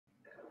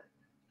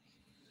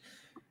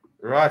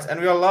Right, and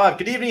we are live.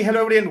 Good evening,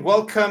 hello everybody, and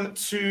welcome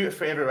to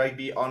Forever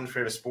Rugby on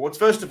Forever Sports.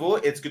 First of all,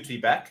 it's good to be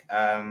back.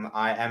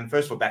 I am,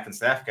 first of all, back in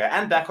South Africa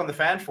and back on the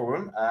fan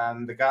forum.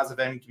 The guys are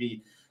going to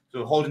be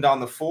sort of holding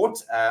down the fort.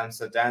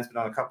 So Dan's been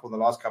on a couple in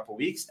the last couple of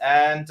weeks.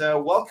 And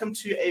welcome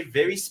to a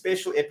very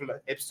special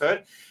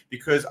episode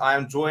because I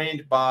am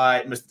joined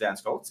by Mr. Dan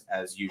Stoltz,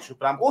 as usual.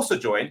 But I'm also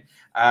joined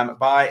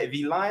by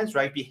the Lions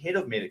Rugby Head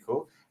of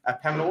Medical,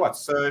 Pamela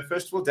Watts. So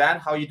first of all, Dan,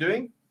 how are you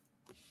doing?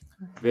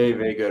 Very,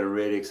 very good. I'm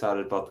really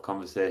excited about the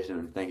conversation,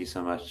 and thank you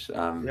so much.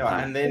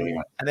 And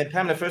then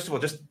Pamela, first of all,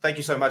 just thank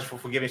you so much for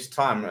giving us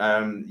time.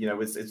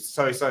 It's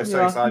so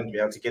exciting to be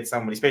able to get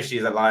somebody, especially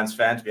as a Lions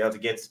fan, to be able to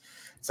get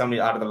somebody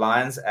out of the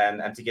Lions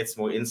and to get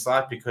some more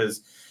insight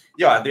because,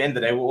 at the end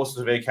of the day, we're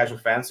also very casual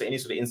fans, so any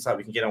sort of insight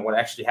we can get on what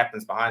actually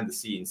happens behind the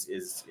scenes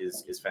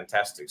is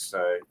fantastic.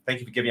 So thank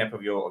you for giving up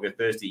of your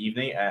Thursday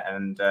evening,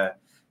 and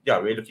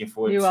really looking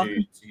forward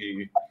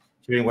to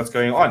hearing what's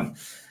going on.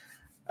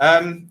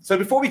 So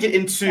before we get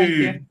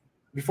into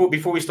before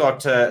we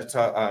start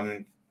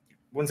I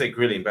wouldn't say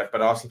grilling, but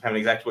asking Pamela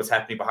exactly what's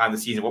happening behind the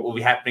scenes and what will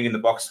be happening in the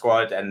box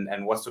squad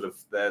and what sort of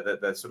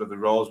the sort of the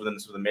roles within the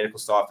sort of the medical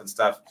staff and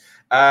stuff.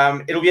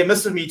 It'll be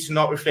amiss of me to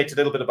not reflect a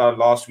little bit about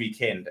last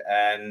weekend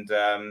and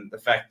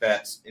the fact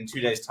that in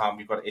 2 days' time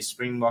we've got a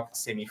Springbok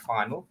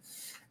semi-final.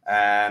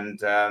 And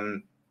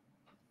Dan,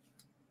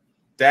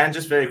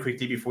 just very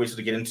quickly before we sort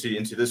of get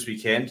into this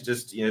weekend,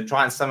 just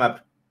try and sum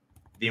up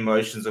the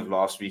emotions of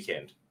last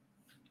weekend.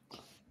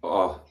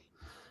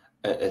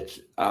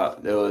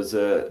 There was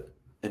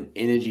an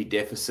energy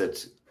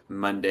deficit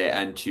Monday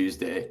and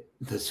Tuesday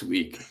this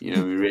week. We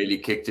really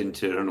kicked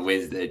into it on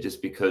Wednesday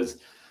just because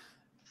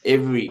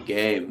every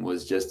game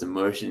was just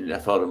emotional. I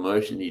felt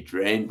emotionally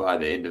drained by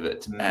the end of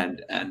it,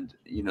 and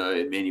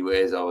in many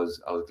ways I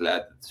was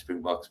glad that the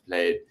Springboks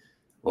played.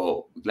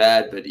 Well,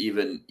 glad, but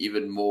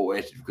even more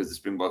weighted because the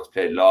Springboks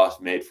played last,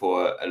 made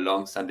for a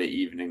long Sunday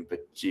evening,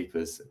 but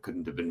jeepers,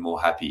 couldn't have been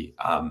more happy.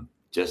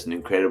 Just an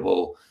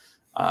incredible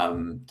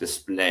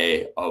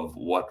display of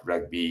what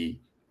rugby,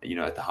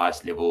 at the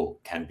highest level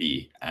can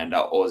be. And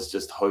I was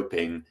just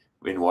hoping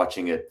when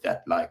watching it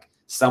that like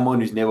someone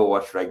who's never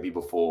watched rugby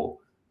before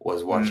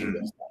was watching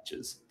those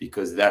matches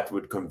because that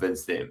would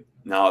convince them.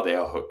 Now they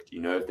are hooked.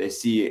 If they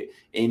see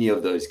any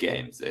of those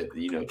games,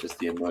 just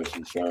the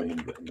emotion shown and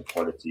the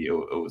quality, it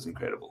was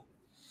incredible.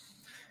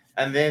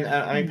 And then,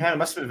 Pam, it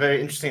must have been a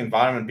very interesting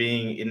environment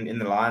being in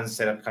the Lions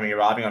setup,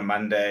 arriving on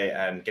Monday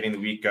and getting the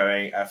week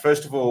going.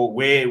 First of all,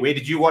 where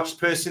did you watch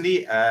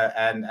personally?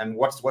 And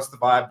what's the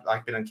vibe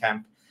like been in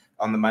camp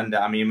on the Monday?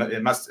 I mean,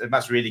 it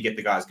must really get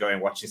the guys going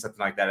watching something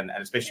like that, and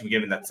especially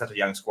given that such a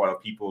young squad of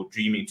people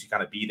dreaming to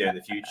kind of be there in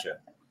the future.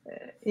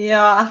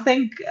 Yeah, I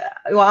think,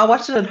 I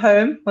watched it at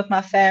home with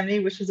my family,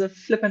 which was a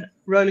flippant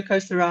roller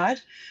coaster ride,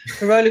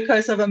 a roller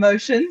coaster of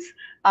emotions,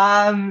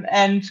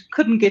 and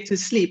couldn't get to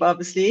sleep,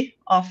 obviously,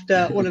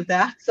 after all of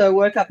that. So I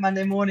woke up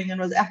Monday morning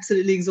and was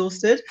absolutely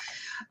exhausted.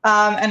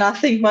 And I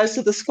think most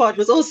of the squad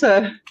was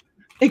also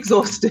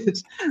exhausted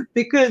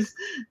because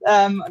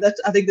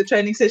I think the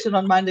training session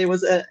on Monday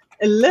was a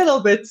little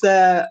bit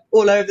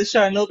all over the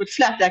show and a little bit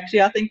flat,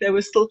 actually. I think they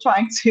were still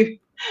trying to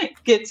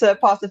get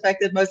past the fact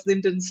that most of them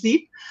didn't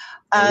sleep.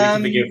 We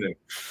can forgive them.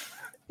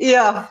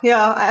 Yeah,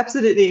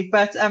 absolutely.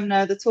 But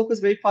no, the talk was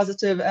very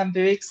positive. I'm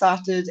very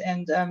excited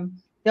and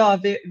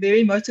very,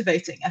 very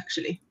motivating,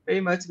 actually.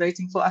 Very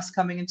motivating for us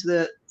coming into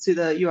the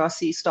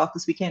URC start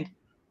this weekend.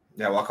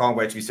 Yeah, well, I can't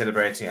wait to be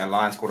celebrating a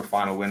Lions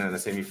quarter-final win and a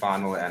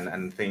semi-final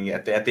and thing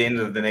at the end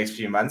of the next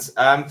few months.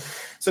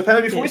 So,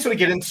 Pamela, before we sort of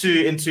get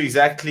into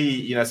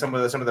exactly some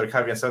of the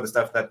recovery and some of the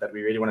stuff that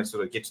we really want to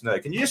sort of get to know,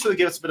 can you just sort of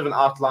give us a bit of an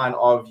outline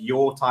of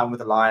your time with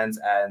the Lions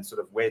and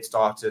sort of where it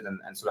started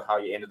and sort of how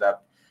you ended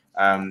up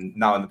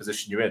now in the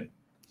position you're in?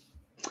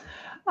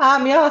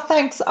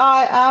 Thanks.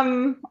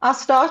 I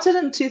started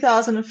in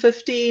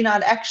 2015.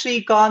 I'd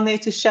actually gone there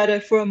to shadow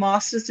for a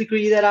master's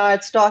degree that I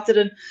had started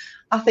in,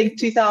 I think,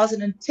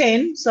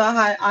 2010. So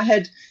I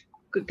had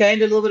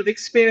gained a little bit of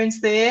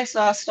experience there.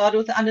 So I started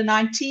with the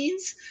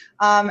under-19s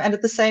and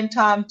at the same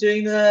time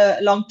doing the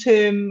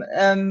long-term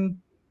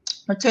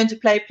return to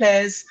play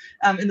players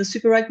in the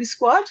Super Rugby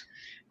squad.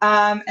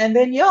 And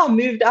then,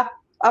 moved up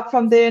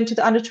from there into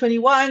the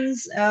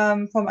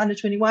under-21s, from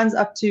under-21s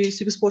up to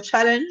Super Sport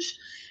Challenge.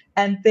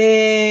 And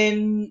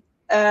then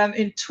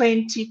in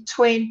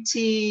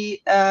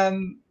 2020,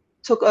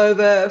 took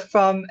over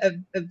from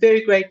a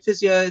very great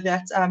physio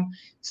that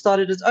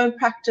started his own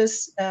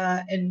practice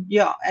at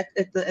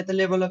the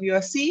level of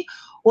URC.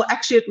 Well,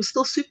 actually, it was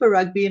still Super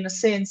Rugby in a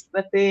sense,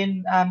 but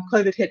then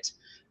COVID hit.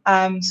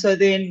 So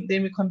then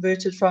we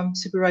converted from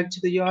Super Rugby to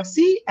the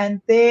URC,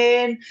 and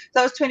then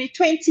that was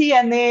 2020,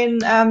 and then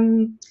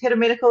head of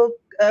medical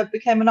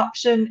became an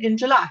option in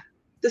July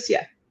this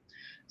year.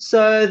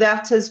 So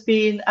that has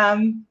been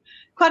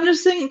quite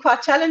interesting and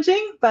quite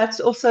challenging, but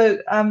also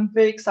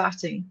very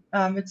exciting.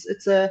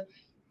 It's a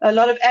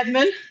lot of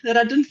admin that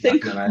I didn't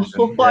think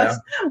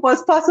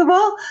was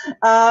possible.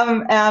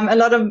 A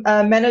lot of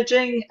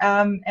managing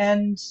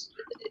and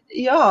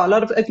a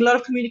lot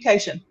of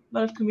communication.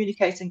 of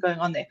communicating going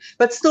on there,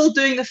 but still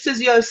doing the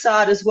physio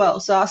side as well.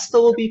 So I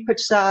still will be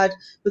pitch side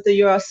with the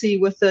URC,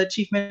 with the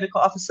chief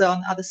medical officer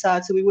on the other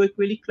side. So we work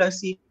really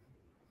closely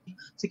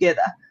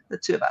together, the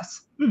two of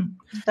us.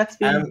 That's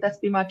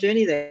been my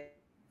journey there.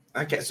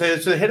 Okay, so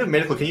the head of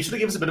medical, can you sort of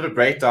give us a bit of a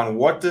breakdown?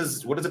 What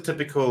does a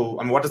typical,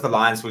 I mean, what does the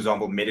Lions, for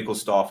example, medical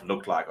staff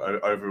look like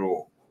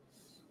overall?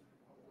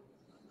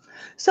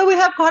 So we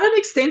have quite an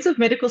extensive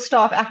medical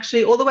staff,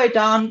 actually, all the way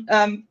down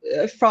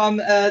from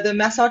the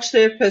massage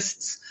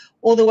therapists,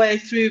 all the way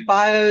through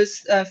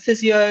bios,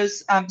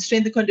 physios,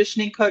 strength and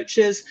conditioning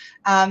coaches,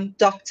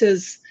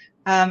 doctors,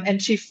 and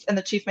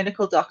the chief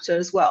medical doctor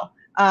as well.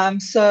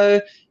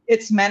 So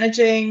it's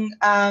managing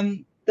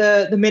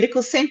the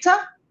medical center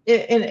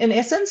in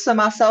essence. So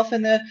myself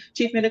and the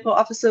chief medical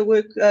officer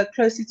work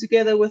closely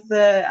together with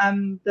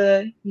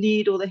the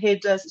lead or the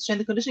head strength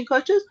and conditioning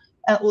coaches,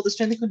 or the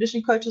strength and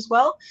conditioning coach as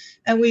well.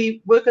 And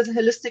we work as a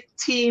holistic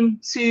team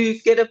to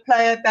get a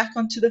player back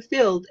onto the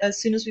field as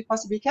soon as we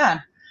possibly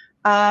can,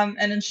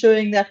 and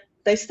ensuring that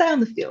they stay on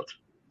the field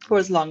for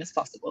as long as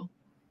possible.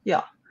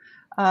 Yeah.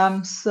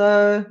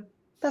 So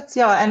that's,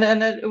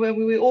 and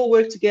we all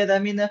work together. I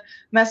mean, the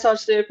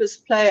massage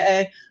therapists play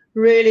a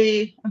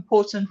really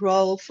important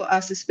role for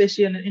us,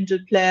 especially in an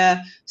injured player,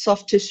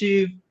 soft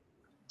tissue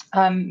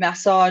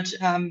massage,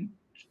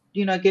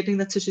 getting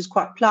the tissues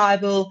quite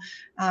pliable,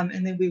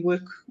 and then we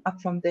work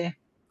up from there.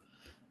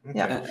 Okay.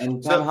 Yeah.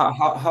 And so,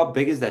 how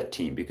big is that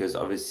team? Because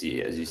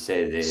obviously, as you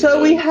say,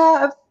 we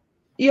have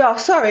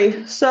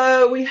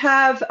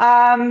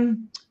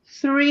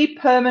 3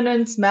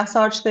 permanent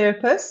massage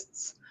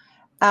therapists.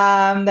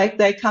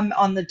 They come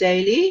on the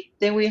daily.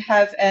 Then we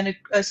have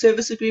a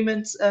service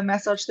agreement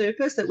massage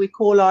therapist that we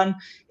call on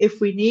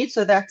if we need.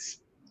 So that's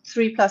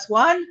 3 +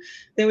 1.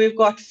 Then we've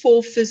got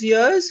 4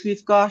 physios.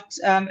 We've got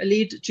a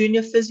lead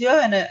junior physio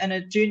and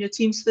a junior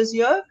teams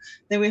physio.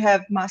 Then we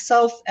have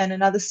myself and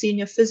another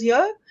senior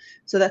physio.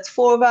 So that's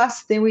 4 of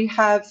us. Then we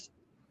have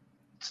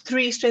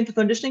 3 strength and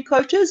conditioning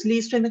coaches,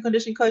 lead strength and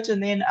conditioning coach,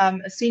 and then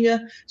a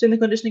senior strength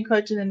and conditioning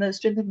coach, and then the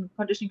strength and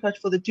conditioning coach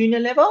for the junior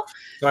level.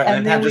 Sorry,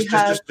 and then just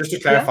to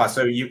clarify,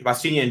 so you by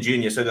senior and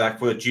junior, so like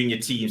for junior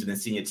teams and then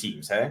senior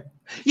teams, hey?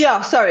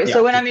 Yeah, sorry. Yeah.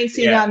 So when I mean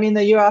senior, I mean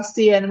the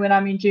URC, and when I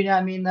mean junior,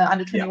 I mean the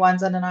under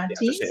 21s, under 19s.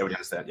 Just so everybody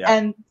understand. Yeah.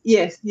 And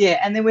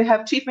and then we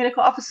have chief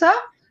medical officer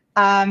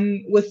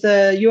with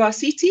the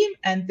URC team,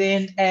 and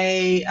then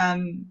a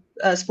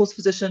sports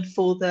physician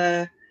for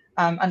the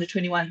under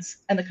 21s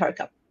and the Currie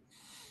Cup.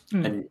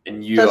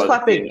 And you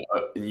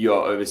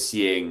are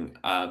overseeing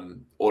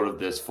all of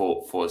this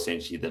for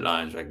essentially the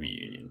Lions Rugby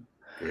Union,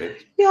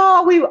 correct?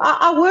 Yeah,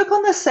 I work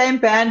on the same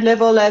band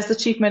level as the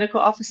chief medical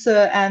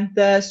officer and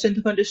the strength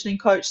and conditioning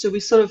coach. So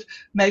we sort of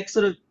make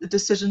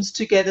decisions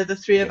together, the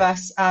 3 of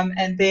us,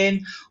 and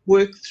then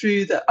work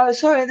through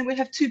and then we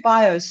have 2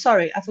 bios.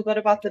 Sorry, I forgot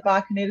about the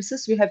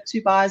biokineticists. We have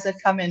 2 bios that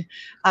come in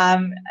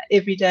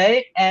every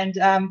day, and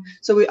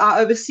so I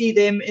oversee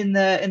them in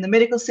the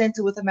medical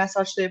center with the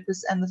massage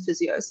therapists and the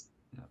physios.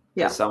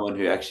 Yeah. As someone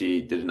who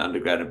actually did an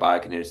undergrad in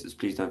biokinetics,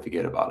 please don't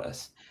forget about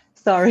us.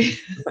 Sorry.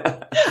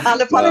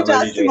 I'll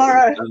apologize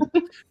tomorrow.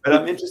 But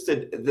I'm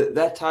interested,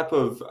 that type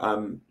of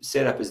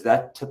setup, is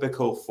that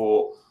typical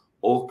for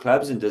all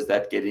clubs, and does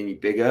that get any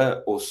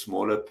bigger or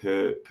smaller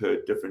per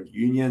different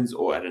unions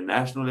or at a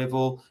national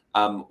level,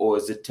 or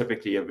is it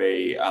typically a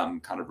very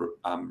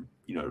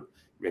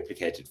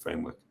replicated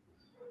framework?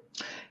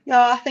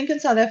 Yeah, I think in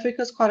South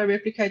Africa it's quite a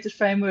replicated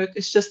framework.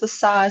 It's just the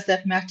size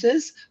that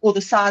matters, or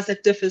the size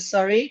that differs,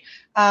 sorry.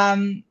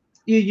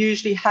 You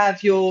usually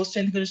have your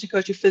strength and conditioning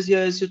coach, your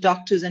physios, your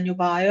doctors, and your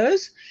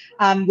bios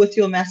with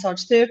your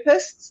massage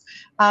therapists.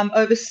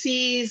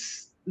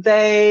 Overseas,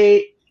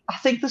 I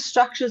think the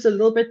structure is a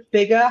little bit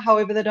bigger.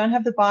 However, they don't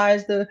have the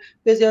bios. The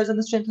physios and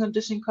the strength and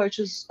conditioning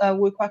coaches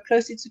work quite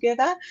closely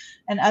together.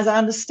 And as I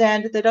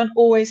understand it, they don't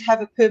always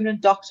have a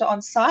permanent doctor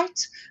on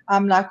site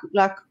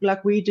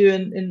like we do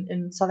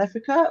in South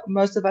Africa.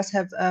 Most of us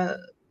have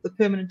the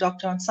permanent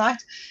doctor on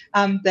site.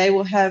 They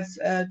will have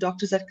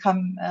doctors that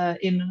come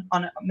in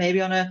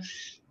maybe on a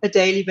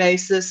daily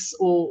basis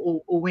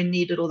or when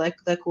needed, or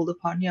they're called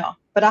upon. Yeah,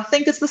 but I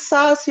think it's the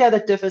size here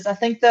that differs. I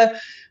think the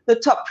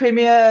top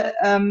premier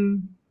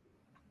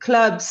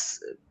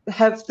clubs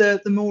have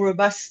the more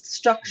robust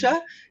structure,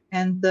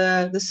 and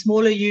the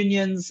smaller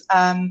unions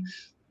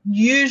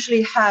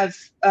usually have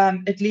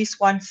at least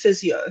 1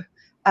 physio,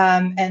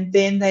 and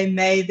then they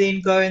may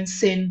then go and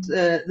send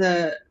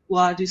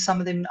I do some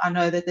of them. I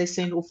know that they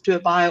send off to a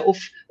bio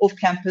off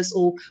campus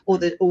or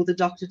the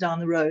doctor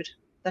down the road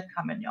that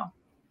come in.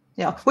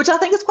 Yeah, which I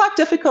think is quite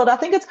difficult. I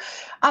think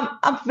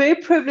I'm very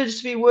privileged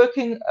to be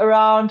working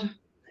around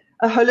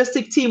a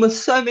holistic team with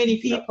so many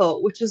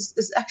people, which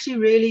is actually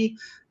really,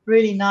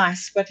 really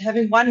nice. But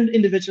having one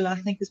individual, I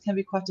think, can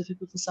be quite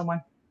difficult for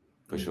someone.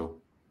 For sure.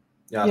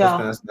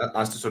 Yeah, it's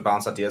nice to sort of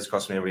bounce ideas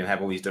across from everybody and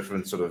have all these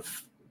different sort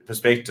of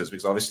perspectives,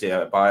 because obviously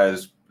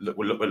bios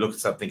will look at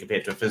something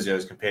compared to a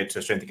physios, compared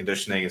to strength and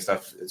conditioning and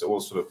stuff. It's all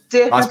sort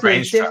of nice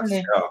brain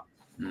structure.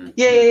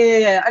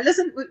 Yeah. And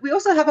listen, we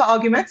also have our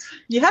arguments.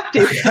 You have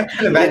to. I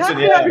can imagine,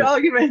 you have to have your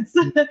arguments.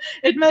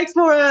 It makes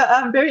for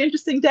a very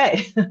interesting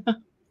day.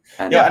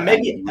 And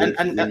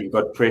you've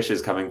got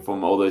pressures coming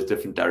from all those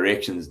different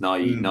directions. Now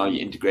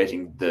you're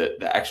integrating the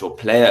actual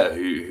player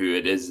who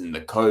it is, and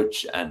the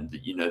coach, and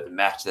the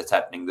match that's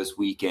happening this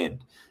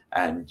weekend.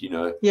 And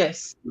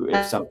yes,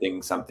 if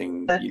something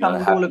happens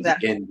all of that.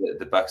 again,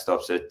 the buck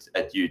stops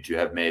at you to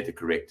have made the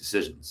correct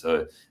decision.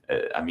 So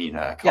I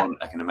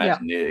can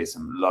imagine there's a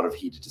lot of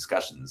heated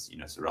discussions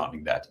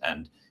surrounding that,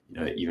 and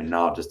even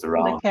now just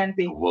around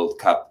the World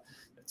Cup,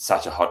 it's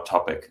such a hot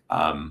topic.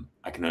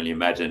 I can only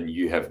imagine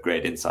you have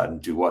great insight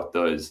into what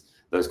those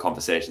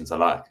conversations are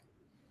like.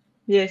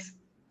 Yes,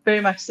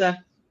 very much so.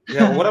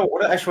 Yeah, what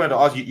I actually wanted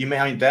to ask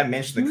you, Dan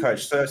mentioned the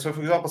coach. So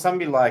for example,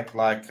 somebody like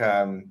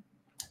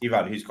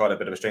Ivan, who's got a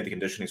bit of a strength and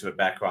conditioning sort of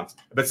background,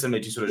 a bit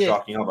similar to sort of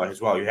Jacques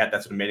as well. You had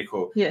that sort of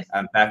medical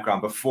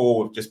background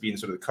before just being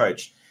sort of the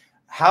coach.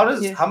 How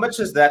much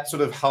has that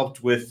sort of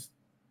helped with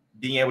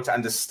being able to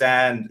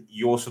understand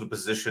your sort of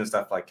position and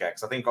stuff like that?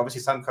 Because I think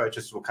obviously some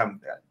coaches will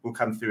come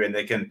through and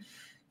they can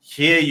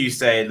hear you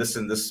say,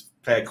 listen, this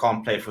player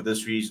can't play for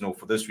this reason or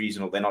for this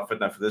reason, or they're not fit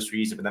enough for this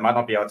reason, but they might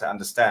not be able to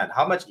understand.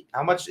 How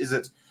much is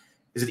it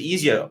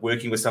easier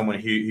working with someone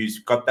who's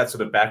got that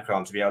sort of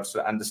background to be able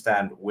to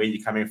understand where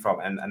you're coming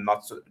from and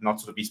not sort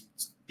of be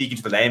speaking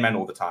to the layman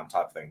all the time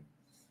type thing?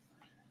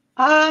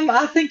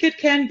 I think it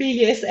can be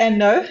yes and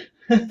no.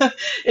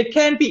 It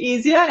can be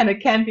easier and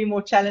it can be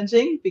more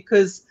challenging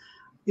because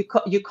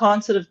you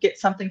can't sort of get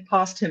something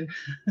past him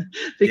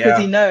because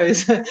he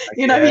knows,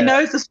 he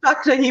knows the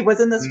structure. He was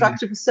in the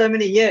structure for so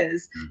many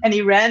years and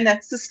he ran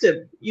that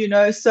system,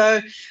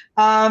 so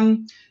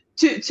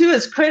to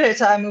his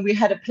credit, we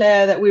had a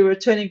player that we were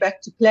returning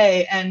back to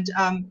play, and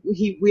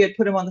we had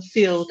put him on the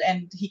field,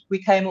 and we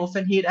came off,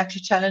 and he had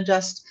actually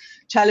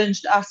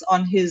challenged us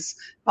on his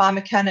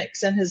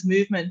biomechanics and his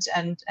movement,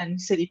 and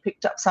said he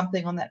picked up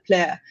something on that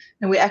player.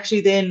 And we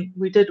actually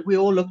we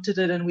all looked at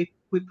it, and we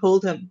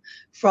pulled him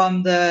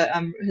from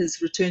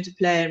his return to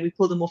play, and we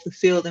pulled him off the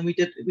field, and we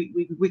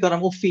got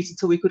him off feet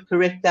until we could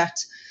correct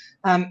that.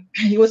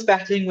 He was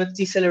battling with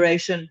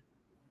deceleration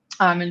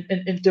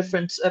in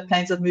different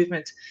planes of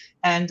movement,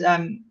 and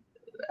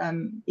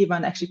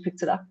Ivan actually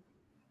picked it up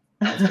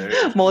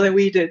more than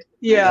we did.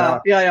 Yeah.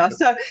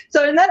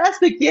 So in that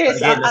aspect, yes.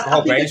 Again, that's the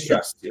whole brain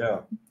trust.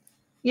 Yeah.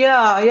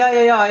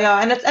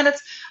 And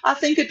it's I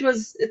think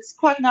it's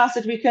quite nice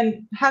that we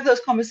can have those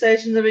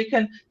conversations, that we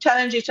can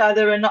challenge each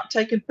other and not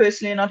take it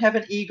personally and not have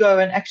an ego,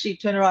 and actually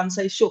turn around and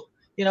say, sure,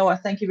 you know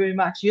what, thank you very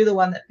much. You're the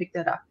one that picked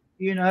that up,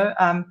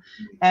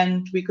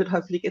 and we could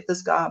hopefully get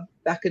this guy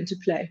back into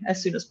play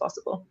as soon as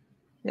possible.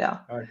 Yeah.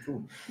 All right,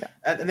 cool. Yeah.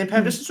 And then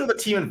Pam, just sort of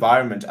the team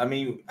environment. I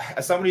mean,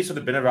 as somebody who's sort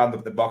of been around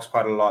the box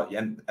quite a lot,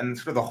 and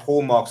sort of the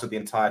hallmarks of the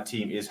entire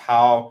team is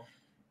how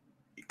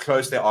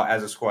close they are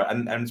as a squad,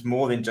 and it's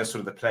more than just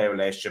sort of the player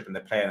relationship and the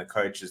player and the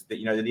coaches. That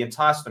the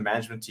entire sort of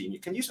management team.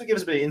 Can you sort of give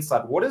us a bit of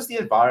insight? What is the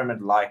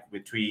environment like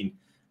between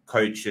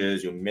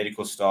coaches, your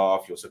medical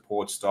staff, your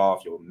support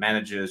staff, your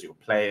managers, your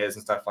players,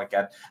 and stuff like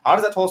that? How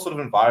does that whole sort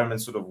of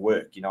environment sort of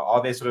work?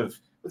 Are there sort of,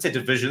 let's say,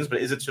 divisions, but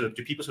is it sort of,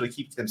 do people sort of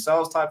keep to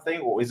themselves type thing,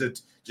 or is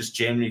it just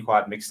generally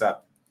quite mixed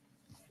up?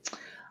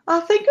 I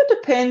think it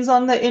depends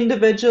on the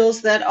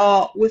individuals that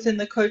are within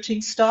the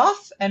coaching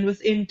staff and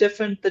within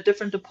the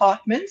different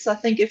departments. I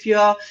think if you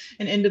are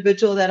an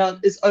individual that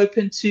is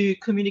open to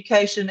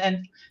communication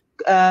and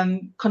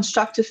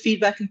constructive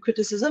feedback and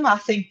criticism, I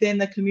think then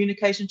the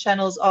communication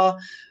channels are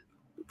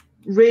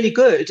really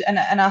good, and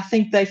I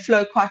think they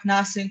flow quite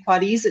nicely and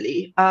quite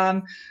easily.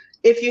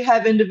 If you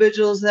have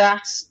individuals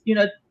that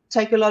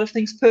take a lot of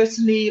things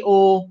personally,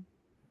 or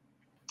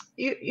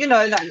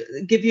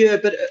like give you a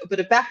bit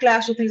of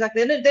backlash or things like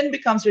that, then it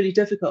becomes really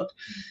difficult,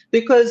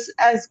 because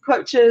as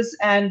coaches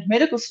and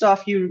medical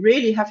staff, you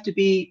really have to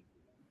be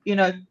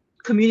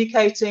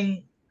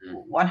communicating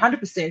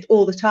 100%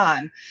 all the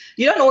time.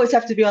 You don't always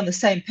have to be on the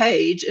same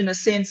page, in a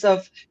sense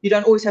of you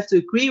don't always have to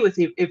agree with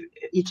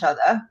each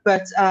other,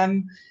 but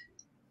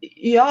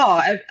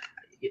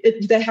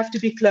they have to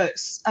be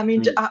close. I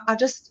mean, I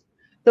just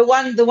the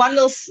one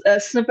little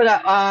snippet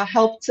I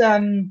helped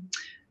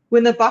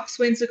when the Bucks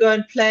went to go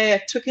and play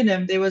at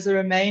Twickenham, there was a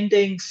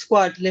remaining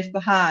squad left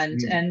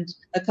behind, and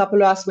a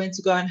couple of us went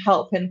to go and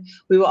help, and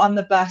we were on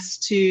the bus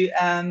to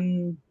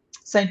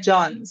St.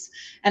 John's,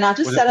 and I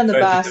just sat on the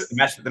bus.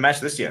 The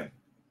match this year.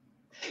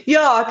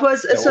 Yeah, it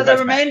was. So the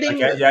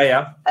remaining. Okay.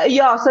 Yeah.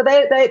 Yeah. So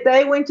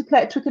they went to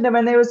play at Twickenham,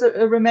 and there was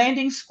a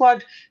remaining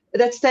squad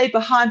that stayed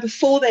behind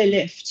before they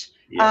left.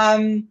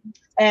 Yes.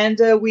 And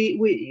there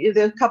were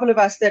a couple of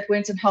us that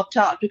went and helped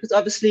out, because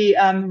obviously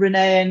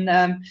Renee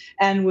and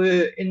Anne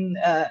were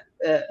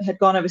had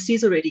gone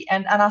overseas already,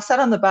 and I sat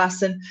on the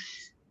bus, and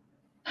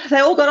they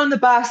all got on the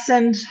bus,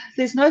 and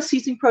there's no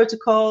seating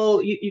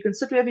protocol. You can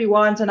sit wherever you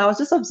want, and I was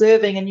just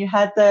observing, and you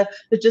had the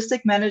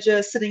logistic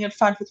manager sitting in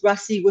front with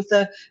Russie, with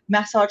a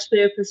massage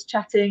therapist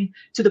chatting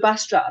to the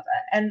bus driver,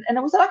 and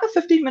it was like a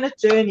 15-minute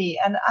journey,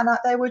 and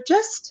they were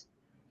just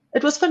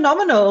it was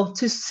phenomenal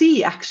to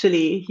see,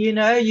 actually.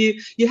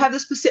 You have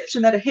this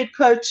perception that a head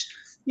coach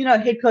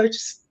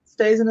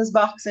stays in his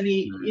box and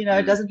he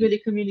doesn't really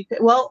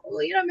communicate well.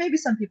 Maybe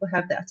some people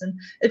have that, and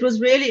it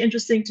was really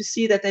interesting to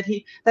see that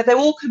they were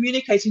all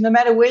communicating, no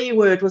matter where you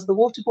were. It was the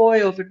water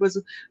boy, or if it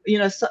was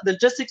the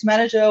logistics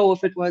manager, or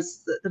if it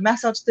was the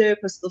massage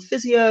therapist, the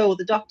physio, or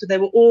the doctor. They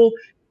were all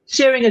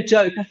sharing a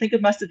joke. I think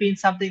it must have been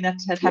something that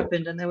had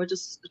happened, and it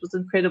was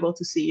incredible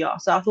to see.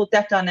 So I thought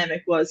that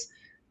dynamic was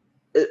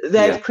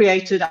they've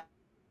created,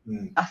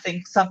 I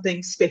think,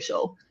 something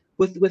special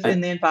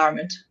within the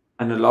environment.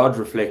 And a large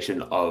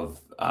reflection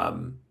of,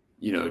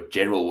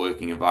 general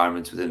working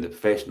environments within the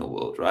professional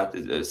world, right?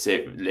 It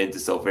lends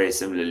itself very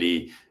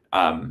similarly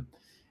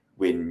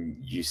when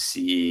you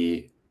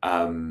see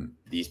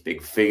these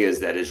big figures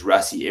that is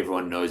Rassie,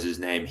 everyone knows his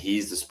name.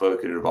 He's the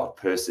spoken about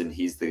person.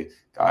 He's the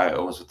guy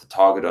almost with the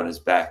target on his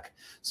back.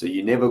 So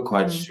you're never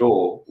quite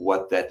sure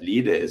what that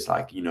leader is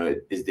like.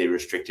 Is there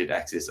restricted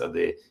access? Are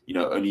there,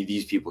 only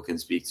these people can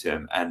speak to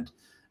him? And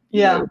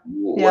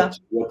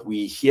what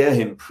we hear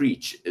him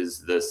preach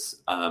is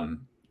this,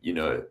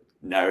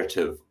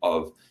 narrative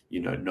of,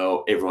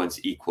 no,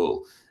 everyone's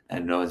equal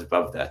and no one's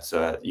above that.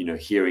 So,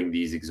 hearing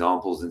these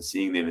examples and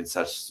seeing them in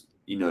such,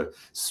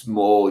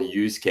 small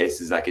use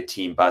cases like a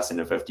team bus and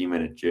a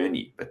 15-minute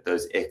journey, but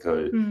those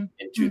echo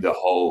into the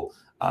whole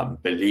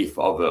belief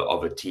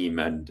of a team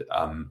and,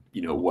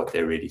 what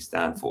they really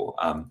stand for.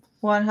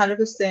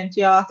 100%.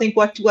 Yeah, I think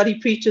what he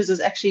preaches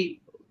is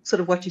actually sort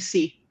of what you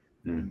see.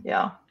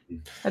 Yeah.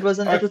 It was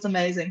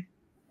amazing.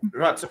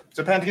 Right, so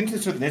Pam, to get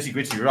into the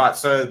nitty-gritty, right?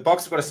 So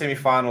Box have got a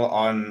semi-final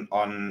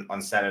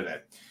on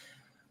Saturday.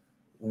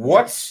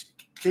 What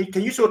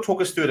can you sort of talk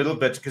us through a little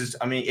bit? Because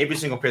every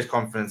single press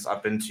conference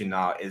I've been to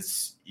now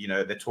is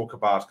they talk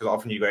about, because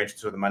often you go into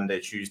sort of the Monday,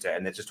 Tuesday,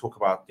 and they just talk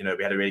about we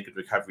had a really good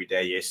recovery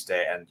day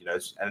yesterday, and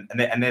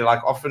and they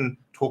like often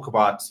talk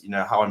about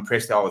how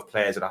impressed they are with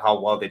players and how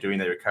well they're doing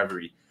their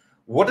recovery.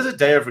 What does a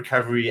day of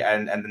recovery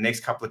and the next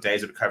couple of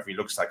days of recovery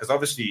looks like? Because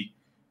obviously,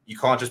 you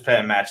can't just play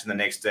a match and the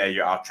next day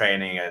you're out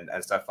training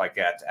and stuff like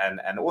that.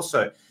 And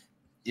also,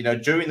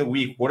 during the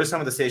week, what do some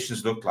of the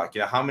sessions look like?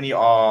 How many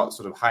are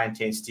sort of high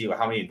intensity, or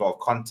how many involve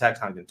contact,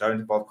 how many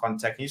don't involve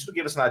contact? Can you sort of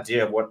give us an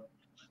idea of what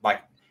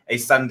like a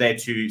Sunday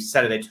to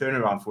Saturday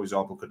turnaround, for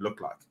example, could look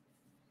like?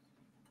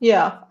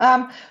 Yeah.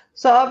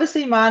 So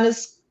obviously mine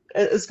is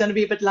going to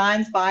be a bit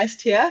Lions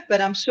biased here, but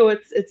I'm sure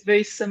it's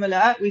very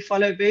similar. We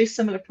follow very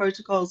similar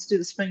protocols to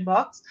the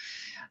Springboks.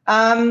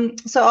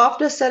 So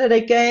after a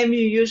Saturday game,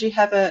 you usually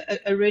have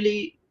a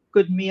really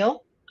good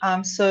meal.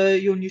 So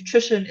your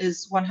nutrition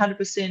is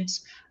 100%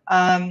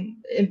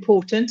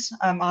 important.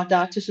 Our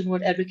dietitian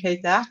would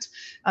advocate that.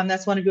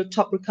 That's one of your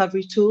top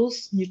recovery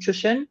tools,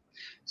 nutrition.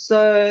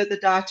 So the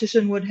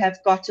dietitian would have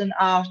gotten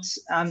out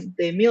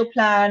their meal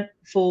plan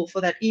for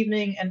that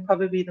evening, and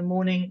probably the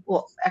morning,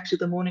 or actually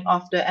the morning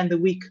after and the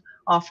week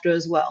after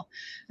as well.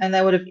 And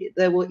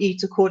they will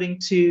eat according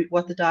to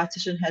what the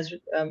dietitian has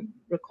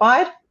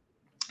required.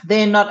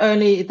 Then not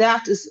only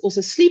that, is also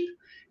sleep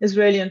is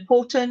really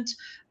important.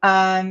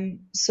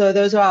 So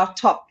those are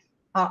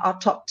our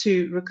top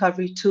two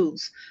recovery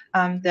tools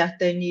that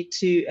they need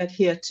to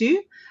adhere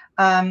to.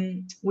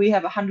 We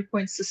have a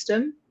 100-point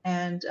system,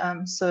 and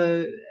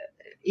so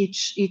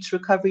each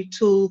recovery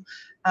tool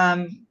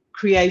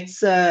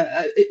creates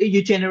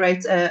you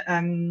generate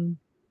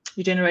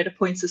a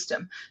point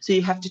system. So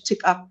you have to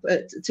tick off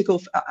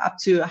up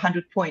to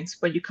 100 points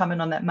when you come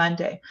in on that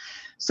Monday.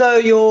 So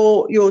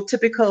your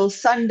typical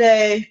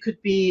Sunday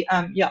could be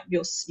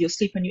your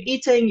sleep and your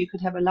eating. You could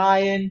have a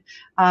lie-in.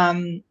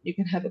 You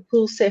can have a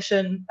pool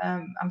session.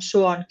 I'm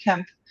sure on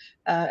camp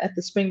at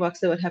the Springboks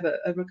they would have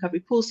a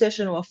recovery pool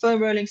session, or a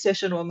foam rolling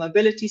session, or a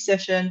mobility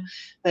session.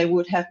 They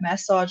would have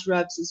massage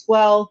rubs as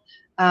well,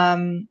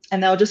 and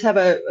they'll just have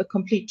a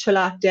complete chill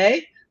out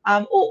day.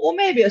 Or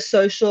maybe a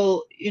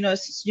social,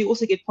 you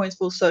also get points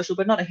for social,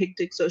 but not a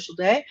hectic social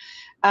day.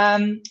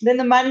 Then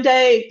the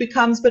Monday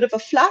becomes a bit of a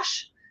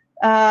flush.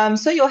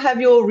 So you'll have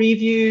your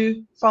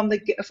review from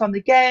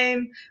the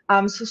game,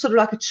 so sort of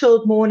like a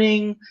chilled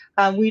morning.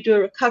 We do a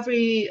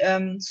recovery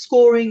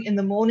scoring in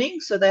the morning,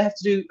 so they have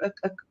to do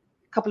a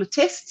couple of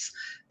tests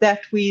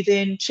that we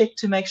then check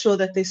to make sure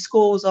that their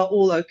scores are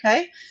all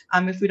okay.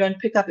 If we don't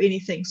pick up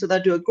anything, so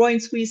they'll do a groin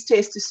squeeze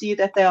test to see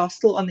that they are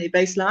still on their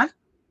baseline.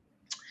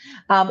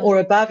 Or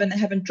above, and they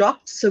haven't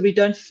dropped. So we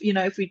don't,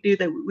 if we do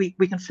that,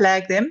 we can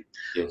flag them.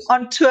 Yes.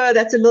 On tour,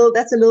 that's a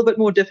little bit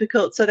more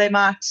difficult. So they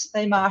might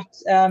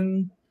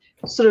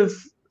sort of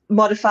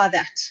modify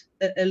that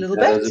a little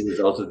bit. As a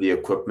result of the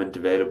equipment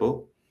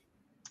available.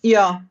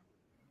 Yeah,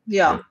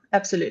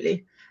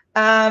 absolutely.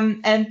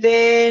 And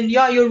then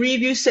your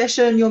review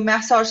session, your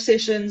massage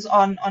sessions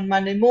on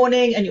Monday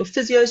morning, and your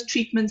physios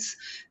treatments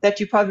that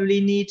you probably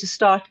need to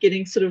start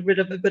getting sort of rid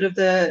of a bit of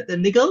the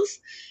niggles.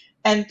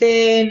 And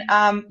then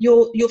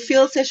your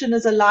field session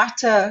is a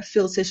lighter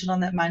field session on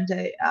that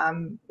Monday.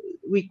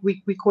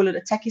 We call it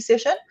a tacky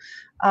session.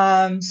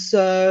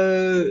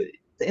 So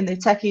in their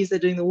tackies, they're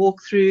doing the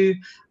walkthrough.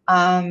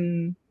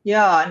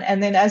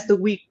 And then as the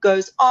week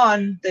goes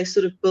on, they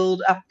sort of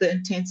build up the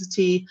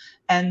intensity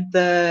and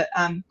the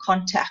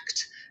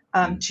contact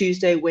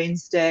Tuesday,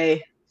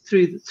 Wednesday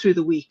through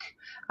the week.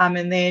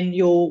 And then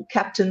your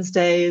captain's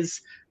day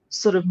is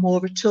sort of more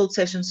of a chilled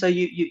session. So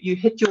you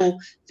hit your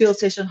field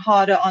session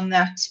harder on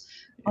that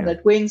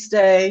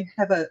Wednesday,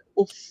 have a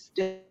off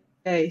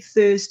day,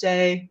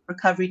 Thursday,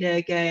 recovery day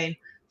again,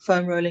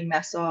 foam rolling,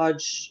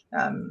 massage,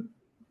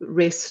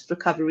 rest,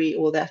 recovery,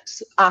 all that,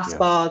 ice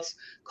baths,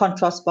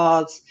 contrast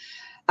baths,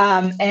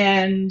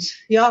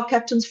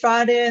 captain's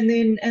Friday, and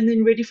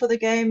then ready for the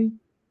game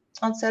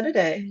on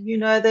Saturday.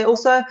 We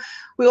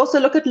also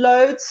look at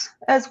loads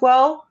as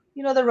well.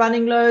 The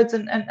running loads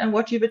and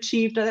what you've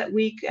achieved that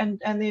week, and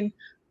then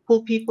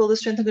pull people. The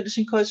strength and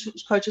conditioning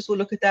coaches will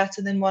look at that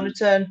and then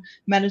monitor and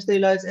manage their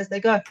loads as they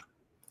go.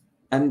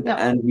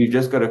 And we've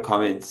just got a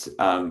comment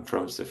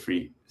from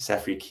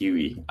Safri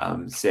Kiwi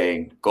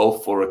saying,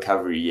 "Golf for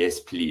recovery, yes,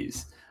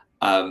 please."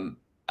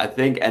 I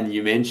think, and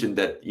you mentioned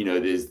that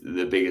there's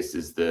the biggest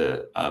is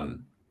the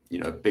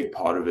big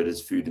part of it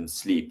is food and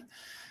sleep.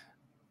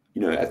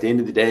 At the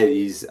end of the day,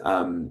 these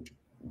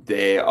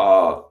they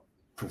are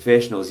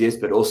professionals, yes,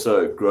 but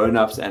also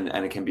grown-ups, and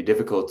it can be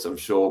difficult, I'm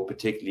sure,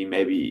 particularly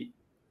maybe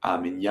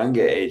in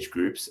younger age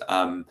groups,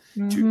 to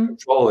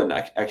control and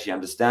actually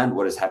understand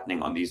what is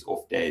happening on these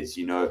off days.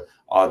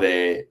 Are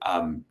they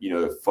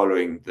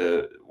following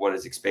what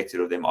is expected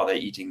of them? Are they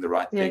eating the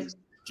right things?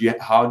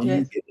 How do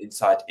you get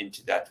insight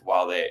into that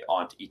while they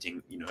aren't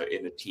eating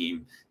in a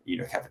team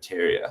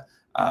cafeteria?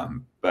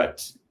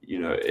 But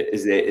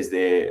is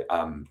there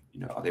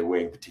are they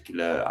wearing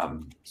particular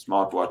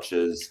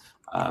smartwatches?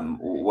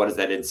 What is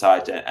that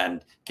insight?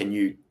 And can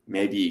you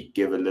maybe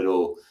give a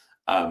little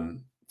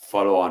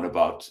follow on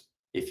about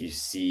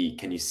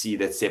can you see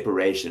that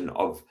separation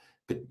of,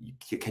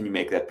 can you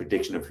make that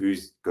prediction of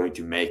who's going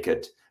to make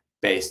it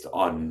based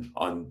on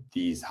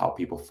how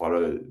people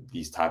follow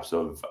these types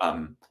of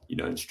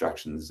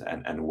instructions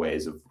and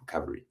ways of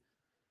recovery?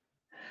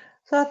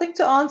 So I think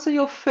to answer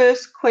your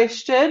first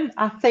question,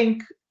 I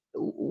think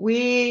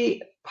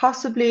we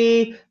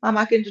possibly, I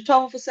might get into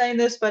trouble for saying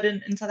this, but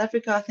in South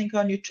Africa, I think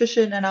our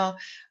nutrition and our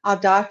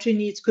dietary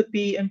needs could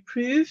be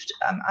improved.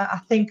 I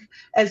think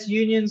as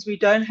unions, we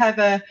don't have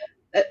a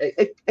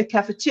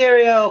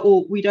cafeteria,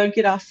 or we don't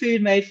get our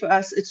food made for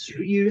us.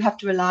 You have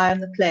to rely on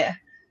the player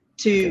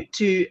to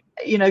get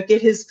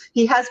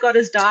he has got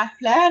his diet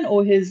plan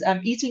or his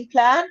eating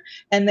plan,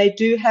 and they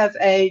do have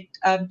a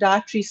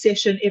dietary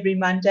session every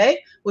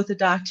Monday with a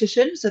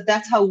dietitian. So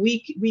that's how we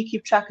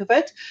keep track of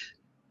it.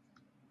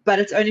 But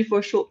it's only for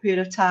a short period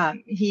of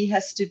time. He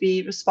has to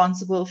be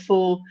responsible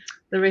for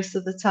the rest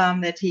of the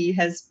time that he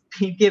has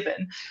been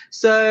given.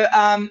 So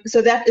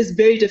that is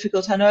very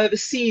difficult. I know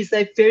overseas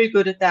they're very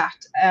good at that.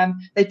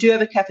 They do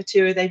have a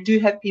cafeteria. They do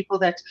have people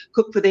that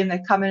cook for them. They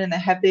come in and they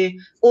have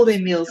all their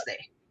meals there.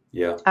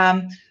 Yeah.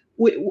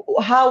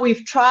 How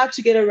we've tried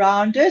to get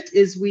around it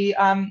is we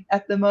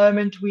at the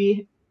moment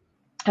we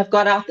have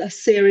got out our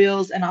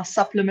cereals and our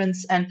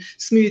supplements and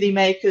smoothie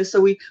makers. So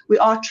we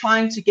are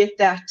trying to get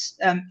that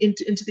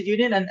into the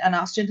union, and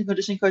our strength and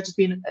conditioning coach has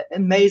been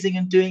amazing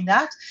in doing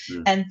that.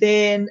 And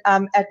then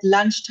at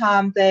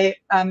lunchtime they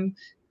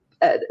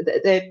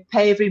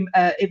pay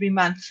every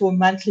month for a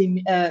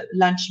monthly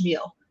lunch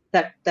meal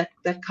that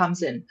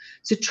comes in,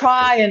 to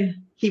try and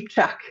keep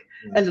track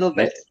a little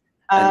bit.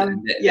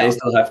 And they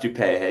still have to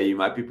pay. Hey, you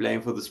might be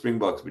playing for the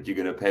Springboks, but you're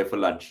going to pay for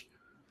lunch.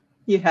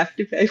 You have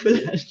to pay for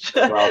lunch.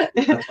 Well,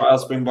 that's why our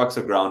Springboks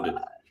are grounded.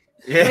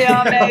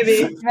 Yeah,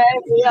 maybe,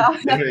 yeah.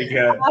 There we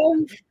go.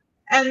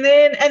 And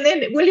then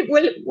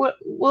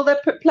will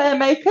the player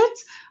make it?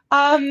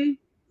 I mean,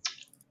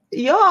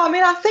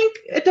 I think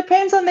it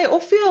depends on their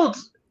off-field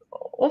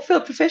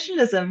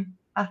professionalism,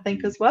 I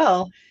think, as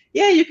well.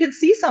 Yeah, you can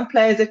see some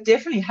players that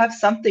definitely have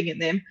something in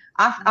them.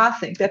 I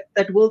think that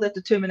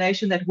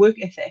determination, that work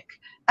ethic,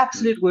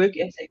 absolute work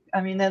ethic. I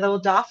mean, they will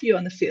die for you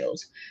on the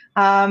field.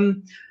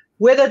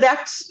 Whether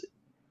that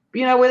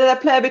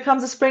player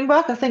becomes a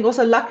Springbok, I think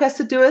also luck has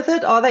to do with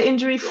it. Are they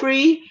injury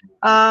free?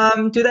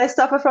 Do they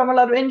suffer from a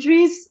lot of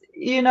injuries?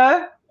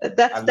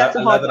 That's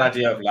a hard that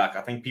idea of luck.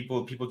 I think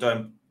people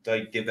don't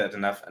give that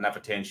enough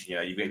attention.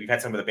 We've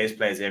had some of the best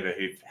players ever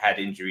who've had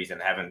injuries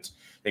and haven't.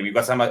 I think we've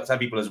got some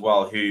people as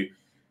well who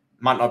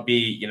might not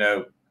be,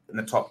 in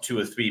the top 2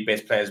 or 3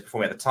 best players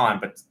performing at the time,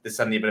 but there's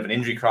suddenly a bit of an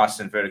injury crisis,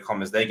 inverted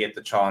commas. They get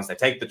the chance, they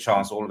take the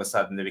chance, all of a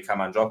sudden they become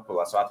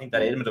undroppable. So I think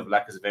that element of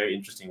luck is a very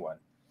interesting one.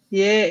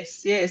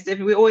 Yes,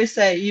 definitely. We always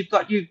say you've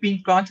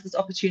been granted this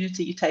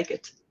opportunity, you take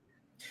it.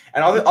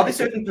 And are there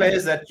certain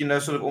players that,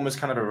 sort of almost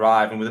kind of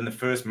arrive, and within the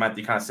first month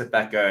you kind of sit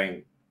back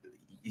going,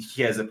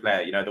 here's a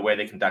player, the way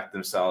they conduct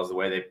themselves, the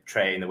way they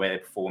train, the way they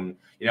perform,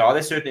 are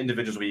there certain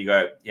individuals where you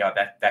go, yeah,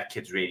 that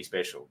kid's really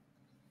special?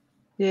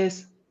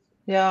 Yes.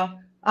 Yeah.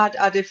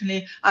 I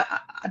definitely. I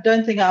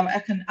don't think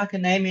I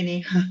can name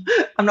any.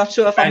 I'm not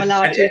sure if I'm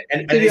allowed to.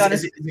 And be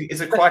honest,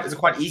 is it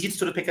quite easy to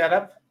sort of pick that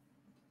up?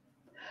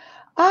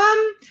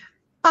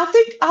 I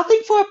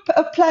think for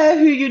a player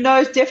who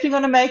is definitely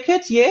going to make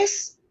it,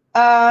 yes.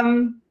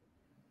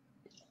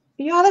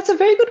 Yeah, that's a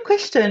very good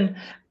question.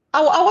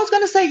 I was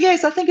going to say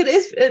yes. I think it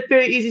is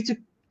very easy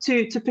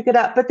to pick it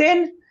up, but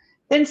then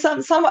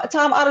some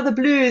time out of the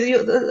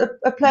blue,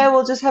 a player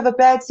will just have a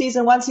bad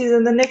season one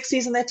season, the next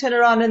season they turn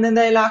around and then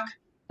they're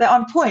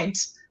on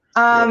point.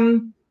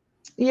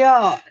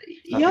 Yeah.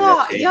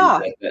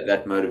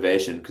 That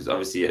motivation, because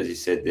obviously, as you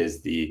said,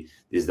 there's the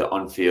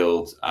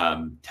on-field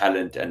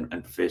talent and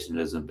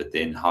professionalism, but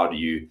then how do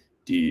you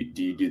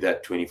do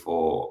that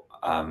 24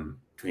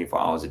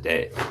 hours a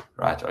day,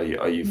 right?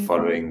 Are you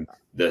following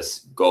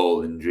this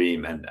goal and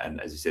dream,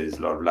 and as you said, there's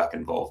a lot of luck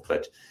involved,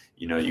 but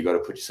you got to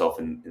put yourself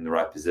in the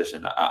right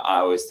position. I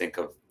always think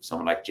of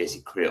someone like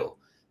Jesse Creel,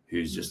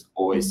 who's just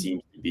always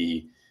seems to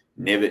be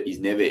he's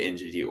never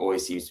injured. He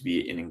always seems to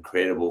be in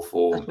incredible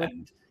form,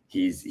 and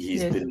he's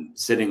been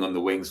sitting on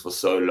the wings for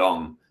so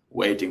long,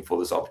 waiting for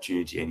this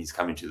opportunity, and he's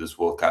coming to this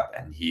World Cup,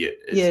 and he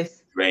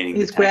is draining.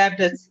 He's grabbed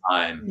it.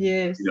 Time.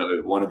 Yes.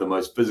 One of the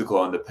most physical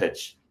on the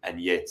pitch,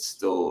 and yet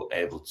still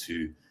able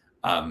to,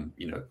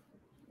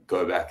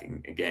 go back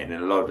again.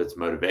 And a lot of it's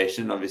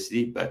motivation,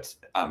 obviously, but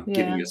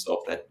giving yourself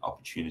that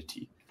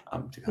opportunity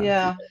to come.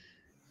 Yeah.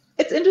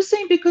 It's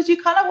interesting because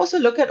you kind of also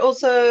look at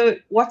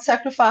what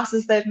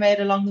sacrifices they've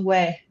made along the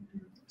way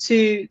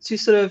to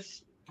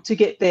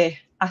get there,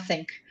 I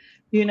think,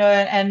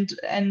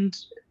 and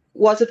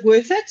was it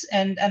worth it?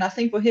 And I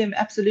think for him,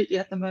 absolutely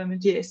at the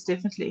moment, yes,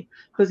 definitely,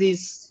 because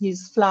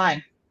he's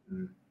flying.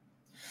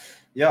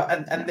 Yeah,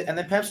 and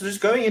then perhaps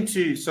just going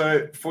into,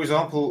 so for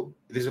example,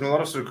 there's been a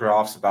lot of sort of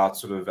graphs about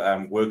sort of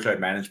workload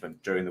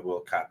management during the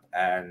World Cup,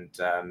 and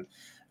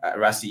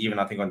Rassi, even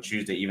I think on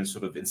Tuesday, even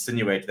sort of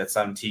insinuated that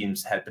some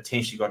teams had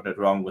potentially gotten it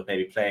wrong with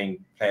maybe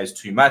playing players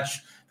too much.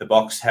 The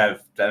Boks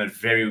have done it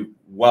very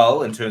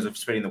well in terms of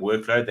spreading the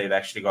workload. They've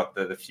actually got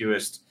the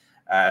fewest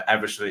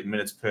average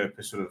minutes per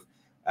sort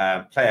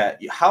of player.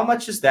 How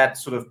much is that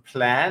sort of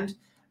planned?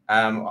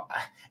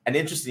 And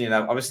interestingly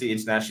enough, obviously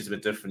internationally is a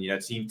bit different.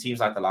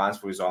 Teams like the Lions,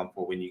 for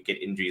example, when you get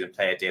injuries and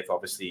player death,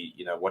 obviously,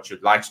 what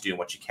you'd like to do and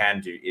what you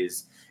can do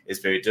is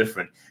very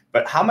different.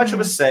 But how much of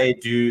a say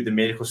do the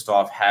medical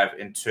staff have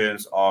in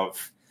terms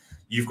of,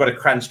 you've got a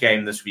crunch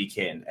game this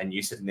weekend and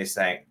you're sitting there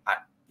saying,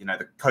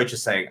 the coach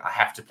is saying, I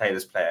have to play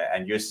this player,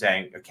 and you're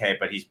saying, okay,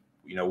 but he's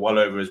well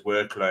over his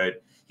workload,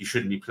 he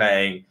shouldn't be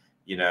playing.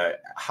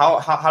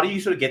 How do you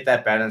sort of get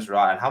that balance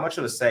right, and how much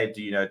of a say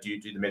do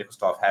the medical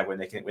staff have when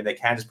they can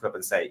just put up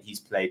and say he's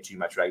played too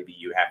much rugby,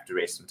 you have to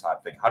rest him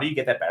type thing? How do you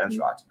get that balance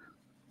right?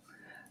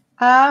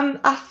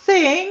 I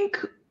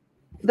think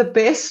the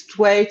best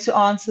way to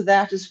answer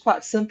that is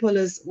quite simple.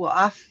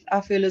 I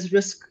feel is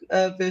risk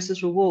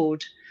versus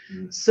reward.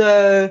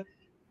 So,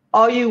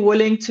 are you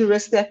willing to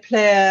risk that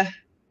player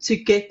to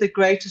get the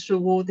greatest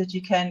reward that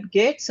you can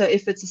get? So,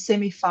 if it's a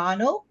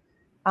semi-final,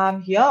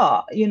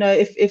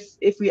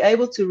 if we're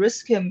able to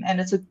risk him and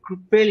it's a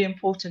really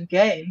important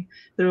game,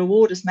 the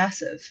reward is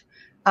massive.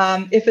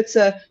 If it's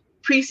a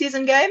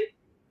preseason game,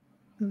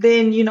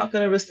 then you're not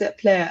going to risk that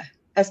player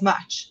as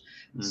much.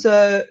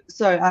 So,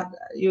 sorry,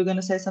 you were going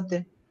to say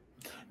something.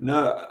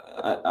 No,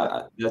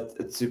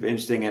 that's super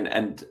interesting,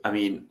 and I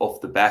mean, off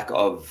the back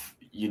of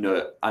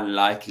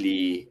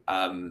unlikely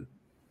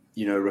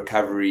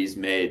recoveries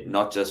made,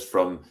 not just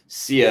from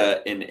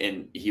Sia,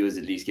 in he was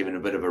at least given a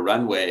bit of a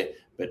runway,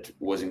 but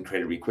was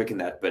incredibly quick in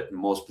that. But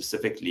more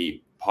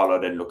specifically,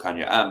 Pollard and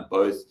Lukhanyo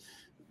both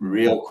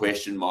real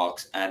question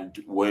marks and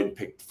weren't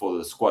picked for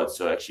the squad,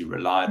 so actually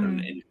relied on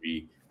an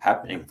injury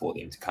happening for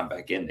them to come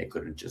back in. They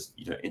couldn't just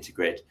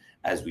integrate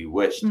as we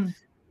wished.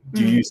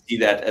 Do you see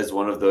that as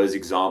one of those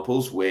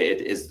examples where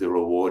it is the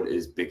reward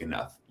is big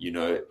enough?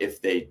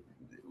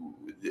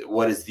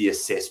 What is the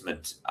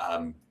assessment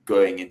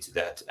going into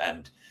that?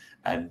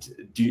 And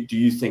do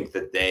you think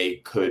that they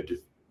could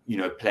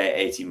play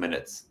 80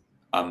 minutes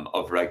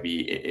of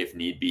rugby if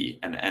need be,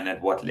 and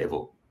at what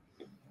level?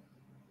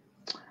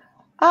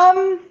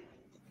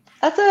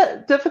 That's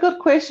a difficult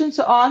question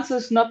to answer.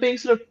 It's not being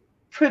sort of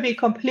privy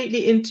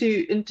completely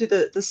into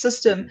the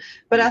system,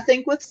 but I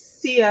think with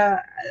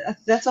Sia,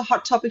 that's a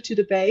hot topic to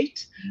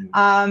debate.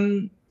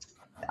 I'm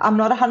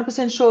not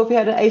 100% sure if he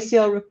had an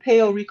ACL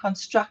repair or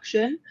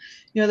reconstruction.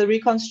 The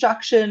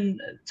reconstruction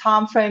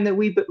time frame that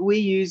we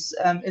use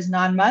is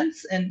 9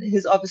 months, and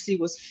his obviously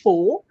was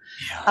 4,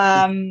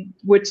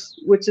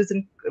 which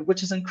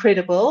is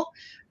incredible.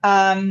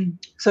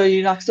 So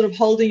you're like sort of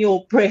holding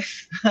your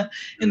breath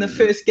in the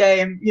first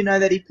game,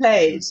 that he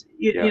played,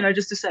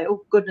 just to say,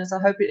 oh goodness, I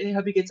hope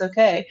he gets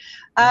okay.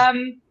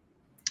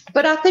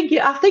 But I think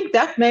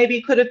that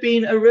maybe could have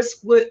been a risk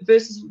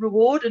versus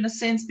reward in a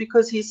sense,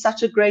 because he's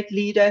such a great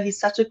leader. He's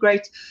such a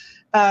great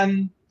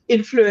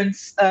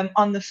influence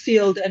on the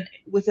field and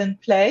within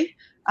play.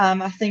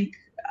 I think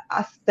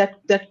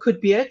that could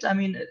be it. I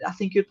mean, I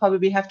think you'd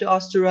probably have to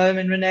ask Jerome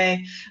and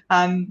Renee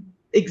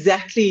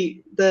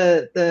exactly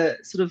the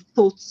sort of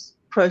thoughts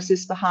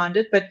process behind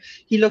it, but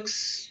he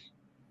looks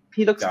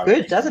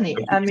good, doesn't he?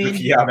 I mean,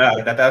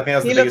 that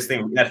was the biggest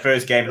thing. That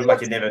first game looked like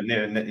he'd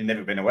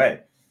never been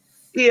away.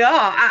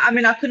 Yeah, I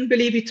mean, I couldn't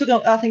believe he took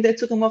him. I think they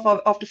took him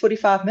off after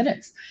 45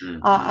 minutes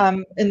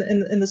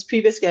in this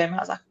previous game. I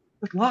was like,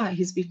 but why?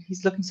 He's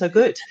looking so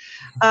good.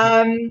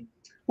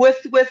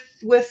 With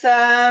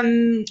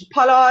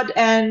Pollard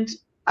and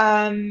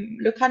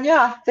Lukanya,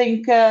 I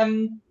think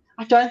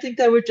I don't think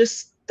they were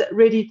just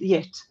ready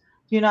yet.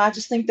 I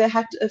just think they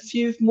had a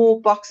few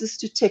more boxes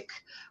to tick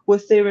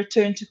with their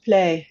return to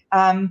play.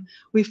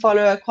 We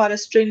follow quite a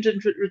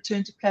stringent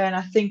return to play, and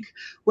I think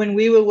when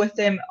we were with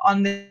them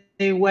on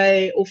their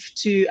way off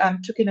to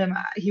Twickenham,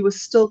 they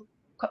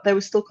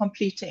were still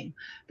completing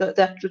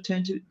that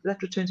return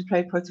to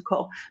play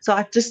protocol. So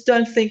I just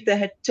don't think they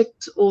had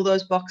ticked all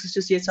those boxes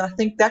just yet. So I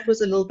think that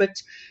was a little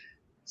bit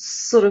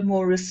sort of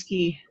more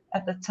risky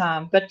at the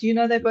time. But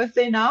they're both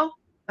there now.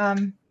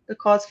 The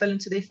cards fell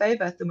into their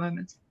favor at the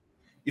moment.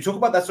 You talk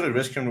about that sort of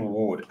risk and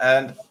reward,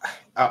 and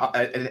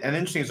an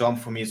interesting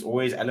example for me is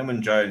always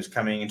Ellerman Jones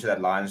coming into that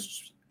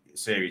Lions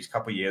series a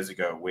couple of years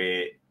ago,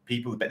 where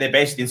their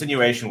basic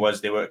insinuation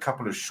was there were a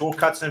couple of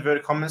shortcuts in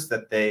inverted commas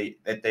that they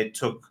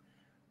took,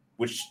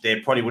 which they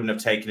probably wouldn't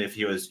have taken if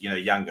he was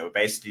younger.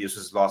 Basically, this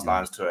was his last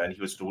Lions tour, and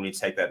he was still willing to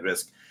take that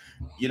risk.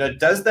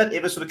 Does that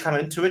ever sort of come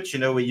into it?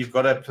 Where you've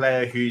got a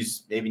player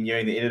who's maybe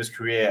nearing the end of his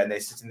career, and they're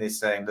sitting there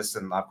saying,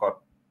 "Listen, I've got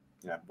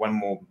one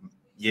more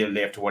year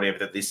left or whatever,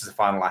 that this is the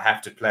final I have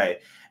to play."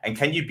 And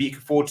can you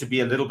afford to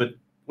be a little bit, I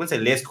wouldn't say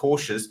less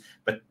cautious,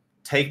 but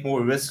take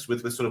more risks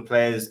with sort of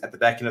players at the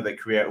back end of their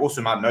career?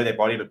 Also might know their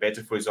body a bit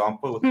better, for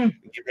example,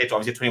 compared to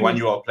obviously a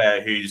 21-year-old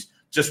player who's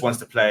just wants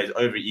to play, is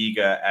over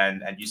eager,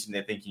 and you sitting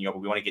there thinking, but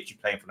we want to get you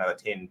playing for another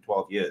 10,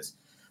 12 years.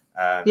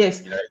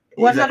 Yes,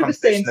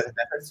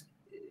 100%.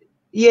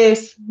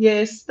 Yes.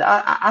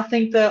 I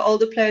think the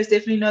older players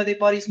definitely know their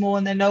bodies more,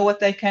 and they know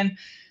what they can.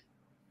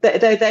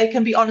 They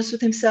can be honest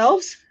with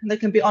themselves, and they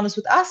can be honest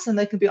with us, and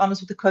they can be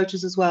honest with the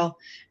coaches as well.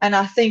 And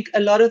I think a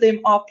lot of them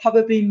are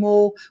probably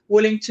more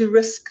willing to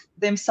risk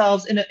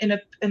themselves in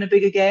a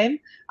bigger game,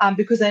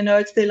 because they know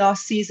it's their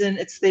last season,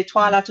 it's their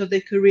twilight of their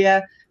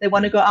career. They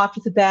want to go out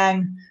with a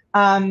bang.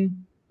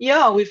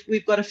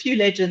 We've got a few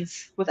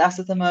legends with us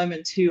at the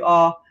moment who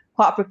are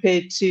quite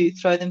prepared to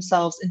throw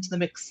themselves into the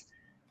mix,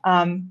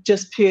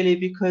 just purely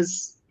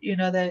because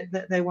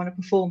they want to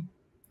perform.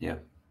 Yeah.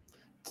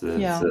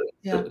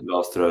 The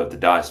last throw of the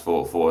dice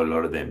for a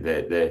lot of them.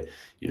 They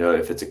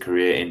if it's a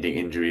career-ending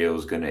injury, it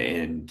was going to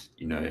end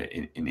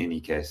in any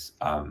case.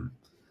 I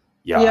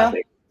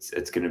think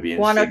it's going to be interesting.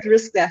 Why not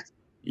risk that?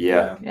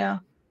 Yeah,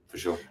 for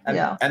sure.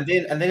 And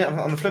then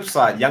on the flip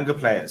side, younger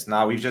players.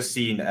 Now we've just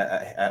seen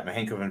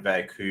Henko van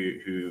Wyk,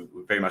 who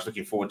we're very much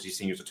looking forward to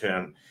seeing his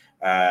return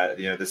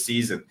this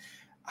season.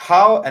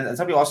 How, and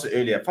somebody asked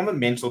earlier, from a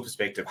mental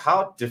perspective,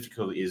 how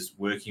difficult is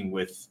working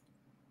with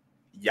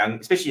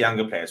especially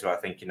younger players who I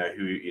think,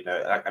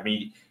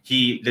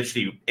 he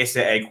literally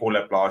SAA call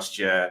up last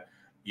year,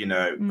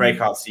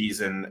 breakout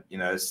season,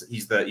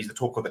 he's the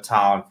talk of the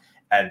town,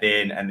 and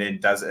then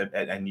does it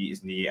and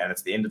his knee, and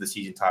it's the end of the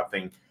season type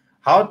thing.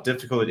 How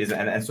difficult it is,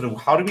 and sort of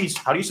how do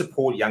you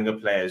support younger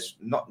players,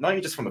 not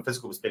even just from a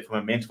physical perspective, from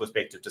a mental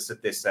perspective, to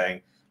sit there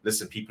saying,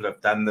 listen, people have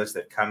done this,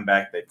 they've come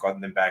back, they've gotten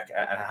them back,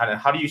 and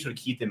how do you sort of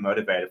keep them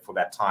motivated for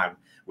that time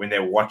when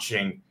they're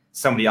watching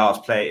somebody else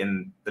play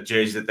in the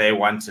jersey that they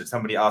wanted,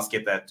 somebody else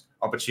get that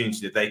opportunity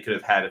that they could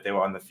have had if they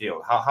were on the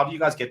field? How do you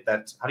guys get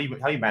that? How do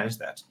you manage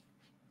that?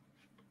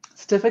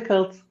 It's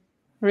difficult,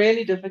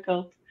 really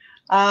difficult.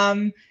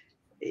 I'm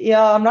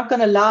not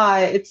going to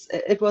lie.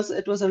 It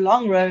was a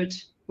long road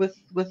with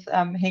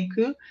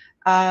Henku,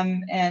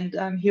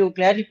 and he'll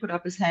gladly put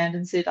up his hand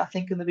and said, I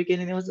think in the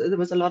beginning there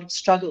was a lot of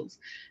struggles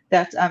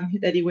that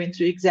he went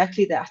through.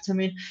 Exactly that. I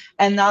mean,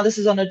 and now this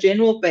is on a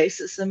general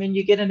basis. I mean,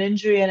 you get an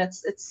injury and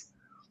it's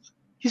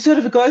you sort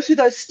of go through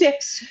those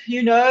steps,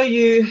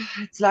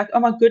 it's like, oh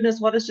my goodness,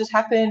 what has just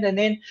happened? And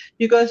then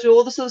you go through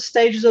all the sort of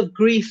stages of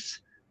grief,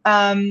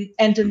 and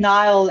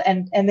denial,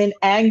 and then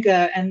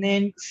anger, and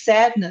then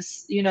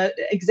sadness,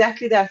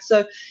 exactly that.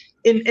 So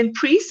in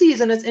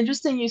preseason, it's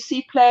interesting, you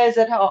see players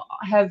that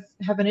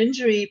have an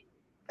injury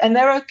and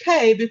they're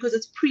okay because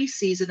it's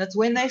preseason. It's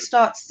when they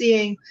start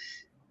seeing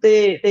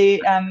their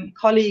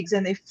colleagues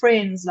and their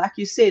friends, like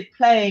you said,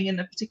 playing in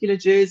a particular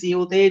jersey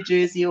or their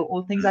jersey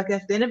or things like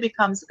that, then it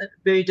becomes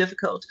very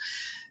difficult.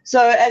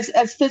 So as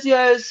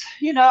physios,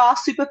 our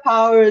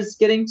superpower is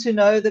getting to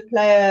know the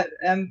player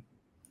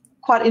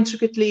quite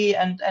intricately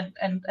and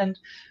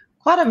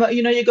quite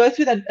you go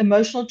through that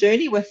emotional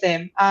journey with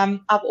them.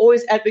 I've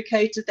always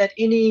advocated that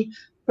any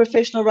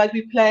professional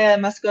rugby player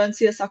must go and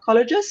see a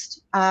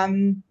psychologist,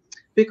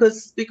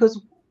 because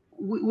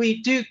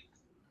we do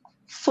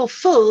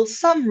fulfill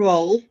some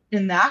role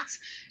in that,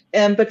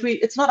 but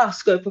it's not our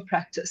scope of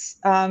practice.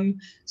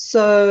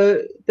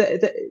 So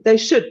they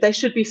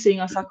should be seeing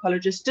a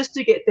psychologist just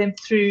to get them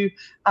through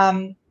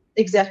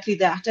exactly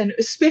that, and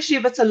especially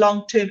if it's a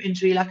long-term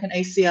injury like an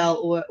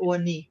ACL or a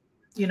knee.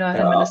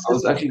 I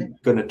was actually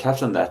going to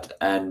touch on that,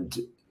 and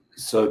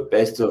so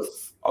based of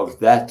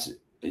that,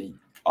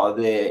 are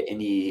there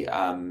any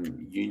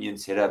union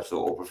setups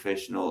or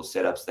professional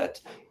setups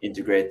that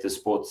integrate the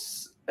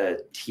sports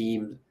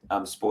team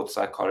sports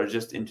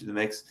psychologist into the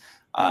mix,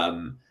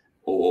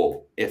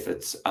 or if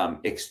it's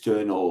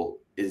external,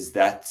 is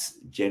that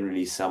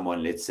generally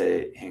someone, let's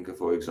say Henke,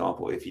 for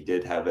example, if you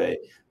did have a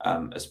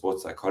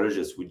sports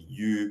psychologist, would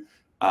you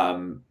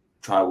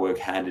try work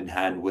hand in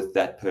hand with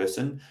that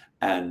person?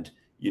 And,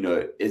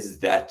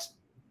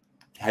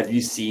 have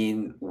you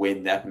seen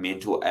when that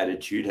mental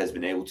attitude has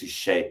been able to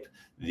shape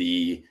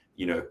the,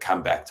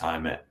 comeback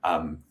time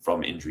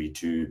from injury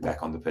to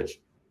back on the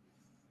pitch?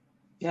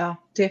 Yeah,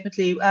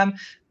 definitely.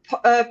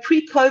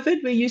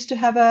 Pre-COVID, we used to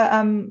have a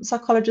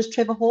psychologist,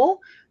 Trevor Hall,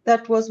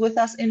 that was with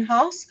us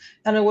in-house,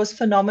 and it was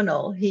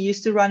phenomenal. He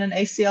used to run an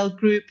ACL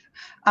group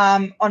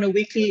on a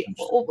weekly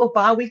or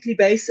bi-weekly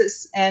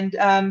basis, and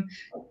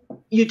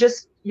you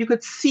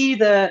could see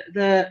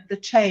the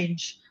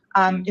change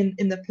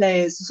in the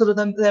players, sort of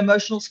the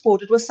emotional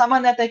support. It was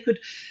someone that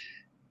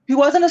who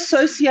wasn't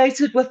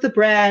associated with the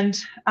brand,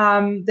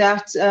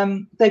 that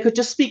they could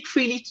just speak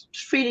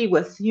freely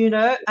with,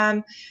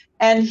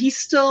 and he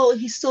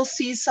still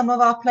sees some of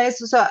our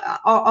players. So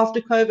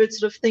after COVID,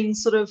 sort of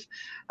things sort of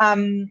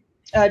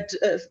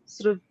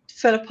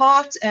fell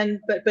apart,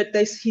 but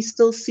he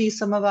still sees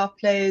some of our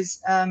players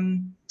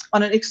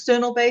on an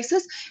external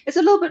basis. It's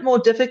a little bit more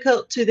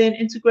difficult to then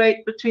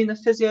integrate between the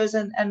physios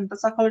and the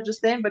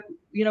psychologists then, but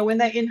when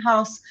they're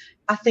in-house,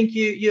 I think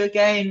you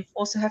again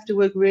also have to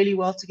work really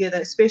well together,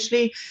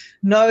 especially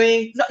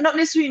knowing, not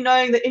necessarily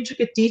knowing the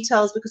intricate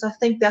details, because I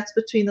think that's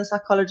between the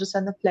psychologist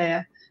and the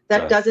player.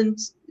 That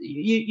doesn't,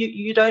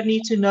 you don't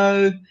need to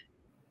know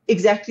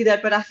exactly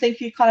that, but I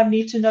think you kind of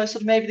need to know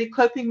sort of maybe the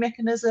coping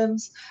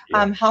mechanisms,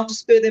 how to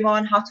spur them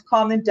on, how to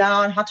calm them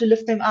down, how to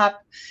lift them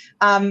up,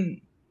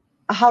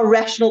 how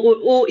rational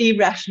or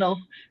irrational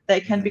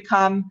they can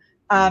become,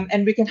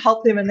 and we can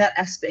help them in that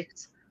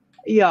aspect.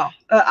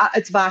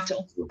 It's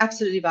vital,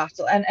 absolutely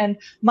vital. And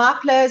my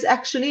players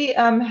actually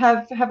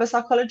have a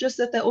psychologist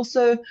that they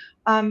also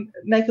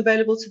make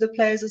available to the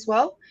players as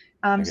well.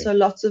 So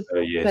lots of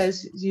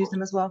players use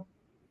them as well.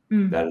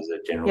 That is a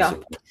general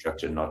support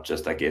structure, not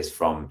just, I guess,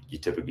 you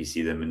typically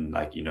see them in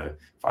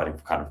fighting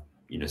for kind of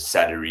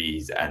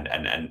salaries and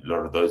a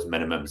lot of those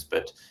minimums,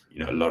 but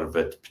a lot of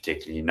it,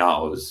 particularly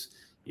now, is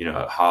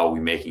how are we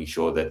making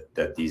sure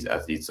that these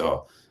athletes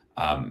are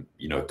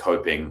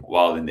coping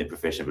while in their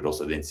profession, but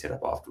also then set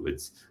up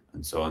afterwards,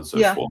 and so on and so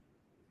forth.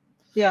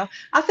 Yeah,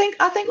 I think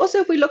also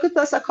if we look at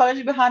the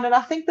psychology behind it,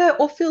 I think the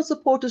off-field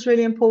support is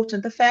really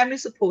important. The family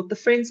support, the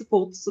friend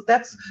support, so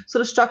that's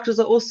sort of structures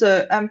are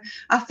also.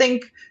 I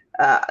think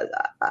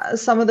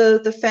some of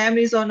the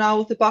families are now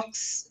with the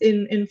box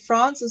in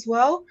France as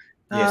well.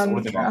 Yes, all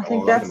of them are. I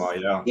think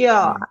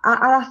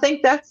I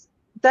think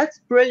that's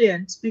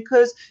brilliant,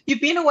 because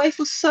you've been away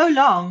for so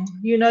long.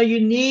 You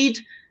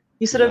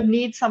sort of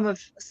need some of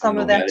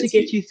that to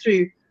get you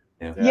through.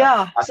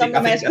 Some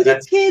of that with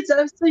your kids,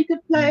 and so you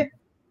could play.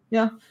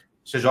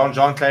 So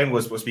John Klein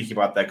was speaking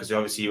about that, because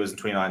obviously he was in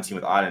 2019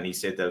 with Ireland. He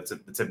said that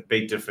it's a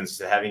big difference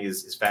to having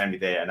his family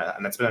there,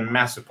 and that's been a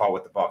massive part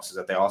with the Box, is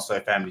that they're also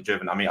family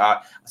driven. I mean,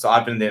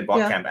 I've been there in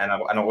Box camp, and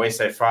I always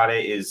say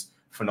Friday is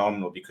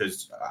phenomenal,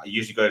 because I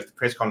usually go to the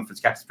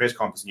captain's press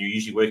conference, and you're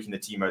usually working the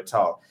team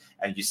hotel,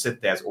 and you sit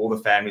there as all the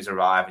families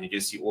arrive, and you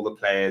just see all the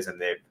players,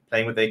 and they're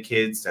playing with their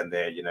kids, and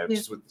they're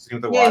just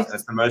with the wife, and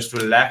it's the most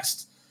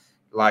relaxed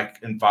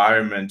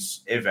environment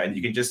ever, and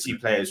you can just see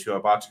players who are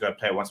about to go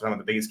play one of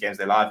the biggest games of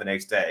their life the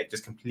next day,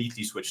 just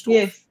completely switched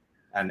off,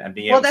 and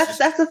being able to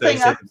that's the thing.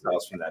 Set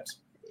themselves from that.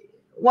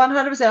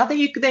 100%. I think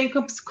you could then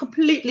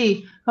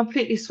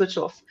completely switch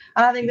off,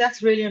 and I think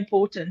that's really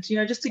important.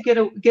 Just to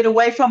get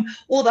away from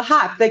all the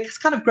hype. They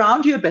just kind of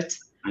ground you a bit,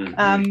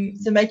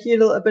 to make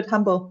you a bit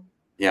humble.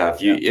 Yeah,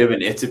 if you live in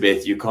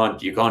Etzebeth, you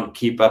can't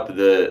keep up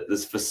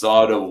this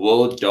facade of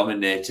world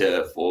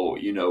dominator for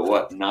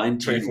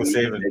 19 weeks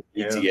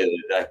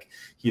together.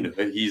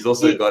 He's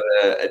also got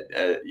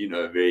a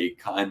very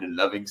kind and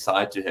loving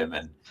side to him,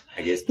 and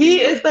I guess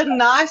he is the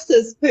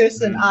nicest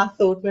person. I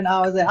thought when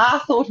I was there, I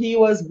thought he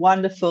was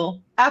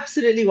wonderful,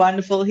 absolutely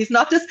wonderful. He's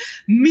not this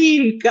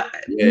mean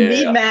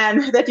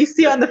man that you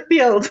see on the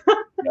field.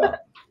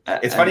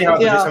 It's funny how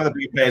some of the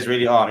big players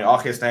really are. I mean,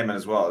 Archie Snyman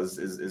as well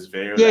is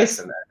very relaxed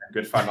and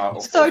good fun.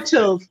 So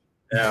chilled.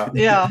 So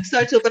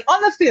chilled. But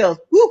on the field,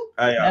 woo.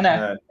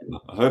 I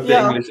hope the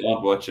English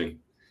aren't watching.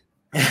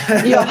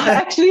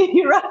 Actually,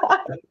 you're right.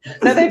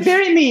 No, they're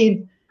very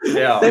mean.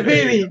 They're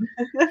very mean.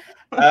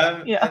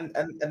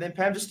 And then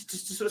Pam, just to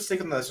sort of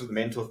stick on the sort of the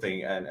mental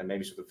thing and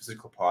maybe sort of the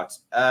physical part.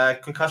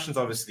 Concussions,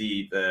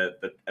 obviously,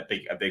 a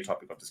big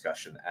topic of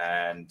discussion,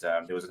 and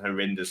there was a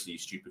horrendously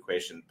stupid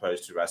question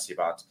posed to Rassie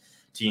about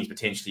teams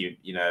potentially,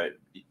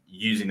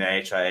 using the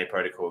HIA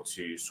protocol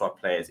to swap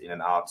players in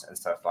and out and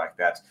stuff like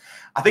that.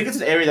 I think it's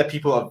an area that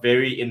people are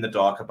very in the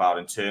dark about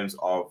in terms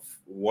of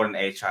what an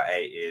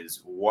HIA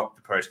is, what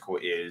the protocol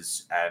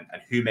is, and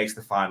who makes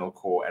the final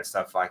call and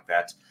stuff like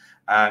that.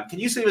 Can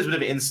you give us a bit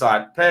of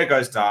insight? Player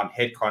goes down,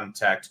 head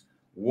contact.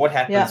 What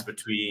happens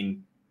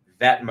between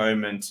that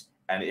moment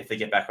and if they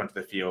get back onto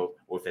the field,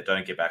 or if they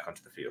don't get back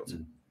onto the field?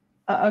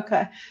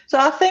 Okay, so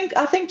I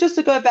think just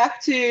to go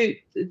back to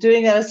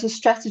doing that as a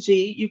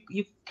strategy,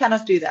 you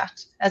cannot do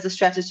that as a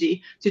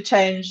strategy to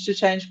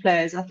change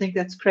players. I think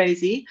that's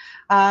crazy.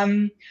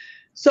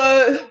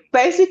 So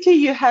basically,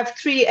 you have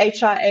 3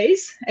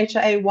 HIAs: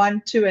 HIA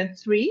 1, 2, and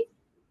 3.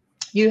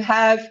 You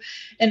have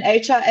an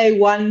HIA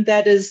 1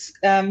 that is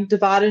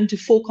divided into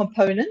 4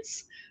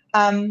 components.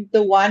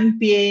 The one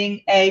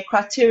being a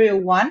criteria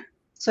 1,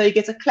 so he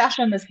gets a clash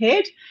on his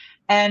head.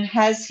 And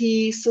has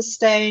he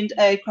sustained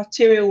a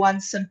criteria 1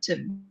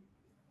 symptom,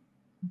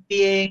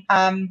 being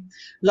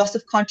loss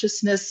of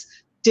consciousness,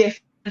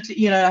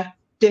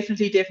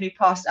 definitely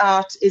passed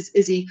out?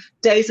 Is he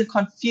dazed and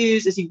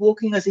confused? Is he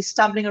walking? Is he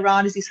stumbling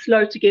around? Is he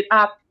slow to get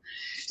up?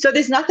 So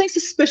there's nothing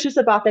suspicious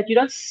about that. You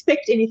don't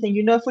suspect anything.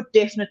 You know for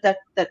definite that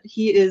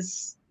he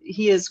is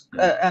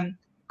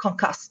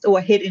concussed or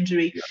a head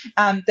injury.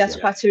 That's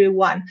criteria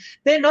 1.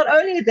 Then not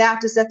only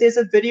that is that there's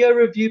a video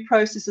review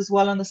process as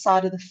well on the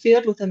side of the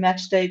field with a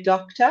match day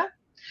doctor.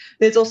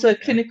 There's also a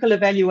clinical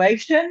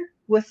evaluation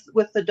with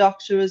the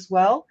doctor as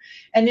well.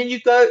 And then you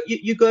go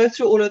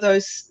through all of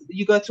those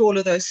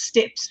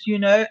steps,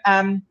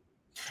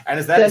 And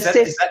is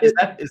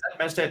that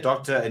match day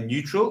doctor a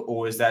neutral,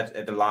 or is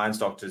that the Lions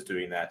doctors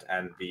doing that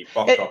and the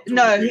Bok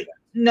doctor?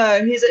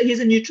 No, he's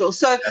a neutral.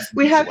 So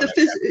we have the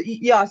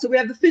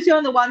physio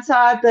on the one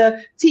side,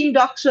 the team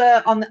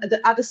doctor on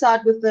the other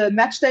side with the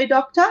match day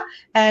doctor,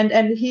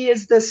 and he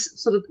is this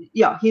sort of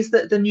he's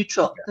the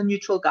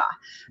neutral guy.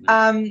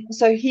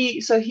 So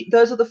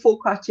those are the 4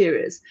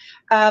 criterias,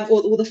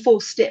 or the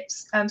 4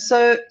 steps.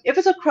 So if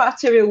it's a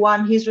criteria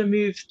 1, he's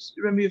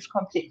removed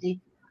completely,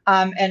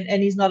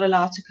 and he's not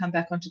allowed to come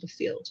back onto the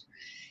field.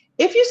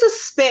 If you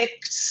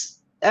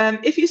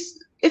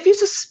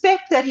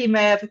suspect that he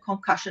may have a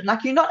concussion,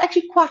 like you're not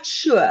actually quite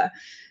sure,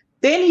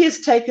 then he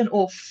is taken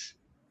off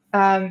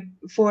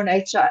for an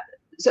HI.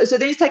 So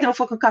then he's taken off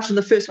for concussion,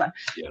 the first one.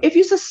 Yeah. If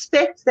you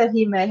suspect that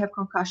he may have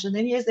concussion,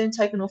 then he is then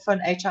taken off for an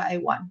HIA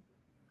 1.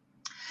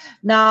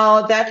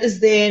 Now that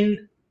is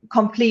then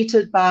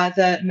completed by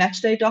the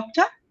match day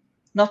doctor,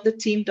 not the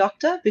team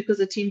doctor, because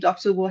the team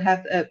doctor will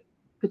have a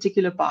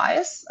particular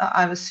bias,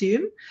 I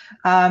assume,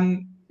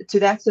 to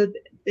that. So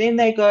then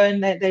they go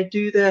and they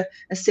do the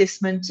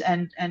assessment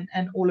and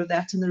all of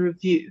that in the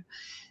review.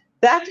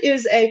 That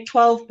is a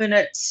 12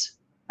 minutes.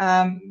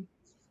 12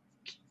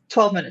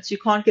 minutes. You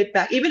can't get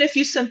back. Even if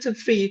you're symptom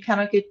free, you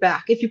cannot get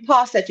back. If you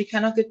pass that, you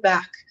cannot get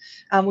back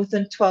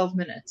within 12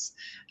 minutes.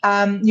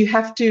 You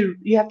have to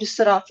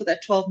sit out for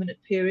that 12-minute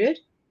period.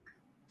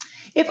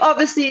 If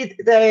obviously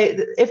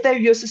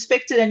you're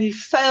suspected and you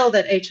fail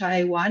that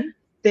HIA 1,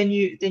 then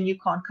you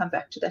can't come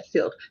back to that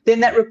field. Then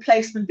that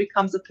replacement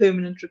becomes a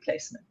permanent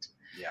replacement.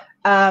 Yeah.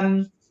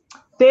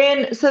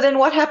 Then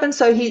what happens?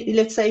 So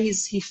let's say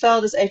he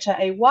failed his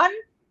HIA 1.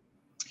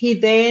 He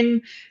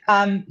then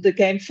the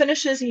game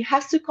finishes. He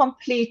has to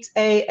complete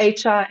a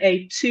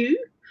HIA 2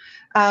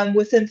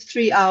 within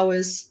 3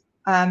 hours.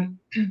 Of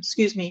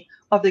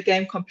the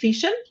game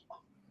completion.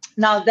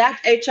 Now that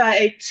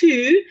HIA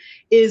 2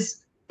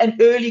 is an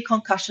early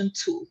concussion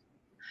tool.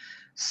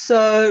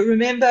 So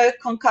remember,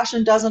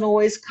 concussion doesn't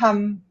always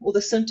come, or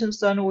the symptoms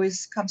don't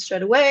always come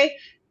straight away.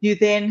 You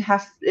then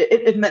have,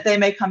 they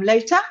may come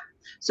later.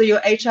 So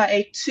your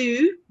HIA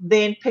 2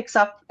 then picks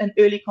up an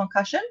early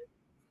concussion.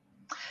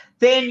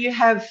 Then you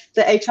have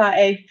the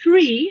HIA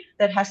 3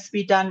 that has to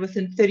be done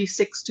within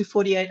 36 to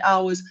 48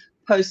 hours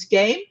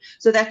post-game.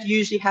 So that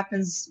usually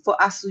happens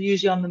for us,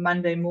 usually on the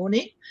Monday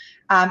morning.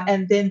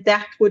 And then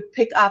that would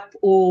pick up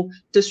or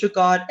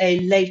disregard a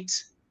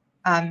late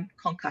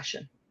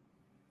concussion.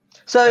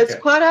 So it's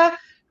quite a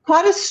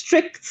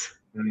strict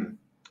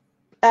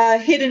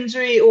head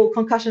injury or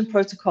concussion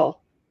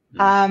protocol.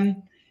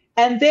 And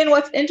then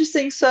what's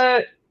interesting,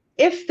 so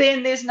if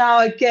then there's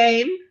now a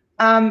game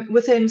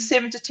within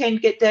 7 to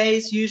 10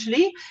 days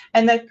usually,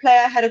 and that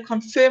player had a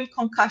confirmed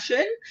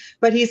concussion,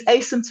 but he's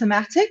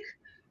asymptomatic,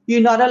 you're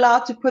not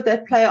allowed to put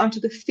that player onto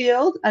the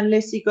field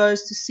unless he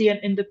goes to see an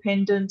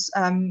independent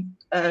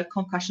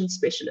concussion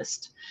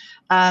specialist,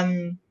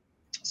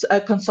 so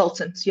a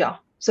consultant, yeah.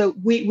 So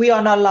we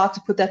are not allowed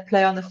to put that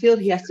player on the field.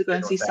 He has to go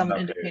and see someone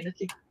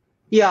independently.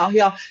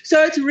 Yeah.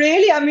 So it's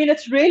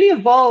really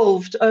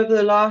evolved over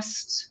the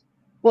last,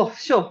 over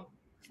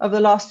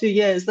the last few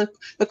years, the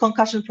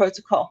concussion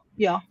protocol.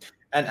 Yeah.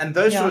 And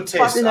those sort of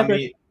tests, I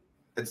mean,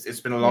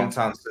 it's been a long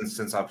time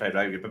since I played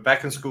rugby, but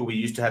back in school we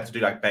used to have to do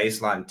like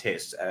baseline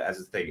tests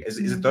as a thing. Is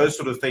it those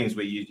sort of things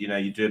where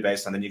you do a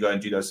baseline, then you go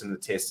and do those in the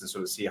tests and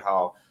sort of see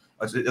how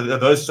are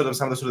those sort of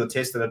some of the sort of the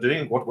tests that are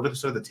doing? What do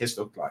sort of the tests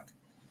look like?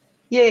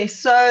 Yes,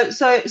 so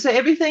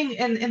everything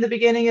in the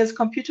beginning is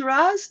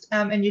computerized,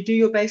 and you do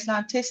your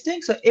baseline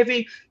testing. So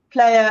every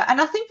player, and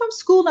I think from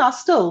school now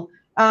still,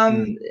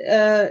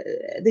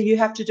 that you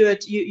have to do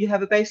it. You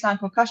have a baseline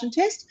concussion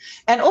test,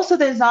 and also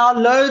there's now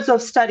loads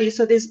of studies.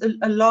 So there's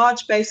a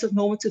large base of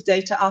normative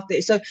data out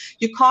there. So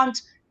you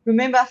can't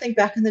remember. I think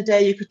back in the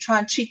day you could try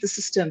and cheat the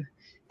system,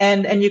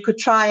 and you could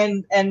try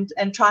and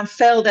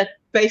fail that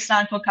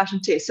baseline concussion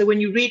test. So when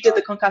you redid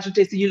the concussion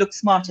test, you look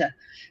smarter.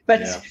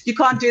 But you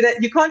can't do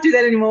that. You can't do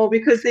that anymore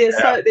because there's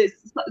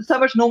so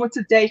much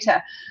normative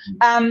data.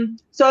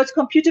 So it's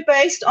computer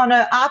based on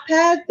an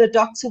iPad. The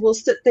doctor will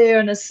sit there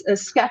in a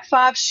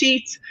SCAT5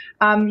 sheet.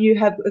 You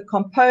have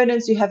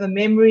components. You have a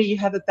memory. You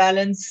have a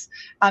balance.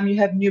 You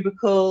have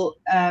numerical.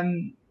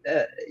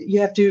 You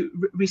have to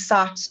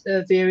recite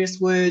various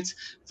words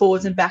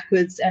forwards and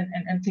backwards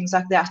and things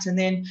like that. And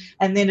then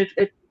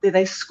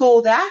they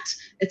score that.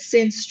 It's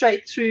sent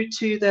straight through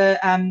to the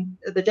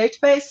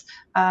database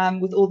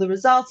with all the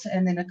results,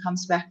 and then it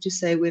comes back to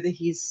say whether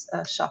he's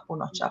sharp or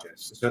not sharp.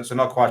 So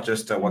not quite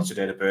just what's your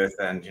date of birth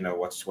and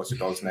what's your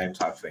dog's name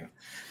type thing.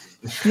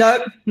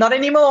 No, not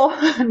anymore.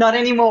 Not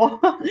anymore.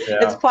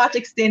 It's quite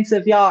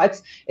extensive. Yeah,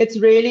 it's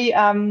really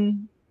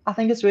I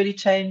think it's really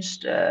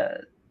changed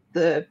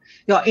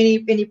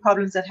any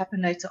problems that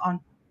happen later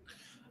on.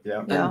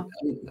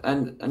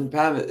 And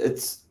Pam,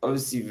 it's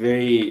obviously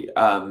very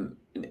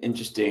an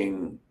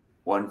interesting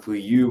one for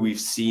you. We've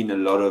seen a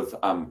lot of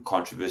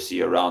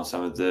controversy around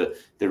some of the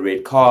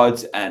red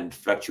cards and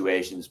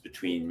fluctuations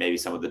between maybe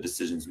some of the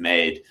decisions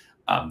made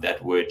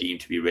that were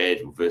deemed to be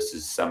red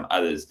versus some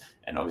others.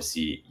 And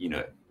obviously,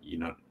 you're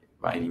not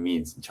by any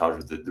means in charge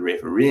of the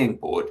refereeing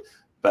board,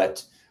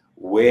 but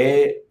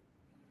where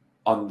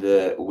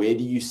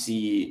do you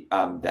see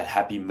that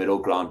happy middle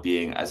ground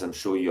being, as I'm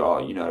sure you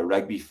are, a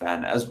rugby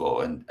fan as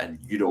well, and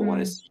you don't want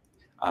to see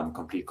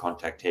complete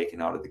contact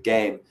taken out of the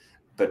game,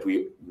 but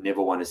we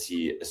never want to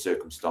see a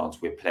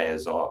circumstance where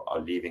players are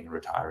leaving and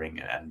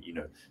retiring and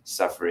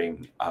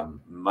suffering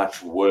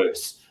much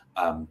worse,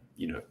 kind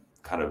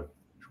of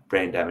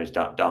brain damage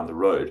down the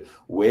road.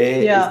 Where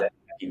is that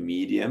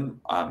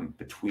medium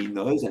between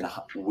those, and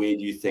where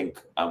do you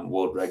think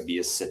World Rugby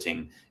is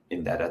sitting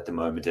in that at the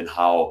moment, and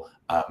how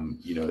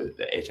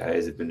the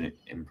HIAs have been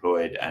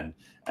employed and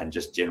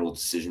just general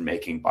decision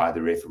making by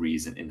the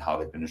referees and in how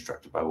they've been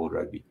instructed by World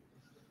Rugby?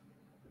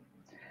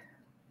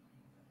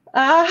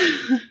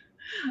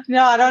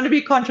 No, I don't want to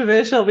be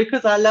controversial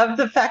because I love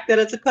the fact that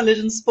it's a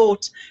collision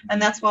sport,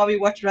 and that's why we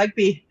watch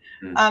rugby.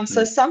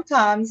 So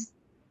sometimes,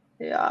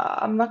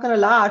 I'm not going to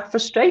lie, it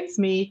frustrates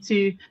me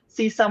to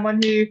see someone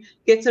who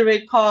gets a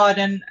red card,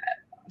 and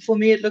for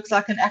me it looks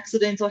like an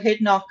accidental head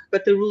knock,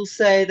 but the rules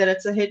say that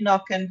it's a head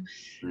knock and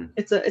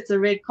it's a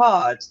red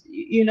card.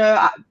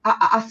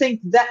 I think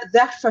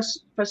that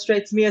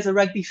frustrates me as a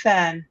rugby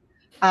fan.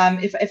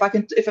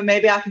 If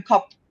maybe I can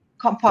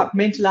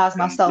compartmentalize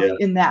myself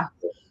in that,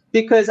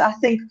 because I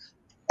think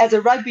as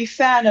a rugby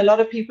fan, a lot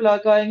of people are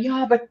going,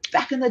 but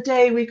back in the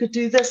day we could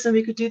do this and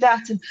we could do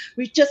that, and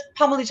we just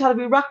pummeled each other,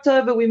 we rucked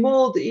over, we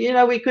mauled,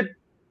 we could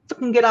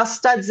get our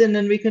studs in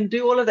and we can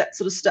do all of that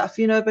sort of stuff,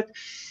 but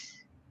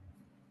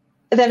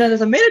then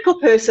as a medical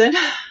person,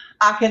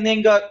 I can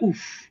then go,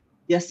 oof,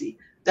 yes,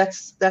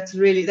 that's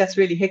really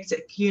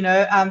hectic,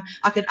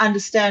 I can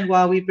understand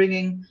why we're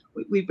bringing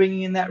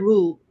in that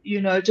rule,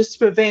 just to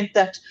prevent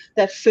that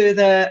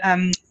further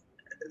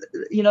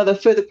the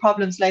further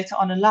problems later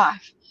on in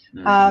life.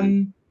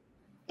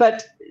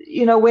 But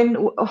when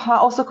I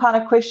also kind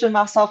of question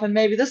myself, and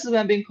maybe this is where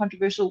I'm being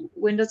controversial,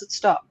 when does it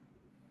stop?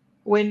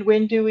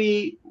 When do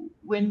we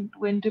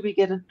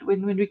get it?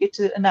 When we get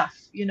to enough?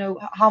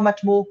 How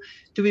much more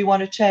do we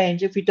want to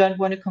change if we don't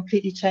want to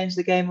completely change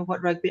the game of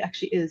what rugby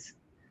actually is?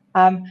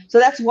 So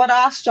that's what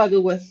I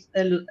struggle with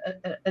a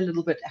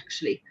little bit,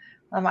 actually.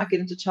 I might get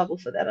into trouble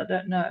for that. I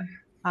don't know.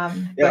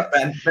 But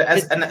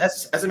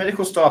as a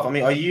medical staff,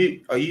 are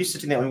you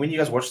sitting there? When you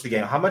guys watch the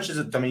game, how much is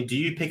it? Do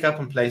you pick up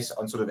and place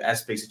on sort of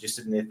aspects that you're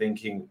sitting there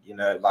thinking,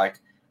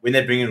 like when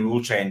they bring in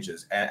rule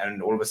changes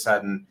and all of a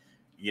sudden,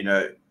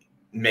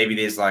 maybe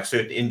there's like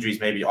certain injuries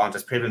maybe aren't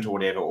as prevalent or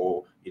whatever,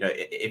 or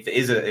if there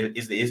is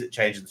a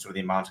change in sort of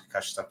the amount of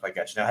concussion, stuff like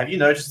that. Have you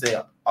noticed is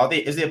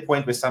there a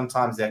point where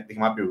sometimes there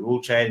might be a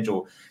rule change,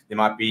 or there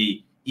might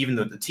be, even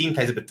though the team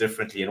plays a bit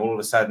differently, and all of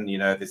a sudden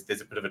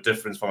there's a bit of a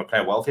difference from a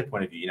player welfare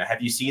point of view?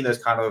 Have you seen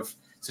those kind of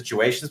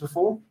situations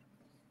before?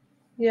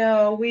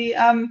 Yeah, we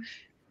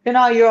in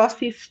our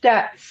URC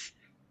stats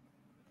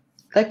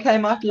that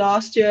came out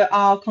last year,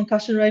 our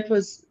concussion rate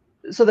was,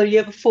 so the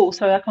year before,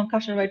 so our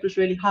concussion rate was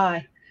really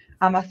high.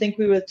 I think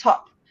we were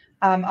top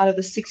out of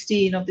the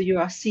 16 of the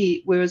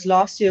URC, whereas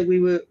last year we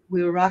were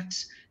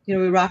right, we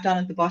were right down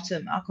at the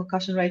bottom. Our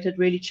concussion rate had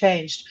really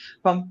changed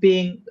from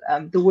being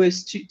the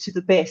worst to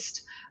the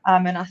best.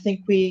 And I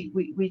think we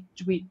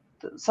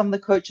some of the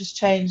coaches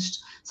changed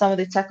some of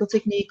their tackle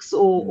techniques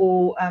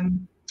or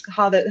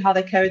how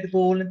they carry the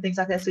ball and things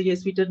like that. So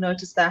yes, we did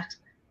notice that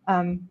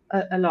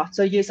a lot.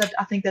 So yes,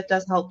 I think that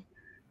does help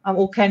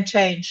or can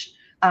change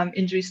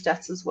injury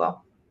stats as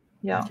well.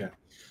 Yeah. Okay.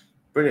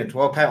 Brilliant.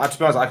 Well, Pam, to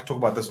be honest, I could talk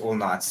about this all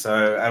night.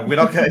 So we're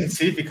not going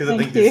to, because I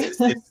think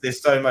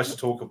there's so much to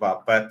talk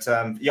about. But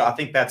I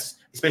think that's,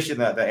 especially in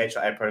the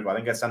HIA protocol, I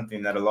think that's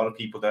something that a lot of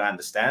people don't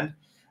understand.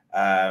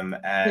 And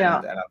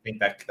I think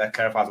that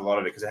clarifies a lot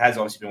of it, because it has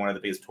obviously been one of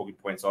the biggest talking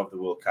points of the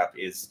World Cup,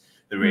 is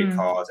the red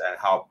cards and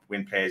how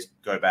when players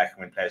go back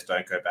and when players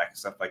don't go back and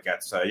stuff like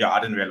that. So yeah,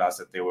 I didn't realize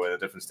that there were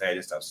different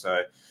stages and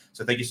stuff.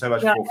 So thank you so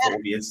much for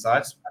all the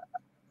insights.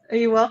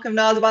 You're welcome.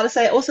 Now I was about to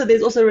say also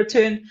there's also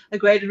a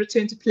graded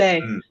return to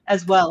play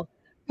as well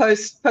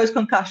post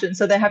concussion.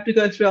 So they have to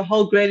go through a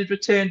whole graded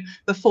return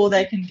before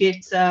they can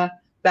get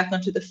back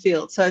onto the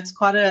field. So it's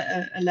quite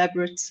a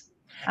elaborate.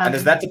 And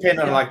does that depend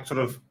on like sort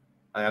of,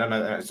 I don't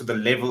know, so the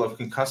level of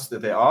concussed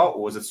that they are,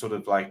 or is it sort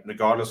of like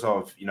regardless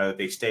of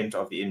the extent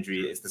of the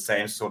injury, it's the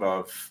same sort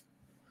of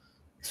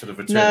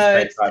return to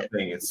play type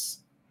thing?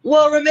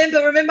 Well,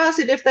 remember I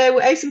said if they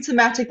were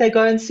asymptomatic, they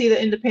go and see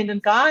the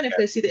independent guy, and if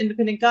they see the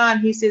independent guy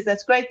and he says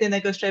that's great, then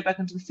they go straight back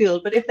into the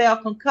field. But if they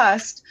are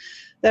concussed,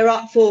 they're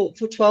out for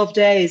 12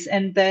 days,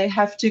 and they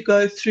have to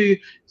go through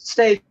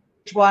stage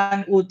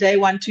 1 or day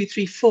 1, 2,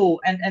 3, 4,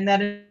 and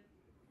that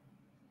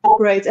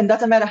operates. And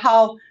doesn't matter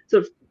how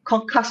sort of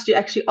concussed you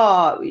actually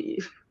are,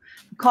 you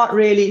can't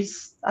really.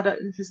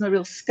 There's no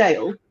real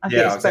scale, I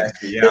guess.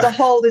 Exactly, but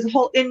there's a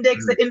whole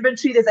index, the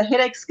inventory. There's a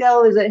headache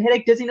scale. There's a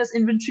headache dizziness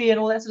inventory, and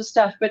all that sort of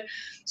stuff. But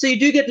so you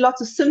do get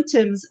lots of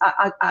symptoms,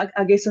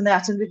 I guess, in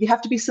that. And you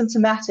have to be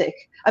symptomatic.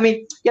 I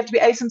mean, you have to be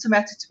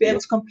asymptomatic to be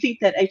able to complete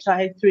that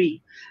HIA3,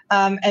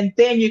 and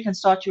then you can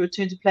start your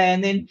return to play.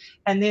 And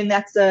then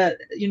that's a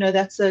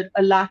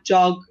light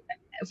jog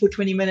for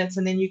 20 minutes,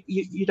 and then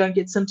you don't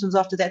get symptoms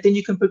after that. Then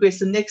you can progress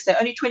the next day.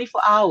 Only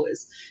 24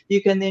 hours.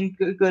 You can then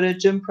go to a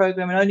gym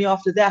program, and only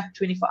after that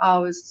 24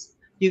 hours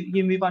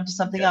you move on to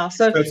something else.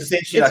 So it's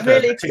essentially like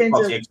really a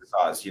extensive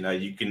exercise.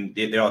 You can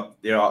there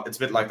are it's a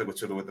bit like what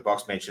the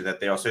box mentioned, that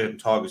there are certain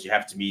targets you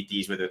have to meet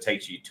these, whether it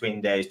takes you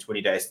 20 days,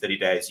 20 days, 30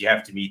 days. You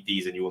have to meet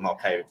these, and you will not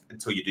play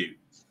until you do.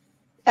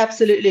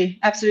 Absolutely.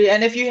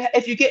 And if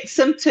you get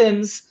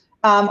symptoms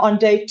on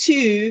day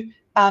 2.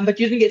 But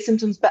you didn't get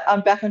symptoms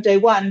back on day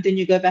 1, then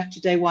you go back to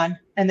day 1,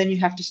 and then you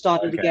have to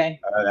start it again.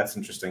 That's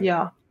interesting.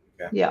 Yeah.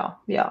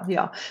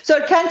 So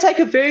it can take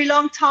a very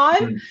long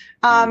time,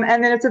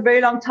 and then it's a very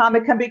long time.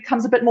 It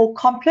becomes a bit more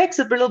complex,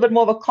 a little bit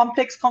more of a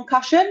complex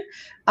concussion,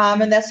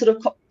 and that's sort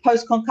of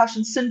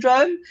post-concussion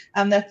syndrome.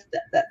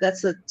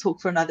 That's a talk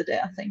for another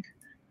day, I think.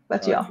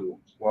 But Cool.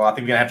 Well, I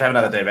think we're going to have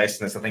another day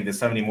based on this. I think there's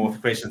so many more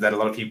questions that a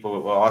lot of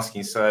people were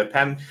asking. So,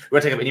 Pam, we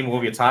won't take up any more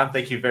of your time.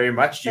 Thank you very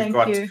much. You've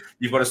got a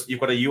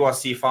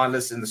URC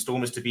finalist in the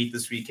Stormers to beat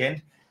this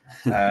weekend.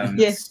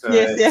 Yes. So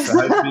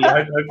hopefully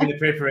the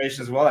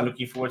preparation as well. I'm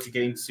looking forward to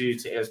getting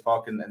to Ayers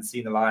Park and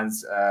seeing the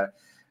Lions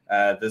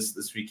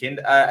this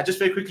weekend. Just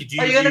very quickly,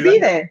 are you going to be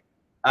there?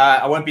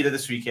 I won't be there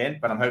this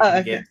weekend, but I'm hoping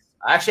to get.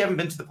 I actually haven't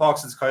been to the park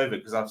since COVID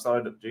because I've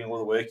started doing all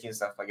the working and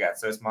stuff like that.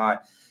 So it's my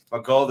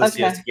goal this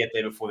year is to get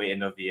there before the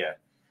end of the year.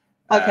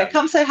 Okay,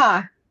 come say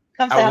hi.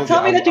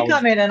 Tell me that you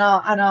come in, and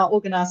I'll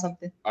organize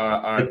something. All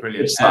right,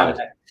 brilliant. Yeah.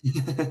 In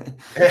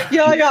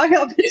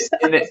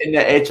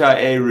the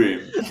HIA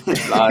room.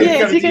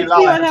 Yes, you can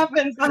see what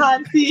happens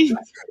behind scenes.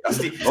 Always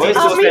the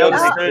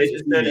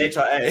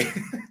HIA.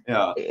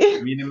 Yeah,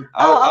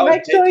 I'll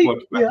make sure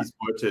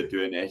to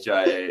do an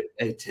HIA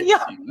test.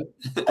 Yeah.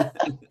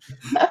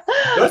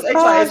 Those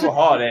HIAs were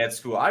hard at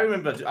school. I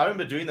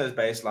remember doing those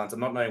baselines and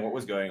not knowing what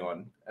was going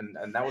on,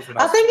 and that was when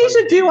I think you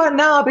should do one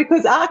now,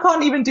 because I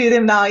can't even do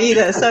them now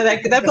either. So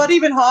they've got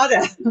even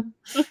harder.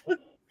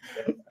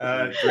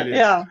 Brilliant.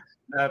 Yeah.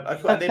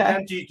 And then,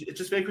 Pam,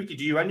 just very quickly,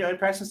 do you run your own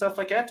practice and stuff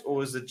like that,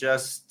 or is it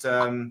just?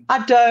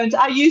 I don't.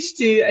 I used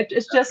to.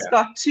 It's just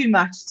got too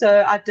much,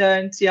 so I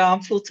don't. Yeah, I'm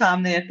full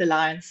time there at the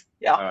Lions.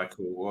 Yeah. All right,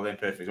 cool. Well, then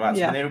perfect. Right.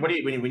 So,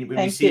 everybody, when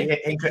we see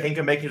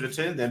Henko making a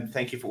return, then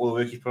thank you for all the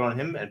work you've put on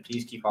him, and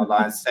please keep our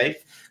Lions safe,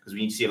 because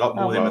we need to see a lot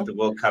more of them at the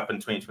World Cup in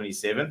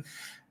 2027.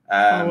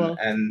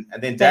 And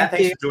then Dan,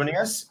 thanks for joining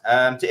us.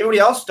 To everybody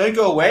else, don't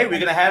go away. We're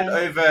going to hand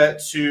over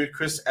to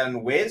Chris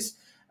and Wes.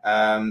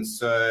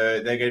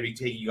 So they're going to be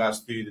taking you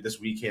guys through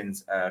this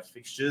weekend's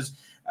fixtures.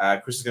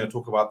 Chris is going to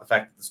talk about the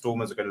fact that the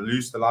Stormers are going to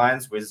lose the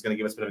Lions. Wes is going to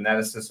give us a bit of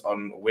analysis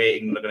on where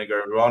England are going to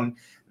go wrong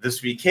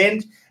this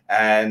weekend.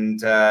 And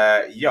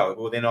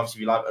we'll then obviously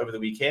be live over the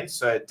weekend.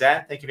 So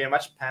Dan, thank you very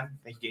much. Pam,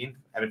 thank you again.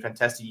 Have a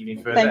fantastic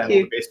evening further. Thank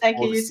you. Thank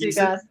you, you two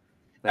guys.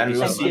 And we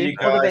will see you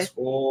guys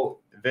all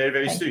very,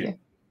 very soon.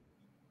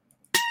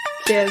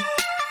 Cheers.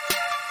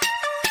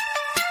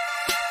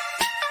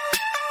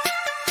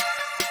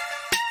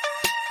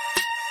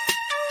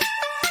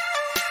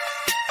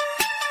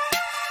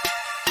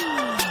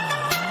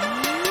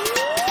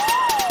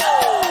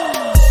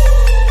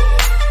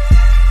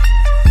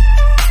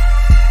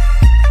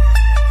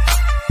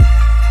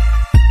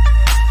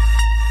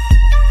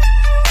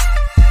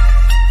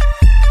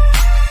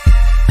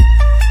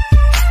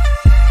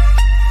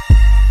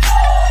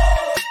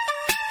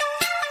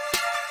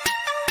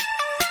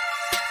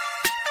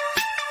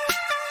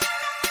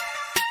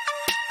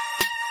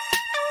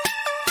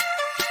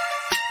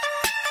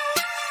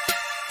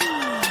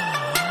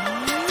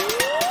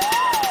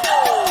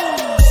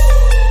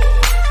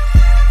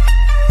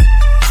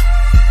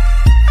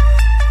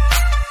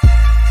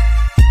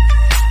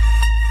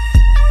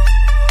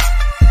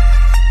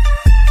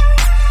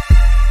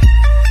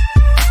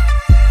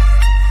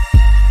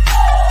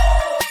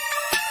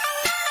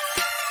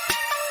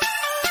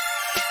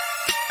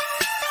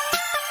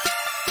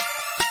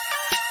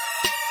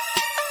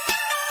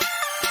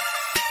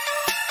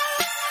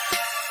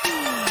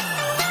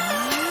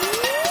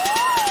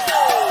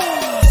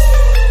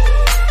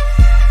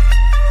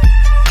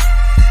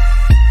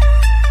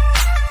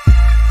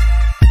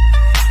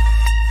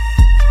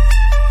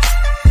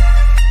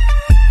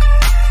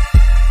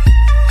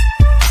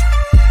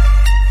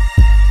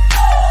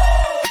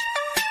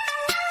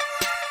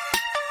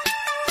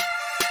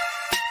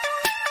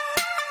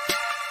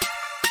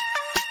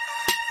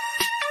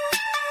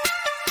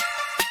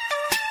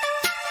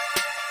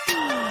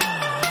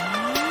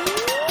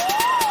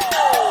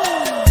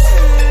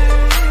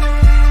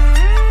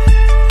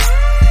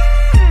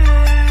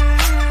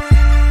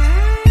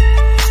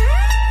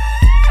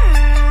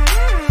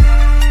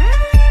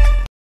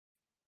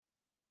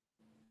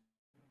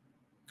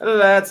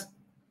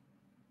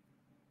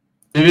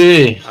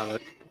 TV.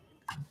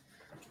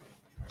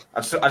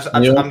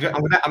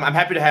 I'm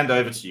happy to hand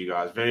over to you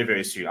guys very,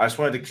 very soon. I just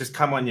wanted to just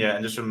come on here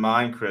and just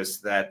remind Chris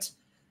that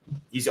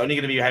he's only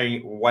going to be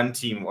having one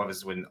team of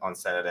his win on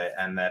Saturday,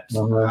 and that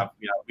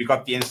we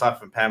got the insight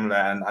from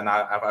Pamela, and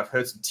I've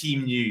heard some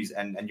team news,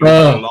 and you're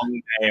going to a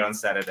long day on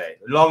Saturday,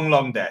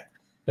 long day.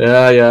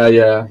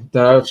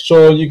 Yeah.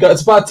 Sure, you guys.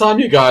 It's about time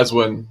you guys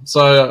win.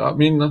 So I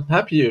mean,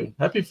 happy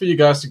for you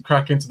guys to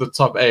crack into the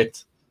top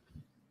 8.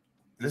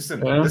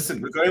 Listen,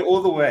 we're going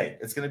all the way.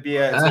 It's going to be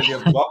a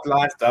block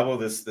lines double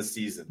this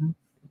season.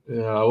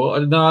 Yeah,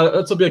 well, no,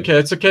 it'll be okay.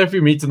 It's okay if we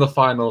meet in the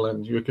final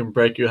and you can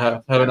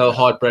have another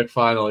heartbreak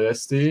final.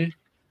 Yes, Steve.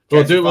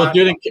 We'll do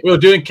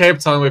it in Cape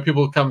Town where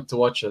people come to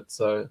watch it,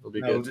 so it'll be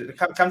good.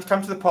 Come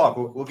to the park.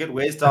 We'll get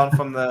Wes down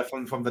from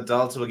the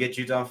Delta. We'll get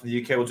you down from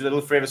the UK. We'll do a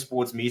little Forever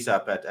Sports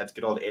meetup at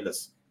good old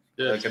Ellis.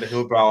 Yeah. Get a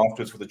Hillbrow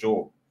afterwards for the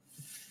jaw.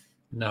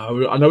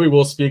 No, I know we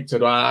will speak to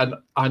it.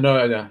 I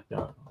know,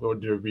 we'll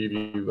do a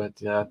review, but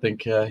I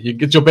think you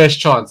get your best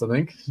chance. I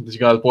think you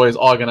guys boys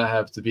are gonna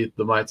have to beat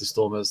the Mighty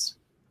Stormers.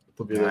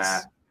 It'll be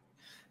this.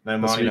 No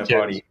money, no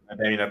party. No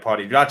baby, no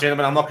party. Right,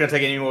 gentlemen, I'm not going to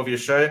take any more of your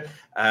show.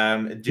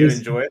 Do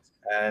enjoy it.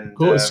 And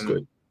cool,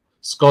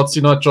 Scott's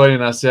not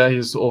joining us. Yeah,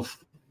 he's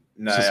off.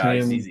 No, he's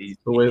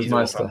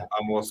off.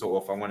 I'm also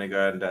off. I'm going to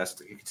go and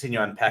continue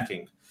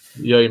unpacking.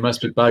 Yeah, you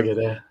must be buggered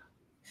there.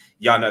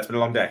 Yeah, no, it's been a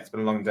long day. It's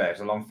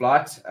a long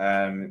flight.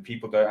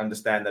 People don't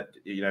understand that,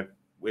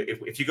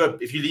 if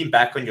you lean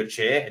back on your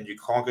chair and you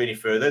can't go any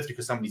further, it's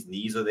because somebody's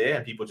knees are there,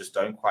 and people just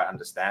don't quite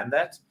understand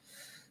that.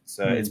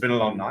 So it's been a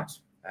long night,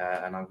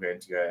 and I'm going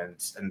to go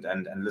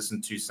and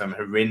listen to some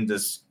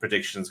horrendous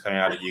predictions coming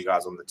out of you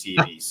guys on the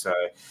TV. So,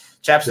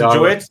 chaps,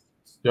 enjoy it.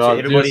 Yeah, so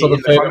everybody in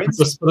the comments,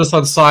 just put us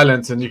on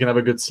silent, and you can have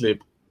a good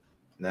sleep.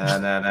 No.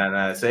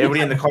 So everybody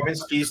in the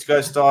comments, please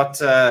go start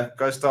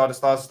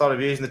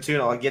reviewing the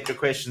tune. I'll get your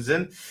questions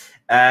in,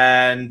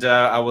 and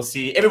I will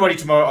see everybody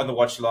tomorrow on the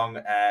watch along.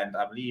 And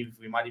I believe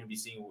we might even be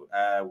seeing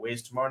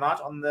Wes tomorrow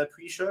night on the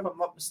pre-show, if I'm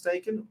not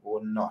mistaken,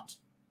 or not.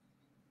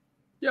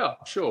 Yeah,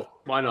 sure.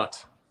 Why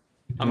not?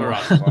 I'm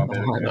around.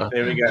 Well,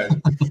 there we go.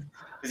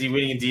 Busy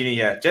winning and dealing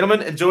here.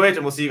 Gentlemen, enjoy it,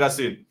 and we'll see you guys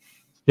soon.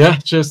 Yeah,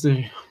 cheers,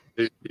 Steve.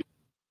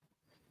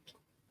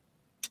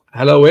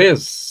 Hello,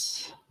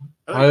 Wes.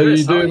 How are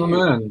you doing,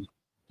 man?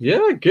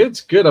 Yeah, good.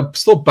 I'm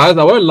still buzzing.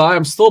 I won't lie,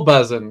 I'm still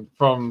buzzing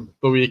from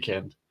the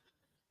weekend.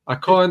 I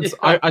can't.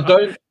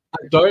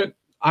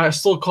 I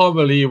still can't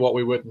believe what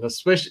we witnessed,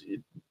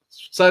 especially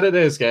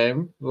Saturday's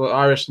game, the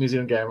Irish-New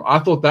Zealand game. I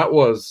thought that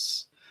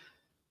was...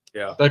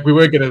 Yeah, like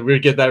we'd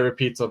get that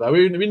repeat of that.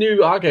 We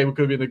knew our game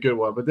could have been a good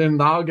one, but then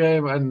our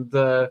game, and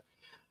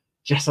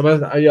yes,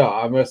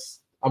 I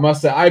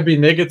must say I've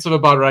been negative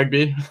about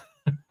rugby.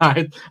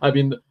 I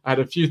had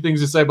a few things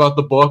to say about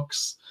the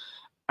box,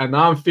 and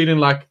now I'm feeling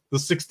like the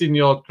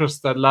 16-year-old Chris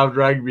that loved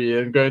rugby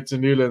and going to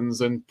Newlands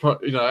and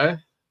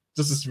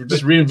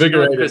just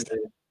reinvigorated.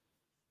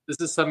 This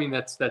is something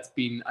that's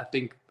been, I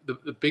think,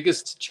 the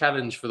biggest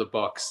challenge for the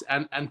box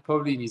and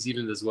probably New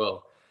Zealand as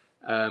well.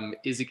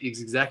 Is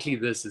exactly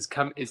this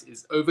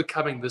is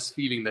overcoming this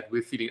feeling that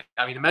we're feeling.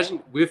 I mean,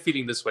 imagine we're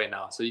feeling this way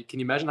now. So can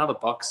you imagine how the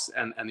box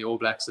and the All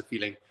Blacks are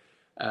feeling?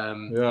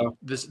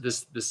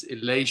 This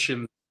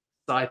elation,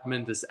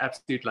 excitement, this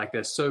absolute, like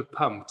they're so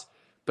pumped,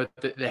 but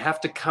they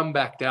have to come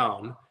back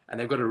down and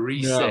they've got to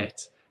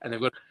reset and they've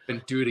got to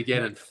do it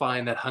again and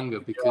find that hunger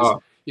because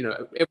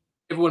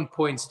everyone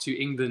points to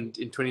England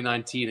in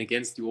 2019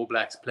 against the All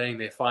Blacks playing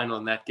their final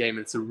in that game.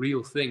 And it's a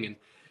real thing, and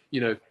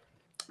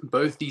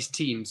both these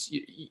teams,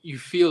 you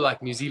feel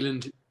like New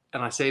Zealand,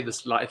 and I say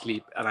this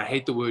lightly, and I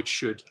hate the word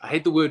should. I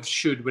hate the word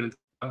should when it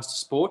comes to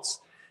sports,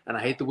 and I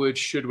hate the word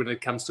should when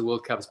it comes to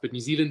World Cups. But New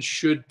Zealand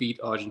should beat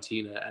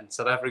Argentina, and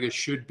South Africa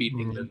should beat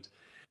England.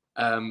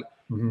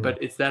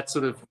 But it's that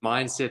sort of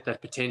mindset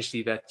that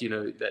potentially that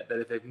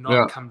if they've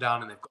not come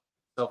down and they've got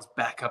themselves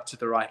back up to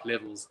the right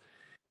levels,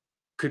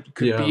 could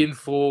be in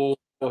for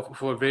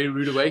a very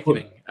rude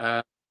awakening.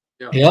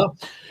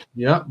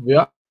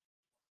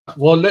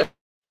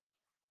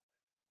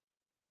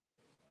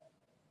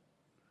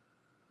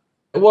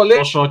 Well,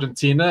 let's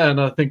Argentina, and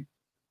I think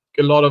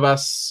a lot of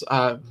us,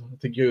 I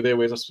think you there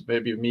was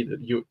maybe me,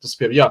 you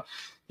disappeared. Yeah,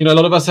 a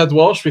lot of us had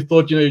Welsh. We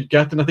thought,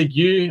 Gatton, I think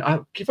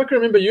if I can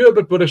remember, you were a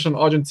bit British on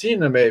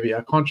Argentina, maybe.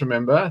 I can't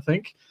remember. I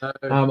think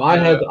I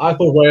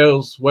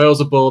thought Wales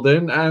are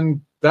building,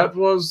 and that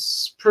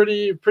was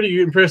pretty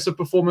impressive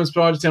performance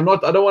by Argentina.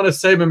 I don't want to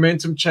say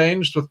momentum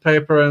changed with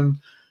paper, and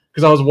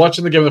because I was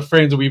watching the game with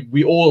friends,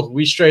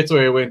 we straight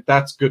away went,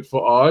 that's good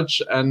for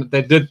Arge, and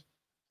they did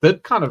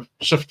kind of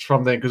shift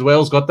from there because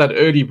Wales got that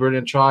early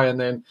brilliant try and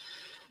then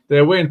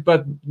they went,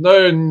 but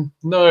no,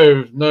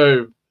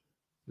 they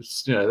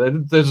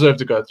deserve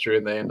to go through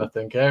in the end, I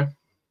think.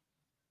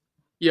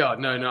 Yeah,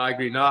 no, I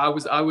agree. No, I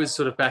was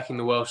sort of backing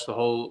the Welsh the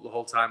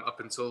whole time up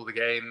until the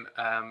game.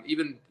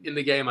 Even in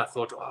the game, I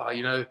thought,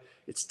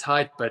 it's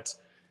tight, but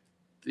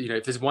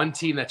if there's one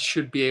team that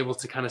should be able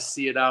to kind of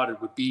see it out,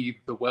 it would be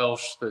the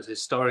Welsh, the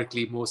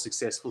historically more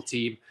successful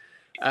team.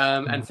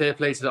 And fair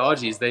play to the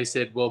RGs. They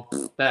said, well,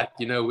 that,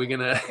 we're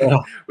gonna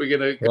we're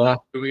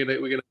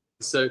gonna.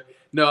 So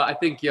no, I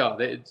think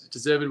they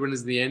deserved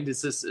winners in the end.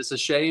 It's a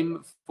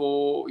shame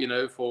for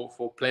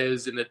for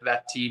players in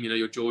that team.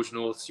 Your George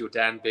Norths, your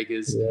Dan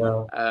Biggers.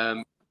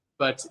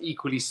 But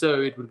equally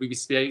so, it would be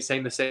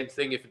saying the same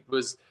thing if it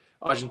was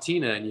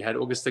Argentina and you had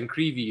Augustin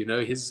Creevy,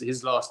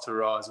 his last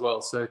hurrah as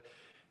well. So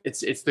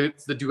it's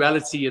the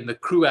duality and the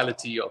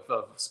cruelty of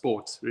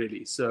sport,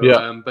 really. So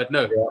but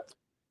no,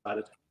 about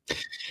it.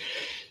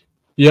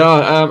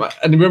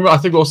 And remember, I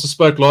think we also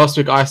spoke last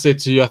week. I said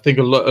to you, I think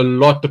a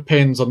lot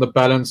depends on the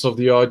balance of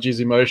the RG's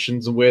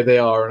emotions and where they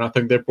are, and I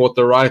think they brought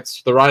the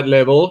right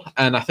level.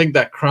 And I think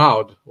that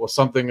crowd was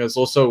something that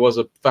also was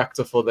a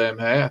factor for them.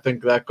 Hey, I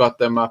think that got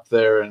them up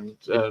there and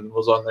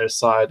was on their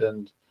side.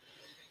 And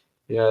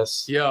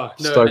yes,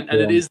 and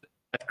it is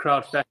that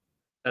crowd factor,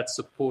 that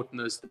support, and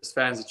those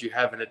fans that you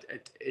have, and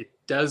it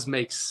does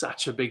make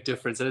such a big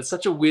difference. And it's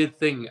such a weird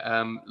thing,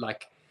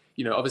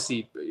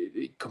 obviously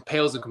it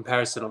compels in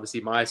comparison, obviously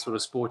my sort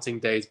of sporting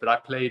days, but I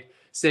played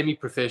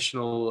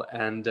semi-professional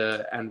and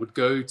would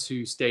go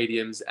to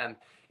stadiums, and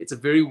it's a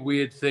very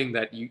weird thing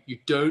that you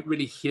don't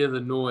really hear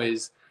the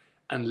noise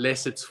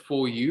unless it's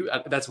for you.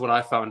 That's what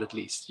I found, at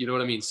least. You know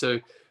what I mean? So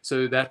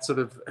that sort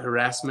of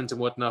harassment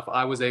and whatnot,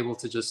 I was able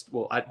to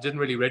I didn't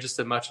really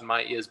register much in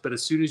my ears, but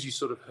as soon as you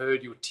sort of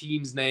heard your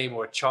team's name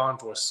or a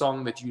chant or a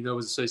song that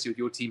was associated with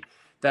your team,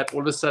 that all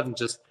of a sudden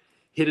just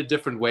hit a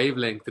different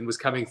wavelength and was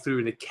coming through,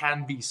 and it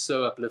can be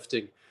so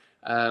uplifting,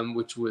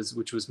 which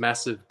was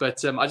massive.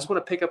 But I just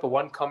want to pick up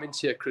one comment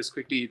here, Chris,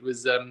 quickly. It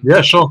was of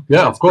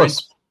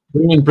course,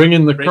 bring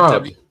in the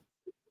crowd.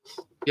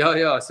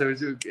 So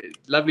it's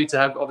lovely to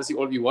have obviously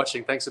all of you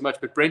watching. Thanks so much.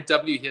 But Brent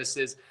W here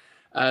says,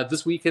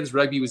 this weekend's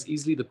rugby was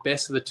easily the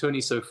best of the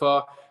tourney so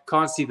far.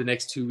 Can't see the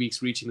next 2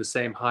 weeks reaching the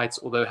same heights,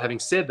 although having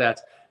said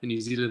that, the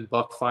New Zealand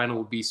Bok final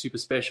will be super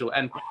special.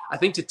 And I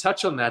think to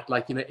touch on that,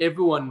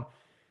 everyone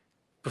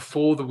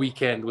before the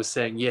weekend was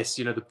saying, yes,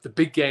 the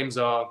big games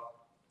are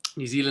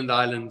New Zealand,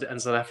 Ireland,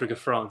 and South Africa,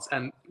 France.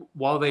 And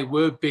while they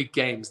were big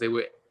games, they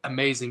were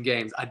amazing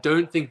games. I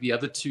don't think the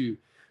other two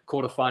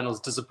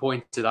quarterfinals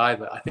disappointed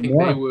either. I think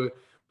they were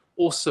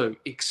also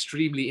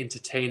extremely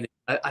entertaining.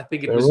 I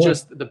think it was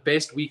just the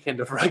best weekend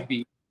of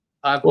rugby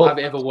I've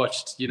ever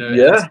watched,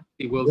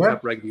 World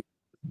Cup rugby.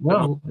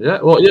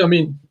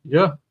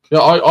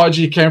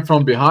 RG came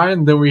from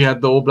behind. Then we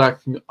had the All Black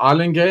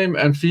Ireland game,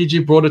 and Fiji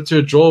brought it to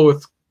a draw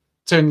with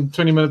 10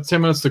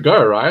 minutes to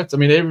go, right? I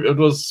mean,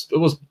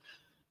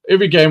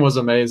 every game was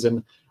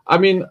amazing. I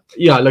mean,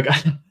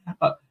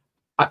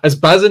 as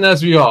buzzing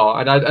as we are,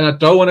 and I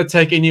don't want to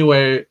take any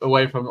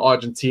away from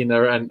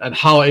Argentina and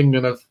how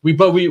England we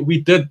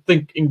did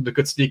think England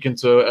could sneak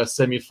into a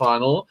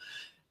semi-final,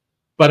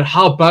 but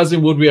how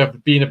buzzing would we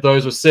have been if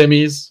those were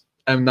semis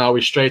and now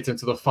we're straight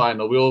into the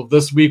final?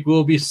 This week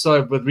we'll be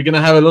but we're going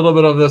to have a little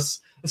bit of this.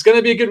 It's going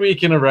to be a good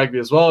weekend of rugby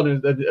as well.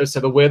 And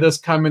so the weather's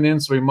coming in,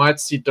 so we might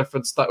see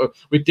different stuff.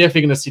 We're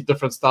definitely going to see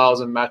different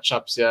styles and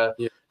matchups here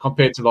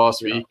compared to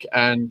last week.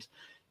 And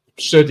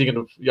certainly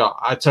going to,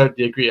 I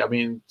totally agree. I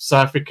mean,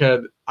 South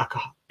Africa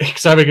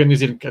and New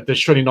Zealand,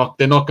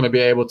 they're not going to be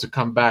able to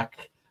come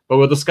back. But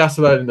we'll discuss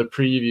that in the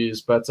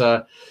previews. But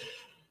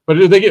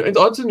they get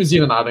onto the New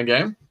Zealand Ireland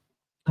game.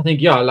 I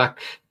think,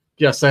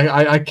 so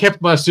I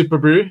kept my Super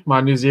Brew, my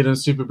New Zealand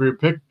Super Brew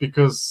pick,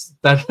 because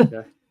that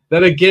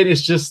again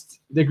is just,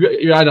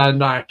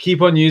 I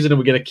keep on using it.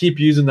 We're going to keep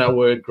using that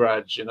word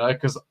grudge,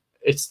 because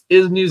it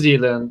is New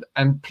Zealand.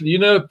 And,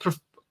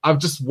 I've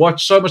just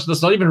watched so much of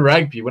this, not even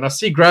rugby. When I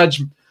see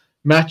grudge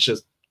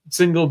matches,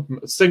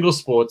 single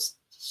sports,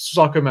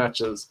 soccer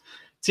matches,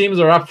 teams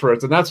are up for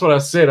it. And that's what I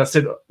said. I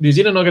said, New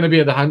Zealand are going to be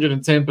at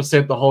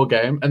 110% the whole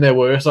game. And they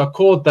were. So I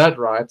called that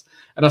right.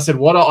 And I said,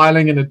 what are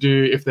Ireland going to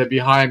do if they're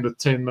behind with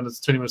 10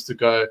 minutes, 20 minutes to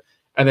go?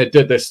 And they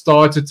did. They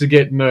started to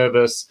get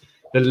nervous.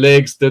 The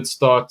legs did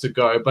start to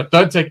go, but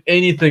don't take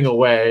anything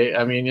away.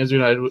 I mean, as you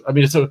know,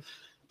 it's a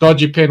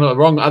dodgy penalty,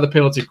 wrong other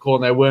penalty call,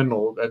 and they win.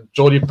 And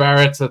Geordie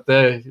Barrett at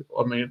the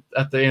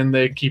end,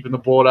 they're keeping the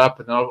ball up,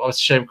 and I was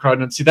Shane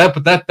Cronin. See that,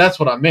 but that's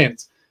what I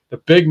meant. The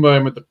big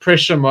moment, the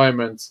pressure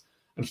moment.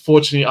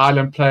 Unfortunately,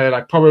 Ireland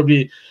player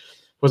probably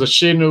was a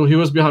Shane who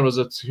was behind.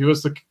 He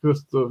was the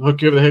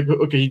hook over the head.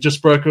 Okay, he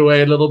just broke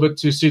away a little bit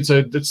too soon. So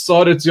it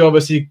started to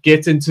obviously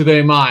get into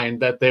their mind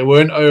that they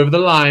weren't over the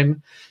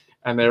line.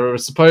 And they were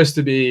supposed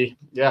to be,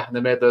 and they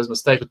made those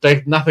mistakes. But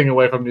take nothing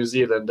away from New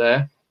Zealand,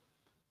 eh?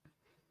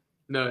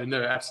 No,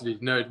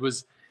 absolutely. No, it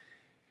was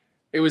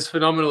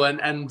phenomenal.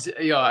 And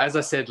as I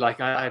said,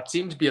 I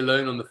seem to be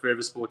alone on the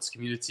Forever Sports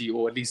community,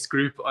 or at least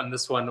group on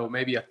this one. Or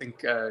maybe I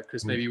think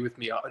Chris may be with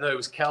me. No, it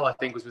was Cal, I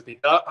think, was with me.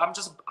 But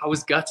I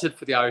was gutted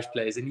for the Irish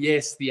players. And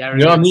yes, the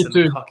arrogance and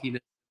the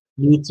cockiness.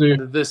 Me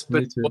too.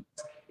 But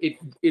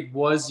it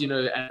was,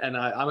 and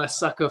I'm a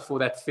sucker for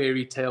that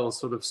fairy tale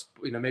sort of,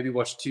 maybe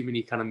watch too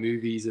many kind of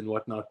movies and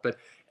whatnot, but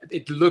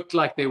it looked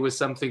like there was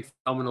something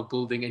phenomenal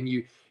building, and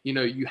you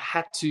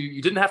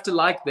didn't have to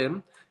like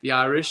them, the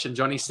Irish and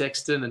Johnny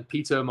Sexton and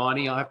Peter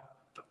O'Mahony.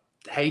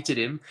 hated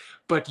him,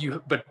 but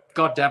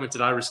God damn it,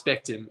 did I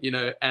respect him,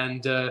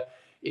 and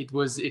it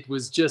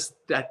was just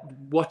that,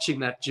 watching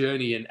that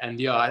journey, and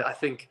yeah, I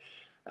think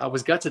I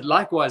was gutted.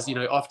 Likewise,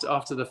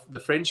 after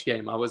the French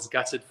game, I was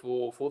gutted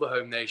for the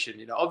home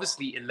nation.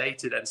 Obviously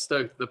elated and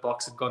stoked the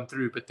Boks had gone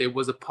through, but there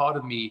was a part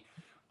of me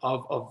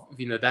of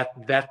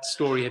that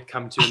story had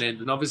come to an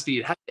end, and obviously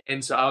it had to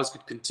end so ours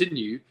could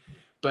continue.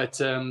 But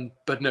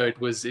no, it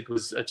was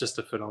just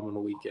a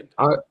phenomenal weekend.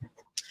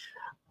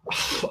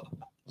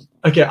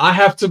 Okay, I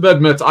have to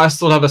admit, I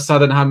still have a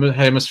Southern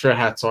Hemisphere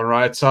hat on,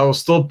 right? So I was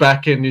still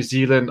back in New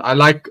Zealand.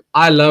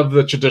 I love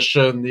the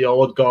tradition, the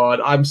old guard.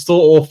 I'm still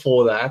all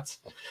for that.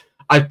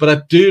 But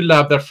I do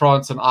love that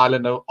France and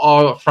Ireland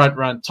are front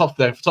run, top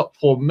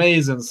 4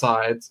 amazing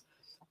sides.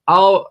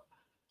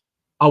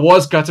 I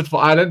was gutted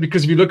for Ireland,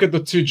 because if you look at the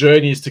 2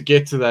 journeys to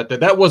get to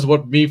that was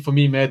what for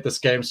me made this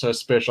game so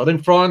special. I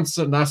think France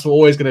and us were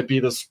always going to be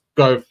this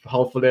go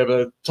hell for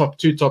leather, top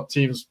two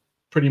teams,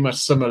 pretty much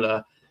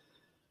similar.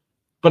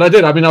 But I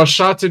did. I mean, I was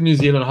shouting New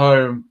Zealand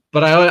home,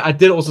 but I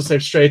did also say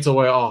straight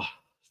away, oh,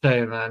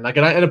 hey, man. Like,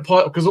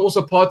 because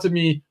also part of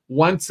me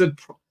wanted,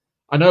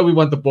 I know we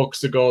want the Boks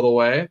to go all the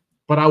way,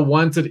 but I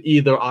wanted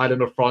either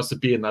Ireland or France to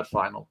be in that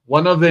final.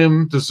 One of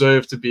them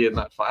deserved to be in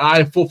that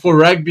final. For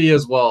rugby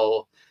as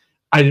well,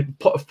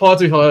 part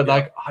of me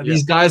thought,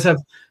 these guys have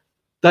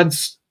done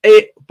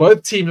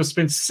both teams have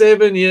spent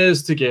 7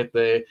 years to get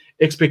there.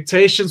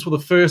 Expectations for the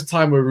first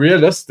time were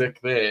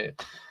realistic there.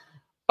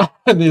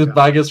 And these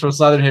baggers from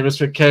Southern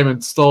Hemisphere came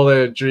and stole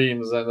their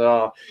dreams,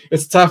 and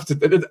it's tough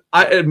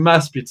it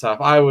must be tough.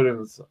 I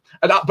wouldn't,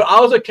 but I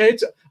was okay.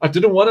 I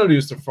didn't want to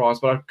lose to France,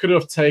 but I could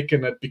have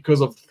taken it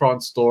because of the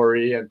France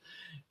story, and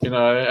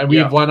and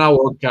we've won our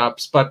World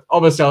Cups. But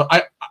obviously,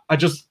 I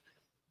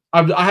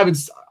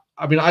haven't.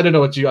 I mean, I don't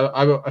know what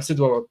I said.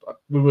 Well,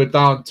 we were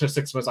down to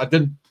 6 months. I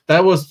didn't.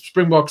 That was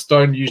Springboks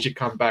don't usually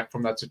come back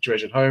from that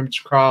situation. Home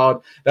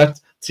crowd, that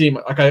team.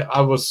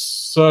 I was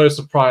so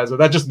surprised.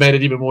 That just made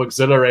it even more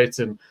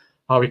exhilarating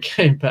how we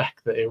came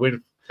back there.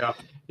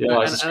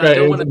 It's great.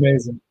 It was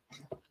amazing.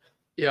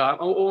 Yeah, I'm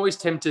always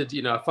tempted.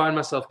 I find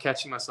myself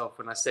catching myself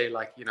when I say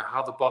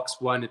how the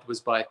Boks won. It was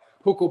by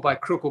hook or by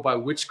crook or by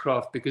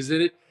witchcraft, because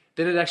then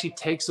it actually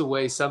takes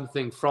away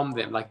something from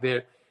them. Like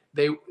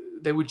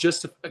they were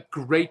just a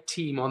great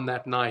team on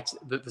that night,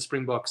 the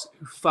Springboks,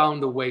 who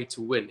found a way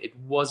to win. It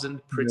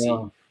wasn't pretty,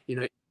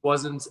 it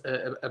wasn't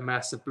a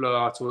massive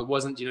blowout, or it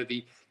wasn't,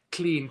 the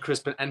clean,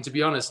 crisp. And to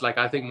be honest,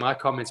 I think my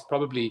comments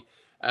probably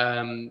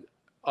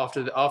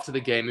after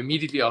the game,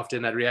 immediately after,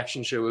 in that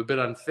reaction show, were a bit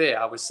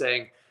unfair. I was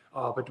saying,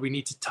 oh, but we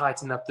need to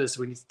tighten up this,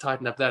 we need to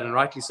tighten up that. And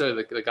rightly so,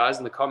 the guys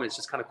in the comments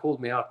just kind of called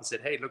me out and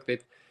said, hey, look,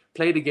 they've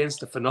played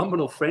against a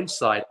phenomenal French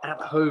side at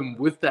home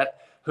with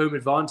that home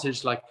advantage.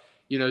 So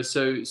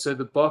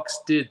the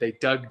Boks they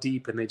dug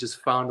deep and they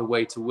just found a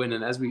way to win.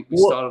 And as we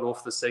started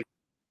off the segment,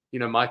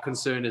 my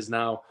concern is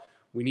now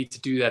we need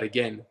to do that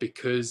again,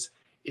 because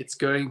it's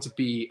going to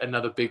be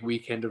another big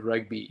weekend of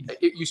rugby.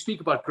 You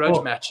speak about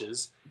grudge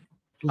matches.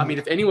 I mean,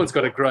 if anyone's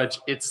got a grudge,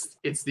 it's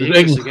the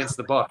English against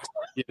the Boks.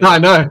 No, I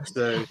know.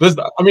 So,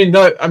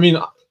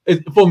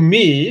 for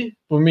me,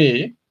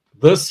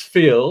 this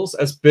feels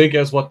as big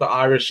as what the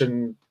Irish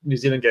and New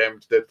Zealand game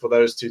did for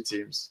those 2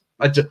 teams.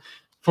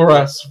 For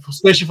us,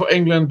 especially for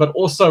England, but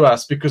also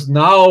us, because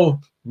now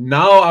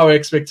our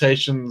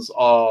expectations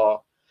are,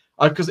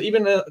 because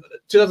even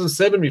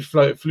 2007 we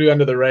flew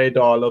under the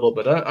radar a little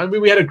bit. I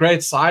mean, we had a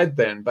great side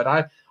then, but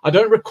I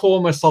don't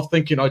recall myself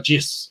thinking, oh,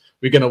 geez,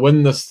 we're going to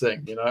win this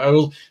thing.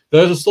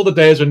 Those are still the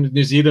days when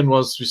New Zealand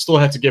we still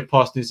had to get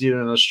past New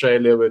Zealand, and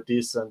Australia were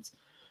decent.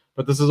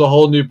 But this is a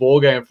whole new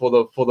ball game for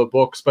the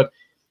Boks. But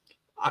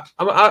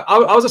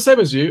I was the same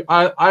as you.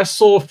 I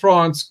saw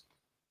France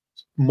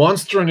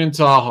monstering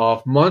into our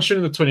half, monstering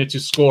in the 22,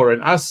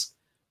 scoring, us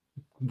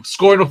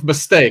scoring off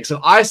mistakes. And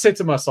I said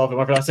to myself,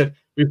 I said,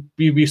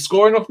 we're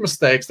scoring off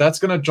mistakes, that's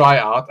going to dry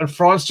out, and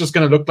France just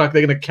going to look like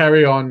they're going to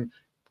carry on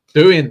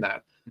doing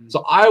that.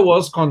 So I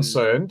was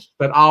concerned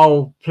that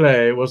our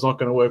play was not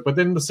going to work. But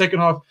then the second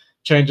half,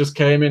 changes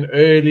came in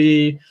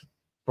early.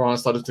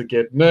 France started to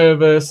get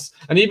nervous.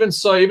 And even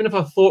so, even if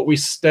I thought we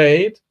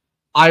stayed,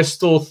 I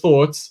still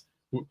thought,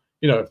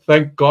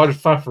 thank God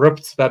Faf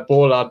ripped that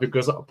ball out,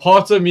 because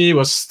part of me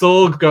was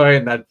still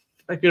going that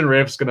fucking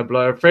ref's going to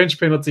blow a French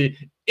penalty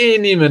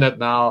any minute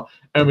now,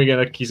 and we're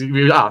going to keep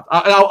it out.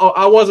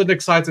 I wasn't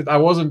excited. I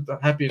wasn't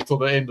happy until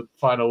the end of the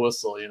final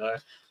whistle,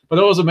 But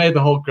it also made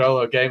the whole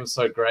game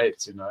so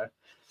great, It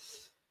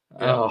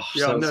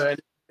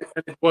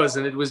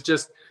was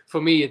just, for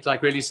me, it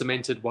really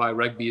cemented why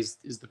rugby is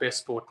the best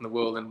sport in the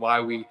world, and why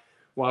we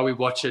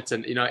watch it.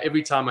 And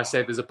every time I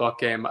say there's a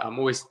Bok game,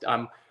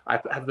 I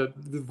have the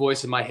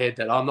voice in my head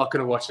that I'm not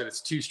going to watch it.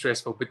 It's too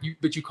stressful. But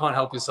you can't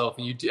help yourself,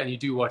 and you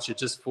do watch it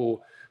just for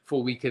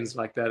weekends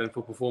like that and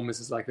for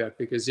performances like that,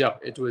 because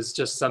it was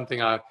just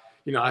something I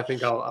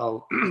think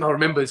I'll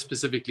remember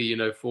specifically,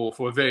 for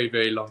a very,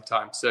 very long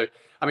time. So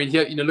I mean,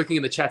 here, looking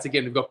in the chat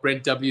again, we've got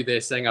Brent W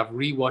there saying, I've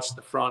rewatched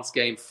the France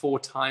game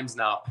 4 times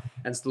now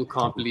and still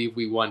can't believe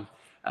we won.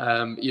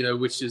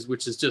 which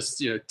is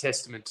just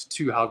testament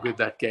to how good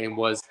that game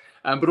was.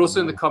 But also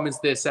in the comments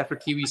there,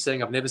 Safra Kiwi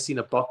saying, I've never seen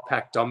a Bok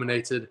pack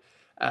dominated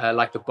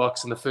like the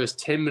Boks in the first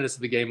 10 minutes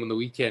of the game on the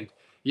weekend.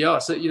 Yeah,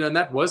 so and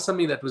that was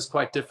something that was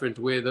quite different,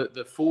 where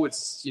the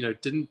forwards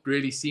didn't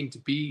really seem to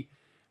be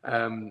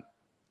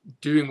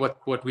doing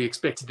what we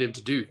expected them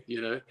to do,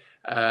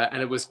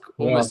 and it was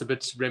almost a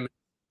bit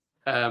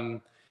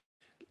reminiscent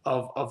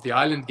of the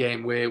Ireland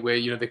game where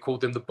they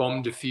called them the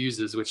bomb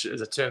diffusers, which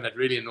is a term that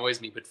really annoys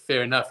me, but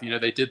fair enough.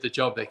 They did the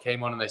job. They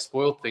came on and they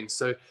spoiled things.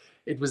 So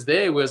it was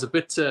a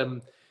bit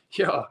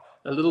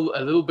a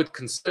little bit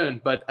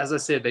concerned, but as I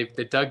said, they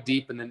dug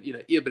deep, and then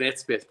Eben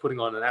Etzebeth putting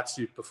on an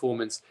absolute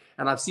performance.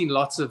 And I've seen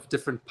lots of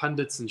different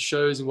pundits and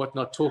shows and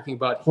whatnot talking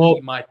about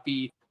he might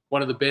be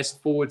one of the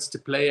best forwards to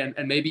play, and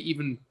maybe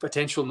even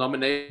potential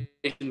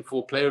nomination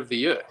for Player of the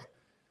Year.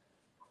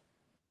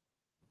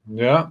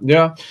 Yeah.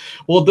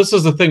 Well, this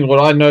is the thing.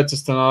 What I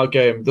noticed in our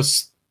game,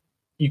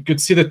 you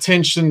could see the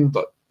attention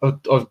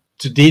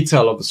to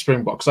detail of the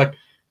Springboks. Like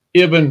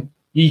Eben,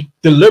 he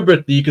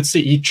deliberately, you could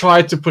see he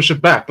tried to push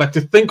it back, like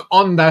to think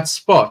on that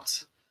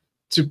spot,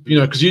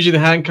 because usually the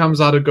hand comes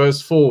out, it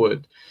goes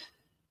forward.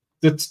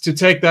 To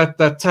take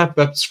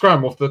that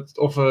scrum off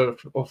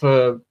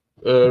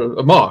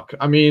a mark.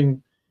 I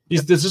mean,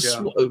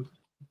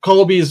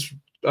 Colby's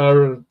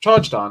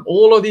charge down.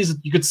 All of these,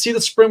 you could see the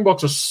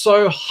Springboks are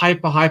so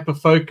hyper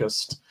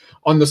focused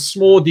on the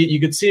small. You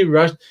could see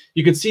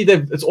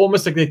that it's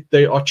almost like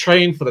they are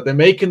trained for that. They're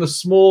making the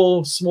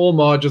small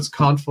margins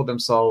count for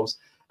themselves,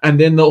 and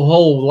then the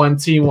whole one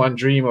team, one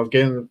dream of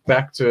getting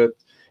back to it,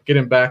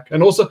 getting back.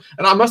 And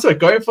I must say,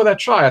 going for that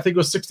try, I think it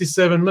was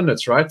 67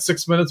 minutes, right?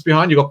 6 minutes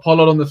behind, you got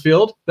Pollard on the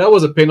field. That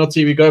was a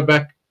penalty. We go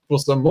back for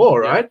some more,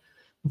 right?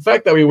 The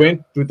fact that we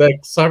went with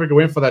that, South Africa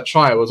went for that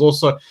try was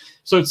also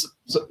South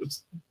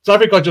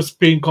Africa just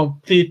being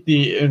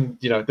completely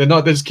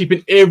they're just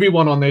keeping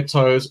everyone on their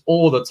toes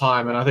all the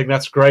time, and I think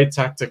that's great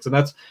tactics, and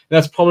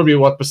that's probably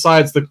what,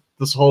 besides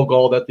this whole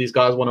goal that these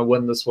guys want to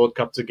win this World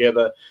Cup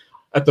together.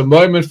 At the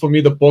moment, for me,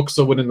 the Boks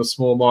are winning the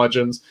small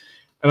margins,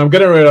 and I'm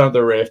going to read out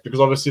the ref because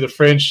obviously the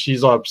French,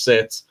 she's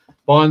upset.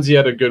 Barnesy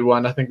had a good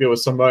one. I think there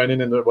was some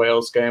moaning in the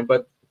Wales game,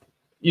 but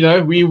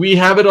we've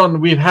had it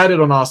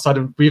on our side,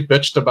 and we've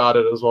bitched about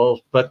it as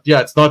well. But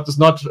yeah, it's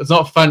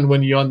not fun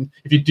when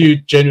if you do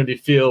genuinely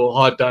feel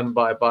hard done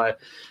by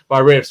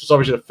refs. So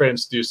obviously the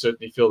French do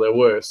certainly feel they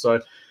were.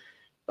 So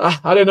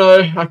I don't know.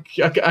 I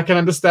can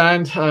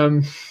understand.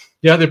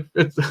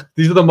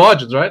 These are the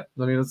margins, right?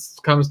 I mean, it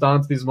comes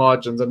down to these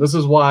margins, and this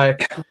is why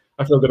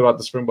I feel good about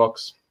the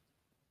Springboks.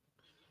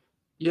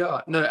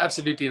 Yeah, no,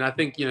 absolutely, and I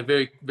think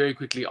very, very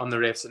quickly on the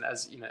refs, and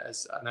as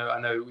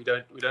I know we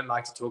don't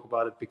like to talk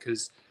about it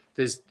because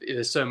there's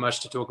so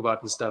much to talk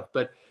about and stuff.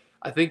 But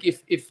I think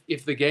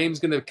if the game's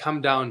going to come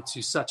down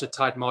to such a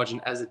tight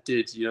margin as it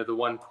did, the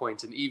 1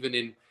 point, and even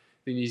in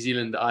the New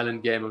Zealand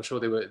Ireland game, I'm sure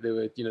they were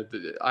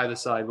either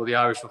side. Well, the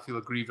Irish will feel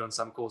aggrieved on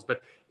some calls,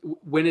 but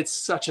when it's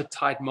such a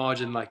tight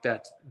margin like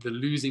that, the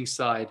losing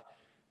side,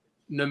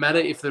 no matter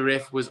if the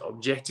ref was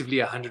objectively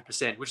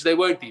 100%, which they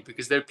won't be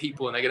because they're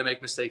people and they're going to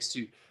make mistakes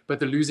too, but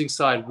the losing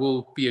side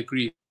will be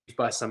aggrieved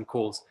by some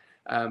calls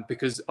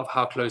because of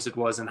how close it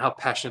was and how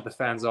passionate the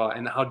fans are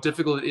and how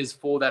difficult it is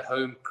for that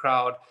home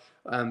crowd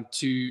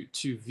to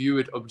view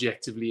it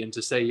objectively and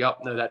to say, yep,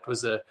 no, that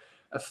was a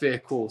fair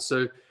call.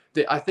 So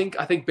I think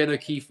Ben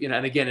O'Keefe,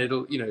 and again,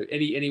 it'll,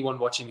 anyone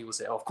watching me will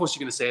say, oh, of course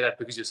you're going to say that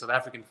because you're a South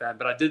African fan,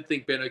 but I did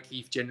think Ben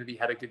O'Keefe generally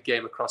had a good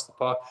game across the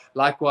park.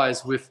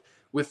 Likewise with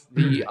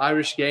the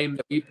Irish game,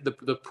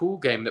 the pool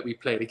game that we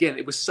played. Again,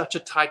 it was such a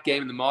tight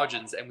game in the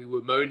margins and we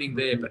were moaning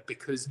there, but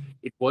because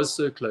it was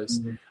so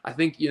close. I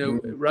think,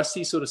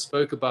 Rusty sort of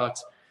spoke about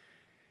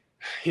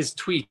his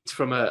tweet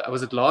from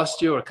was it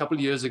last year or a couple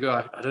of years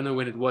ago? I don't know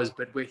when it was,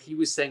 but where he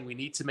was saying we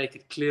need to make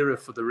it clearer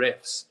for the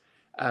refs.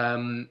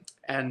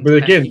 But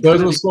again,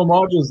 those are small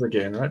margins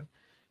again, right?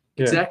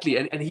 Yeah. Exactly.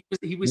 And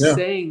he was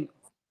saying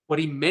what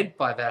he meant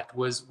by that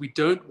was we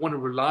don't want to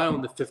rely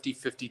on the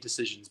 50-50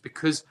 decisions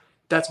because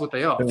that's what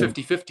they are,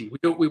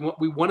 50-50.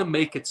 We want to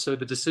make it so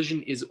the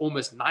decision is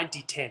almost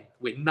 90-10,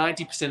 where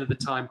 90% of the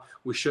time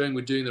we're showing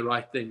we're doing the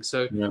right thing.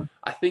 So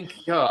I think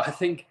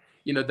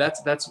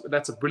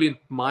that's a brilliant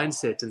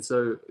mindset. And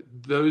so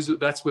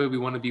that's where we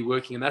want to be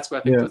working. And that's where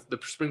I think the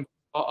Springboks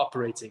are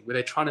operating, where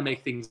they're trying to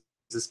make things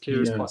as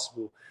clear as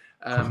possible.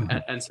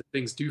 And so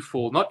things do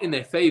fall, not in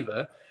their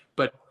favor,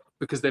 but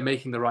because they're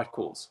making the right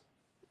calls.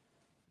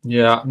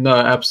 Yeah, no,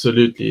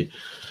 absolutely.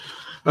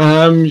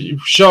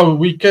 Sure,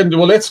 we can.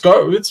 Well, let's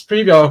go. Let's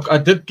preview. I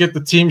did get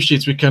the team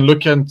sheets. We can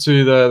look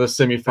into the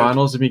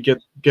semi-finals. Let me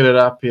get it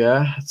up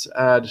here. Let's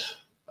add.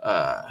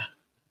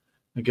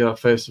 Get our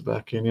face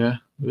back in here.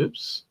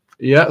 Oops.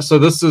 Yeah. So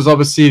this is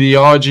obviously the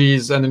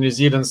RGs and the New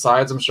Zealand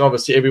sides. I'm sure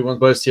obviously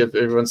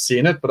everyone's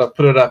seen it, but I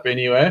put it up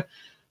anyway.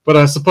 But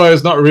I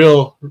suppose not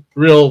real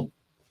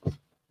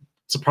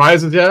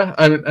surprises. Yeah.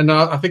 And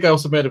I think I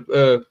also made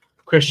a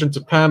question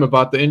to Pam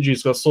about the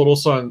injuries. I saw it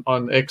also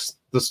on X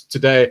this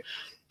today.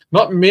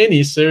 not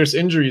many serious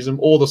injuries in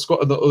all the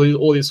squad,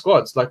 all these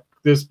squads. Like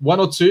there's one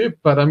or two,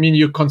 but I mean,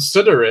 you're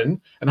considering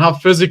and how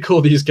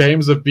physical these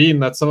games have been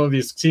that some of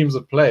these teams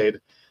have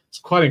played. It's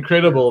quite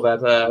incredible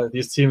that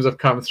these teams have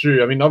come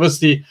through. I mean,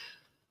 obviously,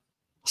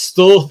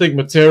 still think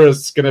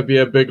Matera's going to be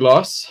a big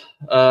loss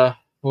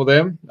for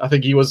them. I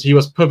think he was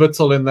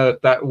pivotal in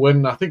that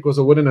win. I think it was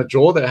a win and a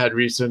draw they had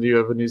recently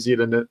over New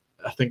Zealand.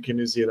 I think in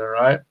New Zealand,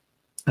 right?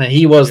 And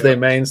he was their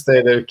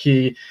mainstay, their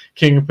key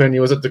kingpin. He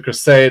was at the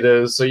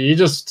Crusaders. So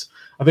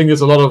I think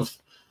there's a lot of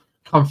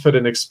comfort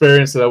and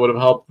experience that would have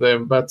helped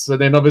them. But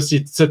then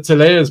obviously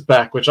Telea's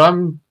back, which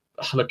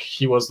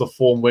he was the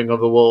form wing of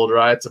the world,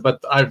 right? But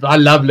I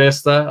love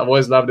Leicester. I've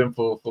always loved him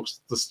for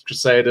the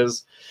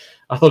Crusaders.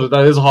 I thought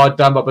that is a hard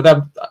number,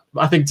 but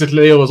I think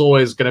Telea was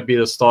always going to be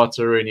the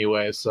starter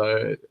anyway.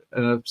 So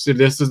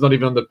Leicester's not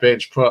even on the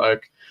bench, pro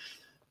Oak.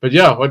 But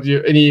yeah,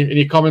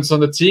 any comments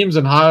on the teams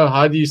and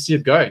how do you see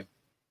it going?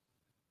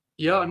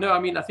 Yeah, no, I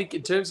mean, I think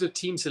in terms of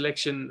team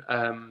selection,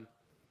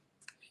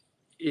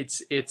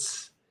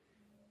 it's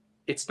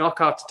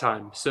knockout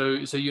time. So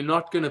you're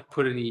not going to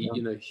put any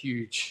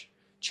huge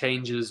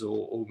changes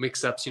or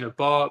mix-ups,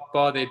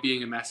 bar there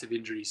being a massive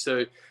injury.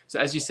 So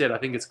as you said, I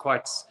think it's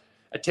quite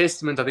a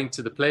testament, I think,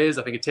 to the players.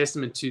 I think a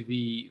testament to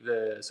the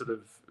sort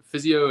of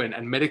physio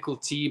and medical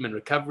team and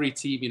recovery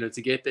team,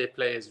 to get their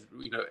players,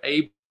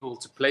 able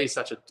to play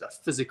such a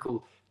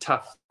physical,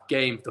 tough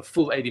game the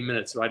full 80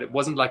 minutes, right? It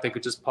wasn't like they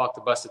could just park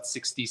the bus at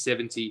 60,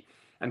 70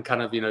 and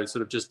kind of,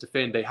 sort of just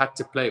defend. They had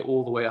to play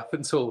all the way up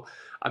until,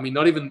 I mean,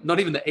 not even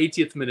the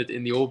 80th minute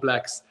in the All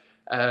Blacks,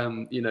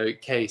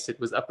 case. It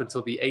was up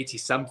until the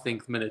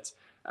 80-something minute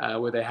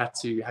where they had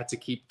to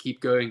keep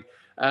going.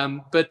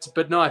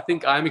 But no, I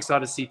think I'm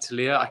excited to see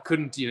Telea. I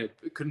couldn't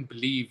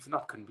believe,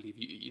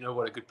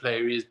 what a good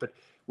player he is, but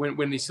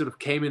when he sort of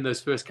came in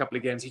those first couple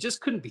of games, he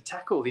just couldn't be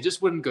tackled. He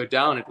just wouldn't go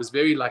down. It was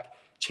very like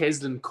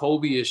Cheslin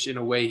Colby-ish in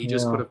a way. He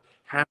just could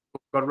have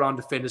got around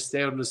defenders,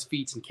 stayed on his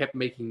feet and kept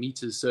making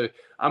meters. So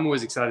I'm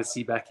always excited to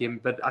see back him.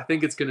 But I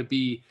think it's going to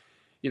be,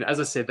 as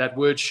I said, that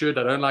word should,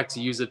 I don't like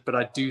to use it, but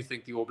I do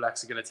think the All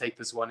Blacks are going to take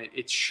this one.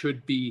 It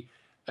should be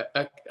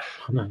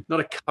not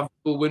a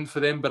comfortable win for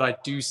them, but I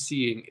do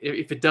see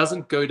if it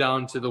doesn't go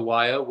down to the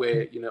wire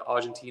where,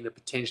 Argentina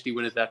potentially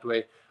win it that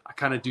way, I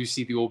kind of do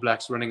see the All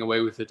Blacks running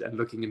away with it and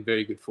looking in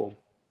very good form.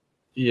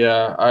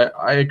 Yeah,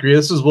 I agree.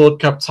 This is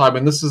World Cup time,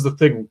 and this is the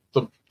thing.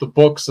 The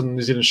books and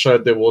New Zealand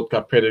showed their World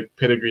Cup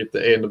pedigree at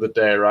the end of the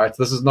day, right?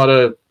 This is not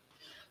a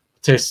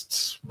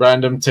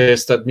random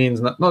test that means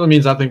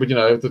nothing, but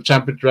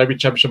the rugby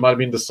championship might have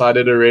been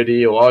decided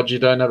already, or RG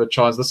don't have a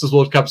chance. This is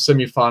World Cup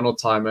semi-final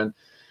time, and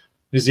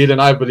New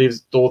Zealand, I believe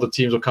all the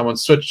teams will come on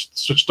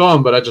switched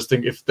on, but I just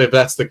think if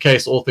that's the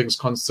case, all things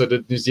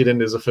considered, New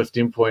Zealand is a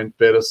 15-point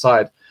better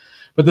side.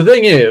 But the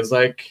thing is,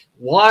 like,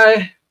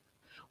 why?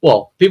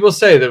 Well, people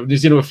say that New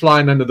Zealand were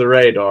flying under the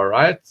radar,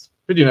 right?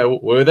 But,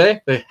 were they?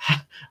 They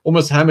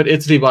almost hammered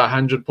Italy by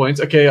 100 points.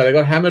 Okay, they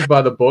got hammered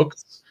by the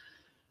books.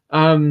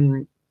 I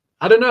don't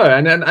know.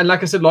 And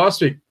like I said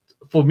last week,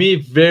 for me,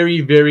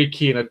 very, very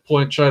keen at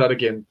point showed out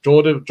again.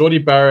 Geordie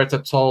Barrett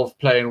at 12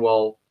 playing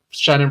well.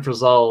 Shannon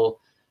Frizzell,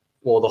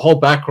 well, the whole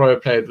back row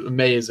played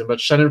amazing,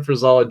 but Shannon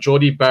Frizzell and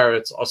Geordie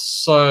Barrett are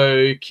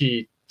so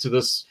key to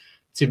this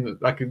team.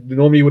 Like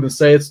normally you wouldn't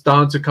say it's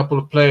down to a couple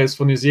of players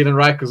for New Zealand,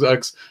 right? Because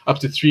Oaks up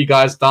to 3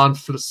 guys down,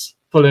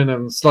 pull in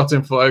and slot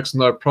in for Oaks,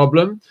 no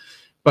problem.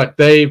 But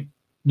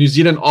New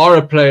Zealand are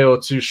a player or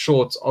two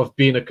short of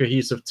being a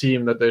cohesive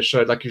team that they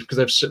showed, like because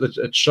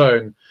it's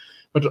shown.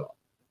 But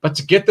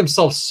to get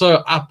themselves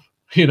so up,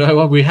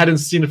 we hadn't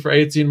seen it for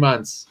 18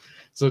 months.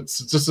 So it's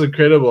just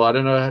incredible. I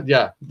don't know.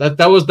 Yeah,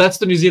 that's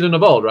the New Zealand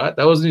of old, right?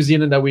 That was New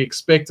Zealand that we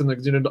expect, and the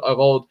New Zealand of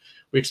old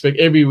we expect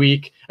every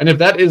week. And if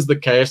that is the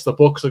case, the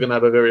books are going to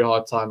have a very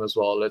hard time as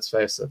well. Let's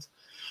face it.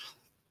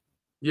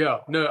 Yeah,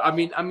 no, I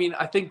mean,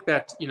 I think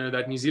that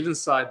that New Zealand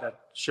side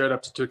that showed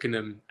up to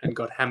Twickenham and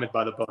got hammered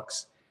by the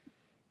Boks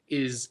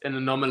is an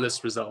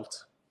anomalous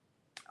result.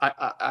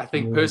 I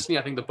think personally,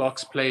 I think the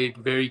Boks played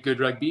very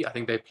good rugby. I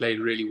think they played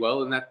really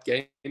well in that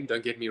game.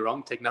 Don't get me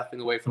wrong. Take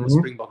nothing away from the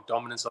Springbok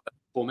dominance of that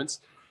performance.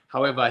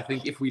 However, I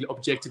think if we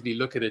objectively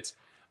look at it,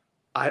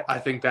 I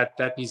think that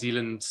New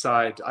Zealand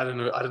side, I don't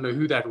know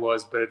who that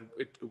was, but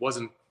it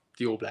wasn't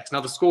the All Blacks.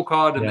 Now the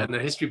scorecard and the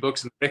history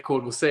books and the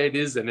record will say it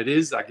is, and it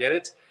is. I get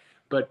it,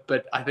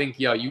 but I think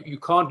you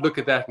can't look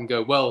at that and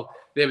go, well,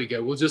 there we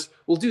go.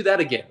 We'll do that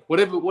again.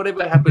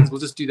 Whatever happens,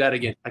 we'll just do that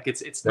again. Like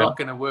it's not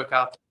going to work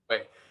out that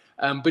way.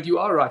 But you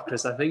are right,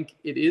 Chris. I think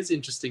it is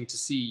interesting to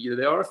see.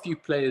 There are a few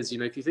players.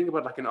 If you think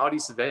about like an Ardie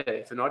Savea,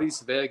 if an Ardie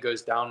Savea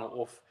goes down or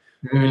off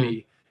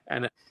early,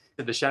 and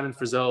the Shannon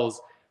Frizzells,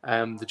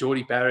 the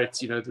Geordie Barretts,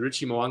 the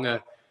Richie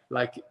Mo'unga,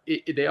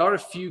 there are a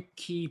few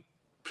key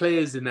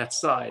players in that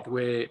side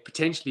where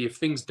potentially if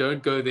things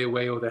don't go their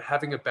way, or they're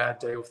having a bad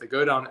day, or if they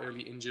go down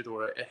early injured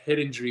or a head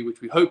injury,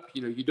 which we hope,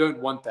 you don't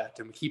want that.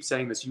 And we keep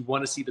saying this, you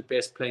want to see the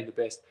best playing the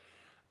best.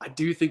 I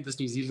do think this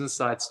New Zealand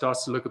side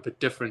starts to look a bit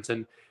different,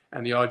 and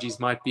the RGs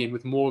might be in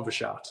with more of a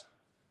shout.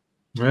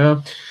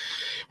 Yeah.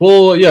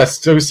 Well,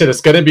 yes, so we said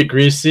it's going to be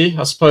greasy.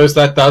 I suppose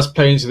that does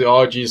play into the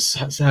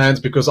RG's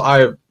hands because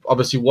I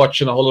obviously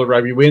watching a whole lot of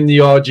rugby. When the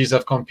RGs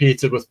have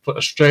competed with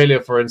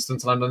Australia, for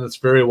instance, and I've done this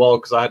very well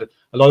because I had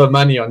a lot of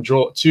money on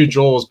two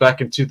draws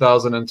back in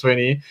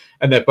 2020,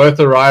 and they both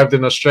arrived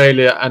in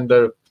Australia and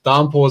the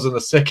downpours in the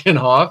second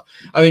half.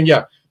 I think,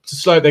 to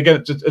slow,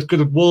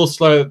 it will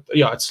slow.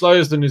 Yeah, it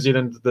slows the New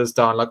Zealanders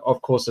down. Like,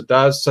 of course it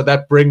does. So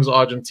that brings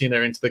Argentina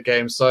into the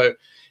game. So.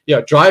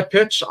 Yeah, dry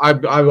pitch, I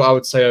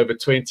would say over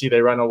 20.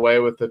 They run away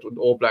with it with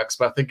All Blacks.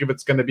 But I think if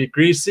it's going to be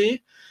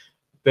greasy,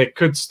 they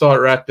could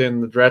start rattling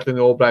the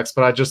All Blacks.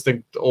 But I just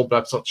think the All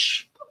Blacks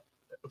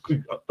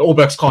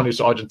can't lose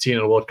to Argentina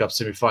in the World Cup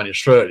semi-final,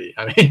 surely.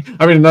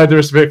 I mean, no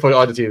disrespect for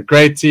Argentina.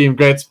 Great team,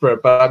 great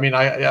spirit. But I mean,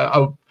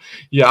 I'll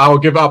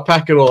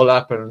pack it all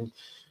up. And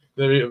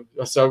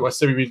so I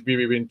say we've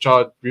been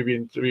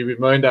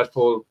moaned at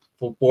for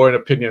boring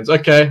opinions.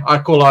 Okay, I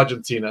call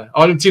Argentina.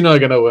 Argentina are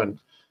going to win.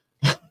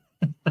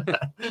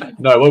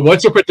 No,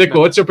 what's your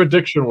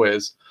prediction,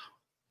 Wes?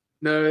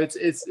 No,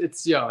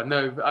 it's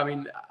no. I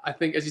mean, I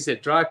think, as you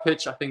said, dry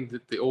pitch. I think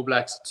that the All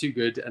Blacks are too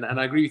good, and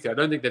I agree with you. I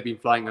don't think they've been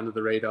flying under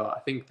the radar. I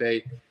think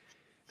they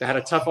had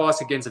a tough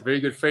ask against a very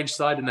good French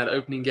side in that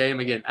opening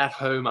game. Again, at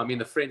home, I mean,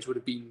 the French would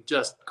have been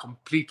just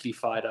completely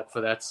fired up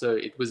for that. So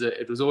it was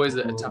always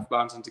a tough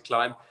mountain to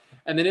climb.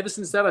 And then ever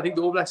since that, I think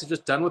the All Blacks have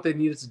just done what they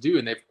needed to do,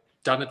 and they've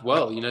done it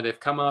well. You know, they've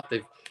come out,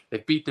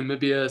 they've beat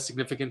Namibia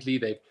significantly,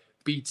 they've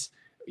beat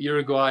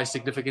Uruguay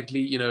significantly,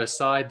 you know, a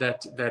side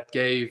that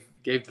gave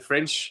the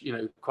French, you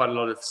know, quite a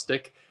lot of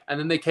stick, and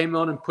then they came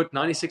on and put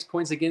 96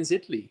 points against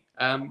Italy.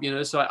 You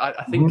know, so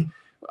I think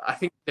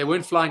they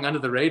weren't flying under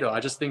the radar. I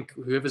just think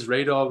whoever's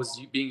radar was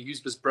being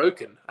used was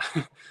broken.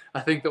 I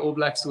think the All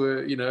Blacks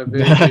were, you know,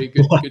 very, very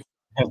good.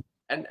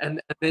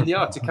 And then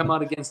to come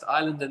out against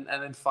Ireland and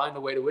then find a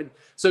way to win.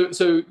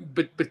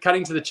 But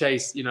cutting to the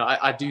chase, you know,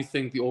 I do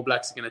think the All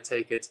Blacks are going to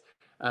take it.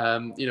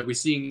 You know, we're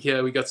seeing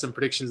here, we got some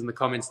predictions in the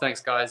comments.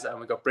 Thanks, guys.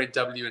 We got Brent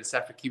W and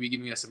Safra Kiwi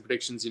giving us some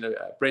predictions. You know,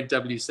 Brent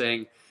W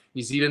saying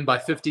New Zealand by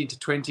 15 to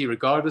 20,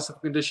 regardless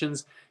of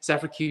conditions.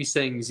 Safra Kiwi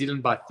saying New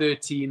Zealand by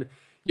 13.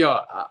 Yeah,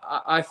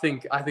 I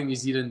think New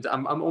Zealand,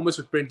 I'm almost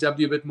with Brent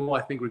W a bit more.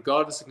 I think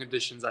regardless of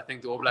conditions, I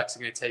think the All Blacks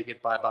are going to take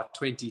it by about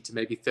 20 to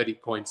maybe 30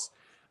 points.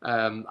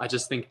 I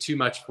just think too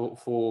much for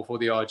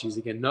the RGs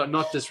again.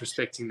 Not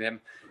disrespecting them.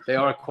 They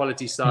are a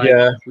quality side.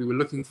 Yeah. We were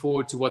looking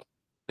forward to what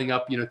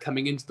up, you know,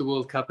 coming into the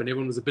World Cup, and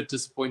everyone was a bit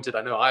disappointed.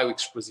 I know I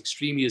was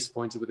extremely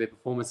disappointed with their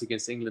performance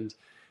against England,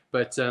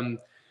 but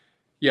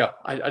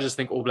I just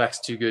think All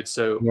Blacks too good.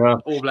 So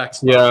All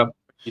Blacks, this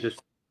is.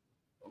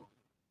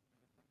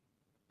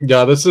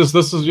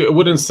 I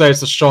wouldn't say it's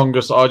the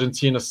strongest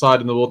Argentina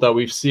side in the world that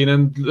we've seen.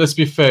 And let's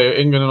be fair,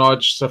 England and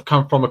Argentina have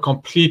come from a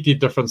completely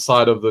different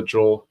side of the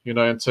draw, you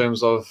know, in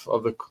terms of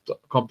the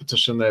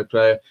competition they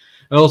play.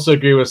 I also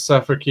agree with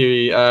Safra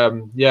Kiwi.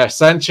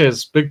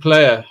 Sanchez, big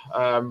player.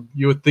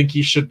 You would think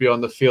he should be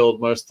on the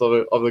field most of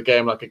the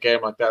game, like a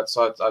game like that.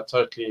 So I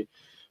totally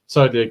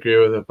agree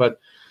with it. But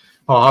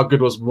how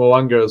good was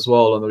Mwanga as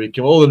well on the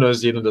weekend? All the New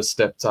Zealanders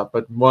stepped up.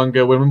 But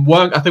Mwanga, when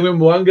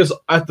Mwanga's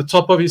at the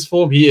top of his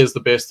form, he is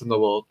the best in the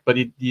world. But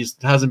he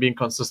hasn't been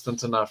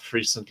consistent enough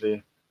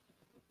recently.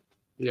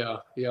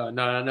 No,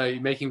 you're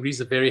making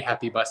Reza very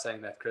happy by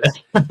saying that, Chris.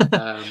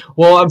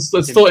 Well, it's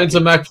still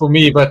Intermac for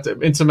me, but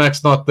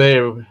Intermac's not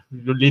there,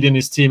 leading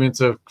his team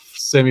into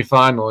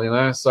semi-final, you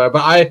know. So,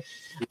 but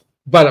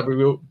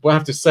we'll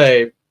have to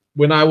say,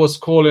 when I was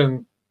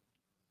calling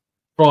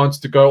France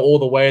to go all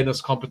the way in this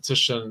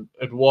competition,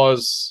 it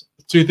was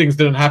two things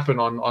didn't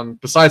happen on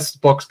besides the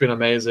box being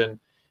amazing.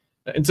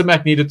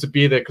 Intermac needed to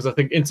be there because I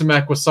think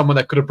Intermac was someone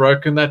that could have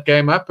broken that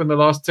game up in the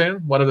last 10.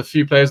 One of the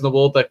few players in the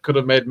world that could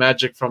have made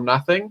magic from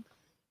nothing.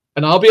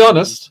 And I'll be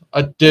honest,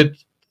 I did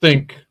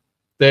think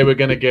they were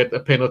going to get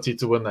a penalty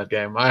to win that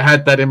game. I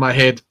had that in my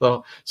head.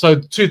 So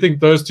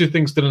those two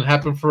things didn't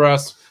happen for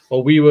us.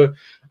 Or we were.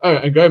 Oh,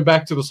 and going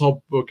back to this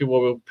whole book,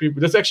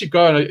 let's actually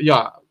go.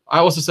 I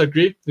also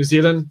agree. New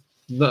Zealand,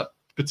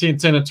 between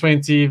 10 and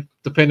 20,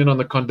 depending on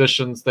the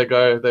conditions, they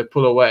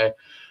pull away.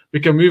 We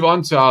can move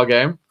on to our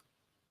game.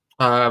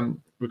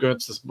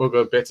 We'll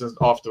go better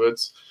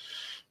afterwards.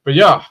 But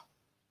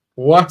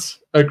what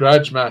a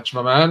grudge match,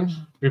 my man.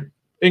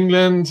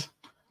 England,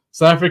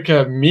 South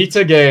Africa meet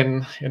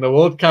again in a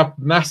World Cup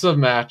massive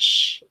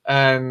match.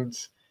 And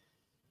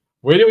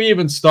where do we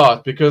even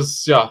start?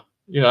 Because,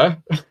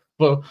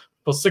 for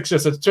 6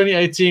 years, since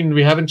 2018,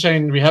 we haven't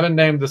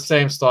named the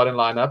same starting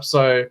lineup.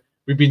 So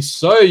we've been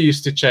so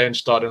used to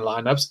change starting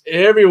lineups.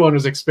 Everyone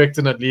was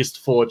expecting at least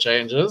 4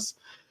 changes.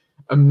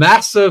 A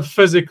massive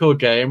physical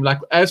game, like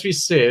as we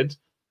said,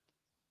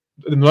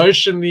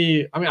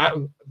 emotionally. I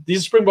mean,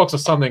 these Springboks are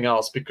something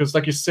else because,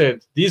 like you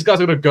said, these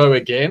guys are going to go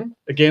again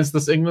against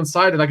this England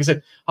side, and like I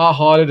said, how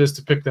hard it is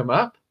to pick them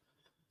up.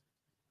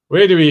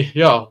 Where do we?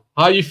 How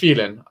are you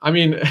feeling? I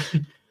mean,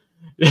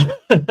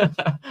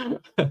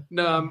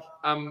 no,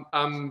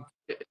 I'm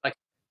like,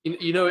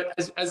 you know,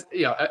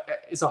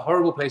 it's a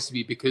horrible place to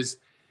be because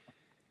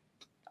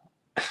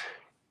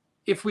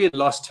if we had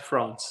lost to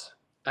France.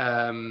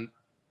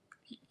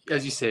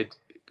 as you said,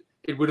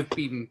 it would have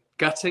been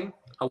gutting.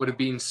 I would have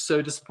been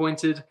so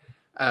disappointed.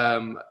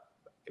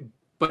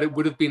 But it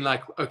would have been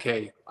like,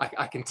 okay,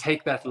 I can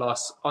take that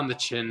loss on the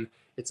chin.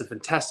 It's a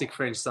fantastic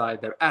French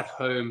side. They're at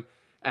home.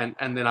 And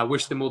then I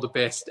wish them all the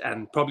best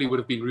and probably would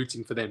have been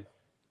rooting for them.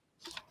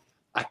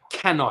 I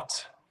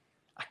cannot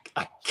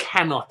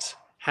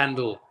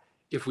handle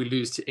if we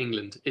lose to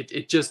England. I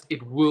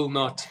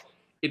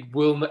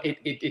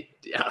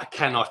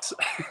cannot.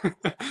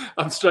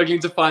 I'm struggling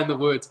to find the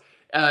words.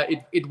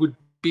 It would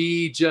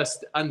be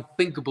just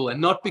unthinkable, and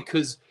not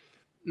because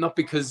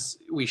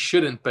we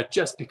shouldn't, but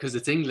just because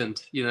it's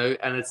England,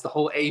 and it's the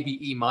whole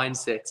ABE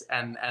mindset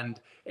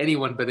and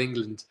anyone but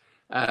England.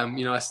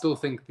 I still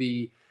think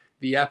the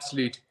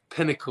absolute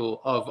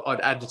pinnacle of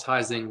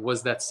advertising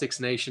was that Six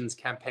Nations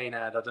campaign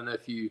ad. I don't know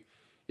if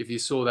you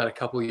saw that a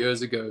couple of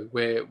years ago,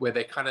 where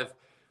they kind of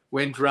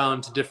went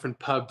round to different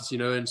pubs,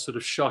 and sort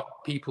of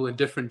shot people in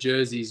different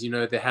jerseys.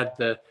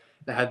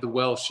 They had the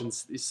Welsh and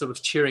sort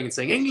of cheering and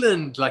saying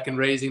England, like, and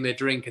raising their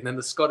drink, and then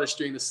the Scottish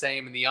doing the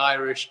same, and the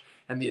Irish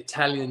and the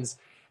Italians.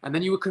 And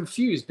then you were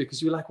confused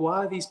because you were like,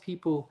 why are these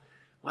people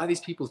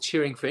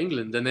cheering for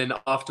England? And then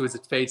afterwards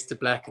it fades to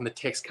black and the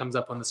text comes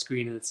up on the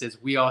screen and it says,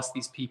 we asked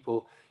these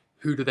people,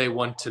 who do they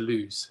want to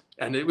lose?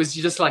 And it was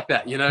just like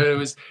that, it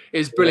was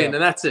brilliant. Yeah.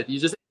 And that's it. You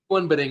just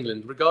one but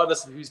England,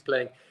 regardless of who's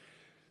playing.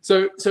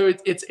 So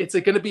it's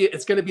going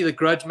to be the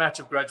grudge match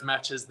of grudge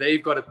matches.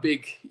 They've got a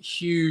big,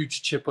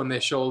 huge chip on their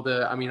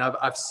shoulder. I mean,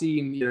 I've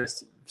seen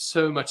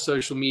so much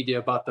social media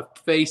about the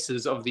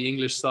faces of the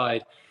English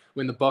side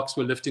when the Boks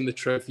were lifting the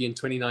trophy in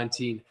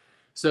 2019.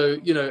 So,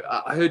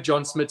 I heard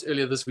John Smith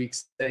earlier this week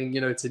saying,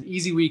 it's an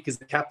easy week as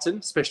the captain,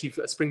 especially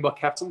for a Springbok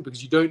captain,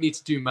 because you don't need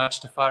to do much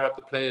to fire up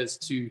the players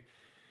to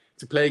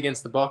play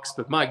against the Boks.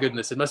 But my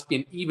goodness, it must be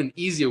an even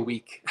easier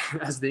week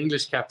as the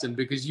English captain,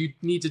 because you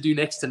need to do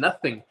next to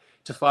nothing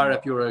to fire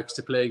up your Oaks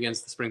to play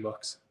against the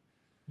Springboks.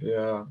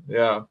 Yeah.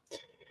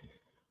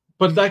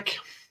 But like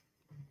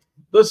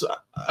this,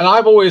 and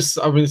I've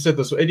said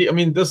this, Eddie,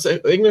 this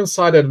England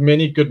side had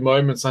many good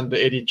moments under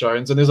Eddie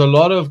Jones, and there's a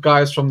lot of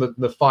guys from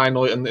the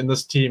final in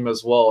this team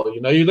as well.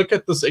 You look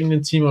at this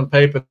England team on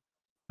paper,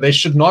 they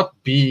should not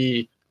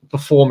be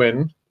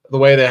performing the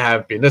way they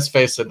have been. Let's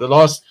face it, the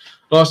last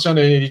year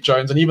under Eddie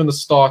Jones, and even the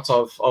start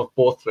of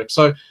Borthwick.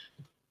 So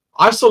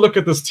I still look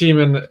at this team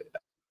and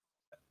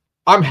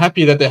I'm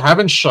happy that they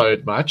haven't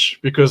showed much,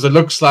 because it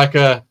looks like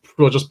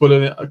we're just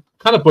bullying them,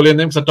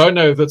 because I don't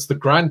know if it's the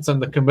grunt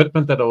and the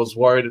commitment that I was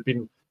worried had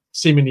been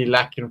seemingly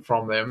lacking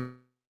from them.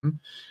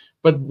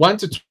 But 1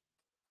 to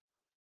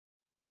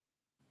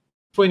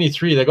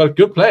 23, they got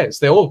good players.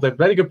 They're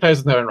very good players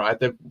in their own right.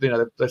 They're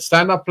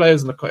stand-up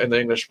players in the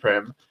English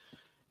Prem.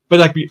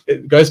 But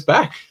it goes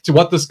back to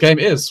what this game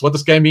is, what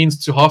this game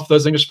means to half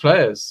those English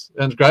players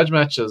and grudge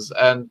matches,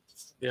 and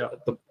England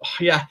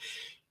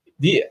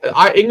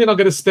are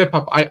going to step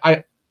up.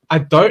 I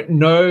don't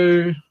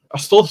know. I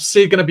still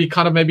see it going to be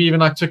kind of maybe even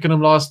like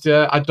Twickenham last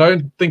year. I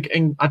don't know if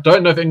England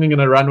are going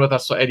to run with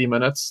us for 80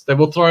 minutes. They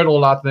will throw it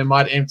all out and they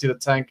might empty the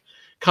tank,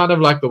 kind of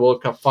like the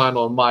World Cup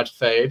final might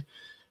fade.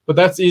 But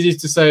that's easy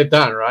to say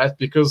done, right?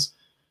 Because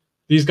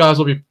these guys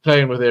will be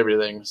playing with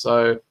everything.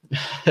 So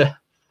no,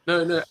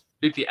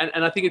 absolutely.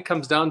 And I think it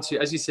comes down to,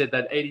 as you said,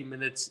 that 80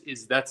 minutes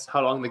that's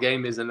how long the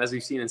game is. And as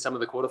we've seen in some of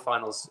the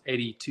quarterfinals,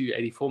 82,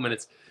 84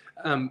 minutes.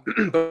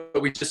 But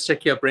we just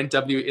check here, Brent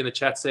W in the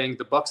chat saying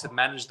the Boks have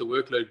managed the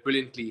workload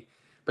brilliantly,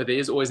 but there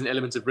is always an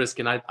element of risk.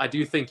 And I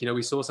do think,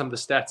 we saw some of the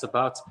stats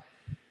about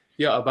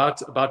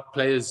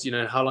players,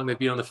 how long they've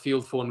been on the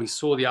field for. And we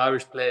saw the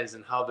Irish players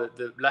and how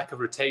the lack of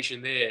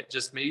rotation there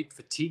just maybe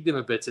fatigued them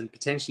a bit and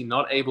potentially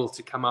not able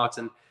to come out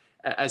and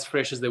as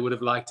fresh as they would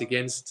have liked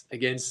against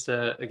New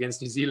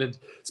Zealand.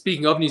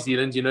 Speaking of New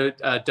Zealand,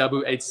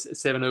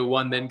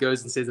 Dabu8701 then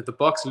goes and says that the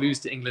Boks lose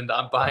to England,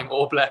 I'm buying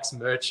All Blacks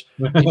merch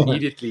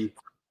immediately.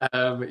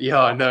 I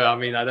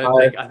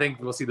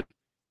think we'll see the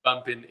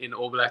bump in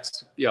All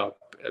Blacks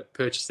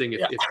purchasing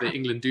if the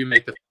England do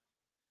make the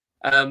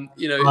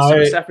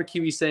Safra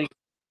Kiwi saying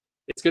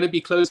it's going to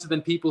be closer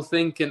than people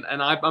think, and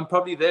I'm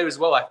probably there as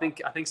well. I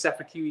think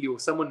Safra Kiwi, or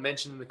someone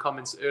mentioned in the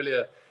comments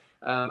earlier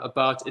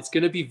about it's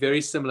going to be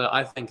very similar,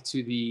 I think,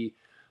 to the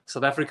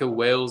South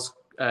Africa-Wales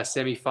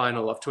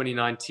semi-final of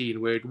 2019,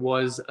 where it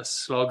was a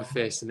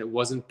slogfest and it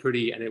wasn't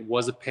pretty and it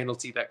was a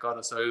penalty that got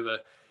us over,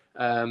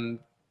 and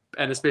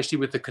especially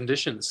with the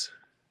conditions.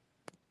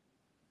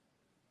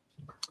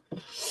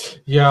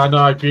 Yeah, no,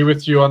 I agree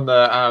with you on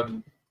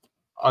the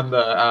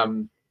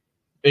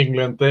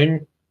England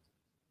thing.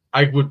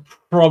 I would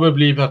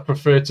probably have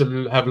preferred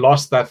to have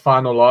lost that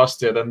final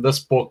last year than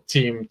this Book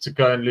team to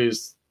go and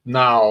lose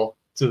now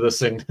to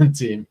this England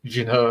team.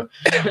 You know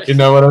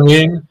what I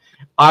mean?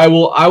 I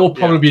will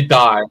probably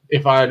die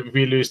if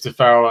we lose to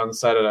Farrell on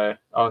Saturday.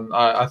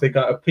 I think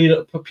a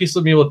piece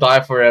of me will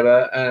die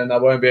forever, and I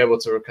won't be able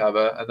to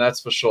recover, and that's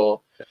for sure.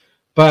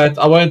 But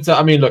I won't.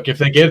 Look, if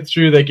they get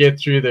through, they get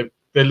through.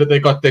 They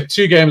got their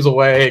 2 games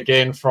away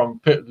again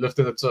from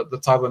lifting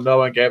the title. No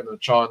one gave them a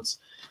chance.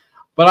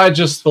 But I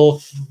just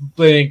still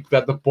think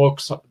that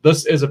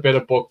this is a better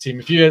book team.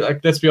 If you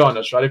let's be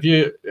honest, right?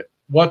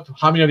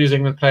 How many of these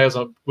England players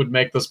would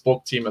make this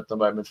book team at the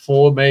moment?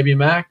 4, maybe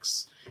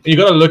max. And you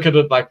got to look at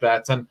it like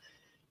that. And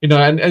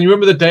and you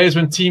remember the days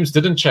when teams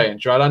didn't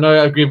change, right?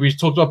 I agree. We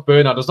talked about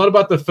burnout. It's not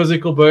about the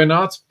physical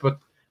burnout, but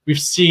we've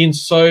seen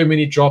so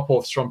many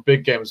drop-offs from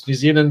big games. New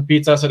Zealand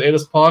beat us at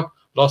Ellis Park,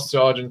 lost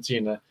to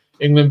Argentina.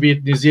 England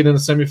beat New Zealand in the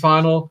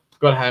semi-final,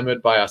 got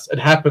hammered by us. It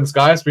happens,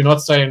 guys. We're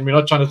not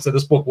trying to say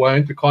this book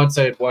won't. We can't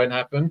say it won't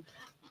happen.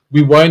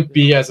 We won't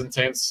be as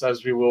intense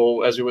as we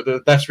were.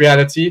 That's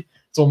reality.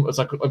 It's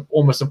like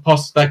almost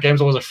impossible. That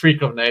game's always a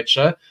freak of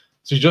nature.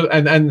 So you just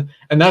and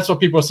that's what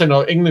people are saying.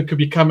 Oh, England could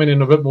be coming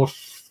in a bit more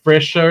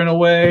fresher in a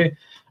way.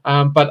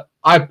 But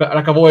like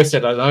I've always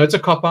said, I know it's a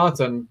cop out,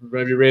 and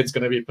maybe Red's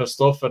going to be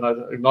pissed off. And I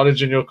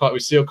acknowledge we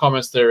see your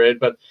comments there, Red.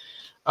 But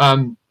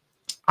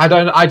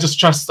I just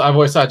trust. I've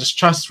always said I just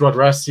trust what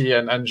Rassie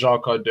and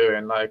Jacques are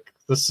doing. Like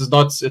this is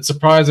not. It's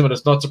surprising, but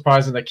it's not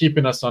surprising. They're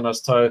keeping us on our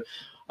toe.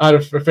 I had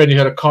a friend who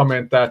had a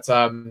comment that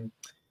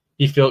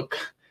he felt.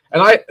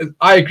 And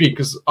I agree,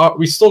 because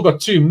we still got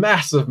 2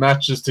 massive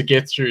matches to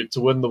get through to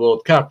win the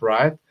World Cup,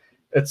 right?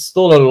 It's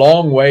still a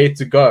long way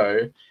to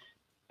go.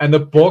 And the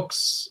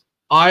books,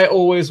 I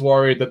always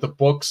worried that the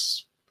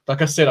books,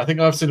 like I said, I think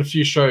I've seen a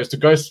few shows, to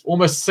go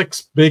almost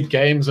 6 big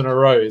games in a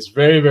row is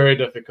very, very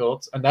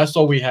difficult. And that's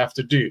what we have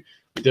to do.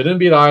 We didn't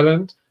beat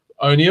Ireland,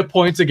 only a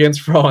point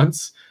against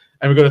France.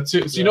 And we got a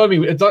 2. So you know what I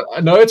mean?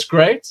 I know it's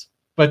great,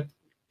 but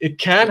it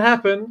can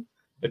happen.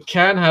 It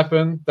can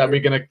happen that we're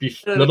going to be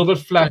a little bit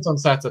flat on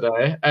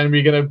Saturday and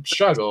we're going to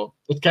struggle.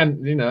 It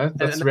can,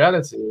 that's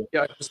reality.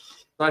 Yeah,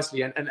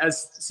 precisely. And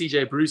as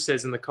CJ Bruce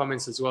says in the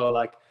comments as well,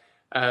 like,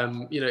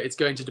 it's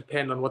going to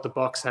depend on what the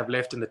Boks have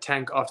left in the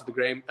tank after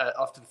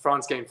the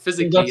France game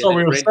physically. That's what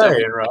we were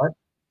saying, right?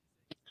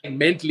 And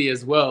mentally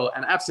as well.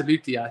 And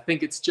absolutely, I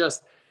think it's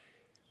just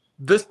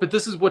this, but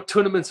this is what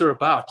tournaments are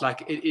about.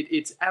 Like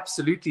it's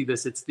absolutely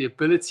this. It's the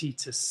ability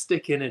to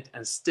stick in it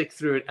and stick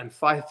through it and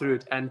fight through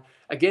it. And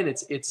again,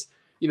 it's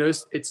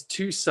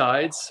 2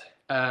 sides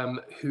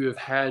who have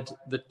had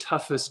the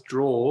toughest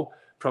draw.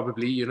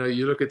 Probably, you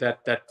look at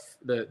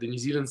the New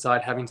Zealand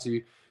side having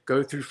to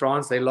go through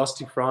France. They lost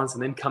to France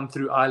and then come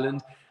through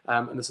Ireland.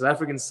 And the South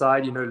African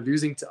side,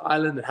 losing to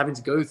Ireland and having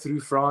to go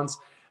through France.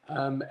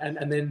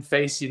 And then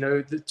face,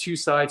 the 2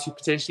 sides who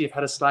potentially have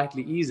had a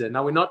slightly easier.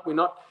 Now we're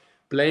not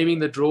blaming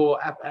the draw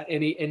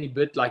any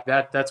bit like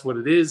that. That's what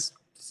it is.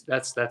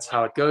 That's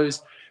how it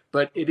goes.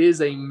 But it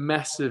is a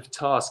massive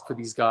task for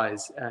these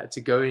guys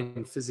to go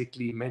in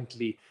physically,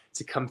 mentally,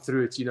 to come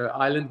through it.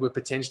 Ireland were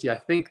potentially, I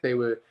think they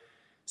were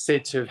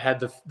said to have had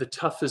the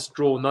toughest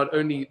draw, not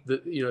only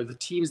the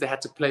teams they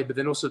had to play, but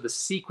then also the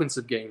sequence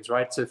of games,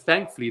 right? So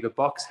thankfully the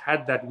Boks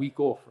had that week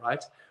off,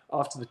 right?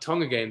 After the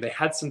Tonga game, they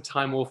had some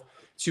time off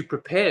to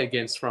prepare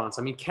against France.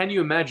 I mean, can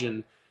you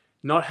imagine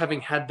not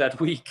having had that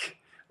week?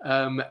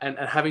 And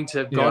having to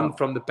have gone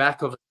from the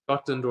back of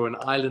Scotland or an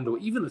Ireland or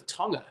even a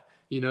Tonga,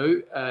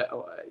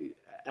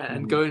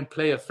 and go and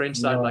play a French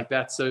side like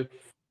that. So,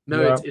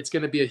 it's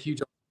going to be a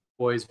huge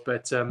boys,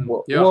 but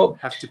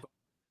have to,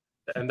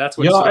 and that's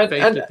what.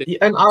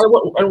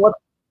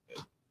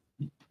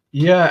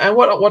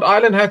 What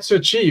Ireland had to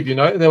achieve,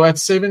 they were at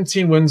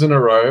 17 wins in a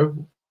row.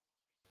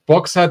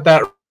 Boks had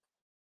that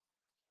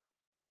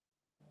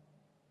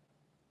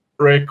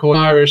record.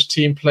 Irish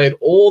team played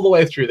all the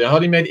way through. They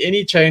hardly made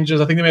any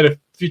changes. I think they made a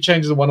few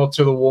changes in 1 or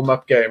 2 of the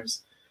warm-up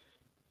games.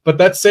 But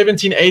that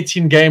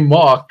 17-18 game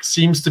mark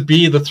seems to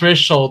be the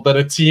threshold that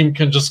a team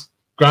can just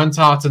grunt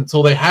out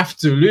until they have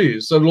to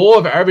lose. So law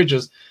of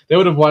averages, they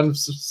would have won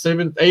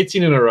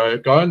 18 in a row,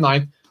 go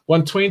 9,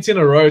 won 20 in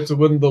a row to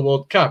win the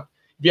World Cup.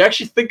 If you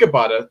actually think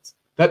about it,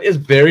 that is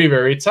very,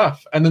 very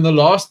tough. And in the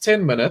last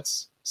 10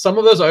 minutes, some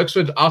of those Oaks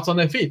were out on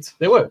their feet.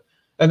 They were.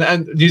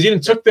 And New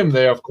Zealand took them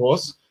there, of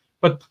course.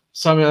 But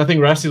I think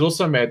Rassie's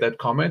also made that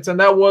comment, and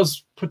that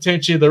was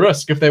potentially the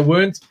risk. If they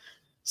weren't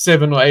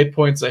 7 or 8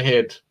 points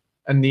ahead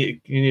and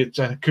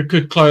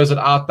could close it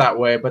out that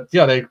way. But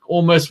they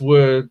almost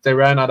were. They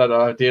ran out of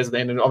ideas at the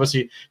end, and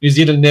obviously New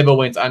Zealand never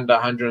went under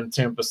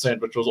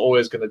 110%, which was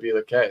always going to be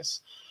the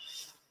case.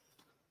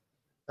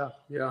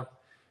 Yeah.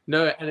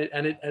 No,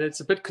 and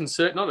it's a bit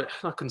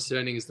not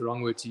concerning is the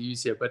wrong word to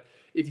use here, but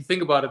if you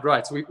think about it,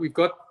 right? So we've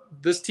got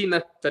this team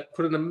that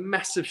put in a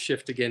massive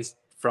shift against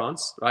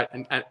France, right,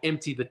 and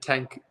empty the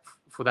tank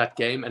for that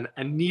game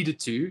and needed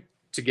to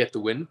get the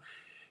win.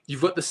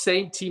 You've got the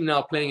same team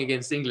now playing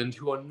against England,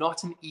 who are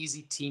not an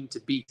easy team to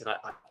beat. And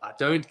I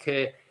don't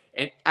care.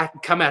 And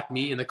come at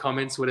me in the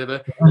comments,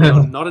 whatever. They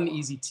are not an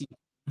easy team.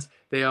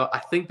 They are. I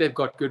think they've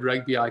got good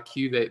rugby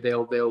IQ.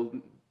 They'll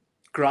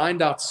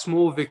grind out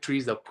small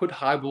victories. They'll put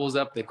high balls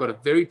up. They've got a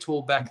very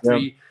tall back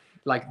three.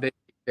 Like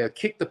they'll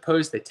kick the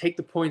post. They take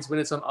the points when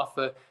it's on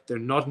offer. They're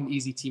not an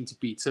easy team to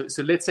beat. So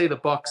let's say the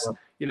Boks.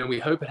 We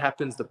hope it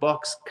happens. The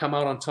Boks come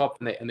out on top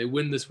and they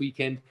win this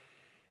weekend.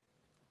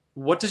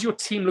 What does your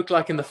team look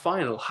like in the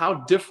final? How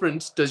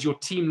different does your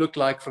team look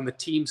like from the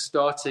team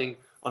starting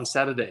on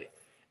Saturday?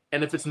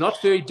 And if it's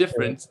not very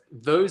different,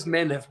 those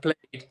men have played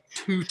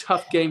 2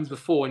 tough games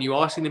before, and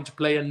you're asking them to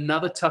play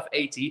another tough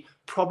 80,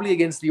 probably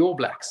against the All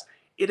Blacks.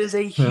 It is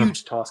a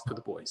huge task for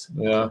the boys.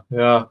 Yeah.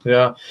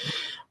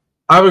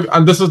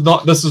 And this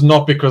is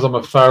not because I'm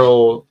a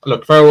Farrell.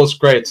 Look, Farrell's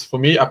great for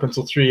me up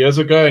until 3 years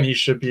ago, and he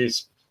should be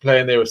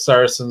playing there with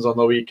Saracens on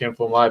the weekend,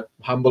 for my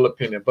humble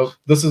opinion. But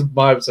this is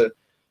my opinion.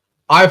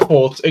 I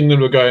thought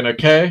England were going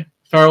okay.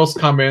 Farrell's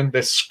come in,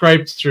 they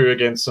scraped through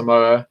against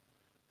Samoa.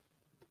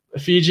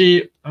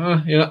 Fiji,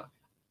 okay,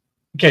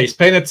 he's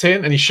playing at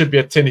 10, and he should be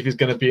at 10 if he's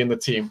going to be in the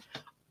team.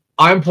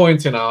 I'm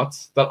pointing out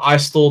that I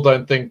still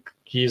don't think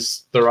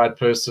he's the right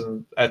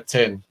person at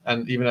 10.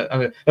 And even,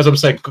 as I'm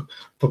saying,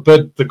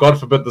 God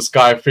forbid this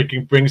guy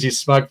freaking brings his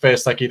smug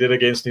face like he did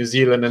against New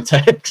Zealand and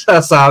takes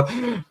us out.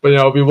 But,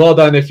 it'll be well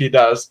done if he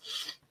does.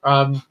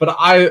 But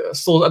I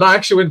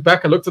actually went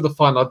back and looked at the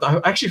final.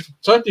 I actually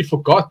totally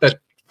forgot that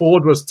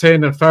Ford was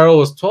 10 and Farrell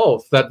was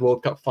 12 that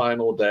World Cup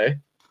final day.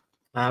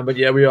 But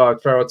yeah, we are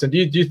at Farrell 10. Do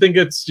you think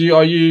at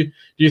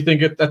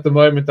the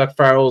moment that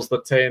Farrell's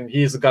the 10?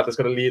 He's the guy that's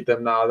going to lead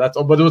them now.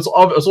 But it was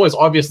always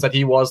obvious that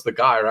he was the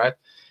guy, right?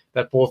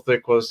 That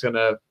Borthwick was going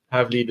to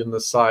have lead in the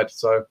side.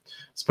 So I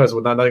suppose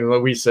nothing that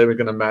we say we're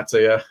going to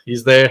matter. Yeah,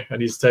 he's there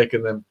and he's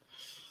taking them.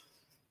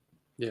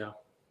 Yeah.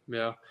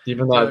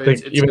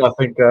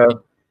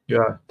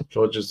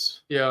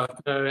 George's. Yeah,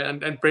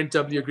 and Brent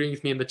W agreeing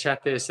with me in the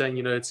chat there, saying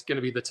it's going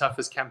to be the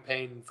toughest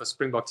campaign for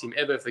Springbok team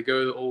ever. If they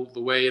go all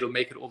the way, it'll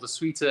make it all the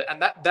sweeter,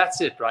 and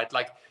that's it, right?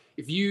 Like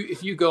if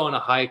you go on a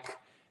hike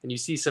and you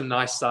see some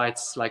nice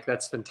sights, like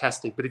that's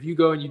fantastic. But if you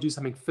go and you do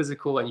something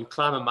physical and you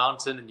climb a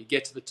mountain and you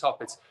get to the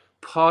top, it's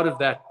part of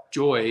that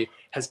joy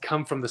has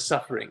come from the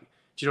suffering.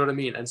 Do you know what I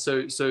mean? And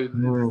so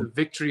the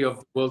victory of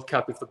the World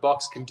Cup, if the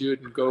Boks can do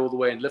it and go all the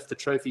way and lift the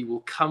trophy,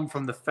 will come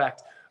from the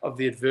fact of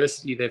the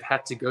adversity they've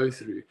had to go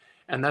through.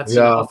 And that's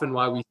often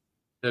why we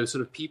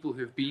sort of people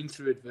who've been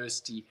through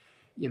adversity,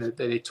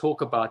 they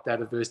talk about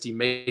that adversity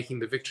making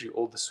the victory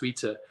all the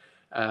sweeter.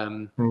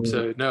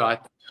 So no, I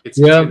think it's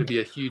going to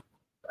be a huge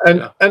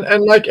and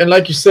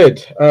like you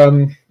said,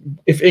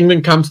 if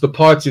England come to the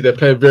party, they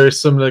play a very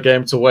similar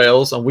game to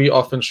Wales, and we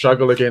often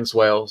struggle against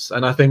Wales.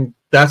 And I think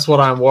that's what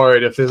I'm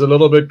worried. If there's a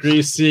little bit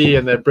greasy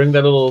and they bring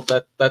that little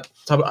that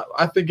type,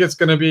 I think it's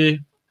going to be.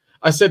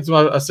 I said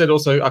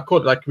also, I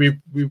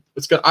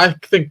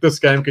think this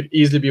game could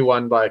easily be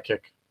won by a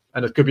kick,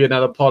 and it could be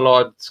another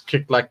Pollard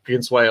kick like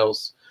against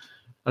Wales,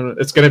 and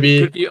it's going to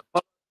be.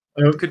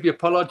 It could be a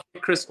Pollard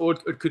kick, Chris, or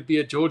it could be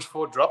a George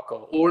Ford drop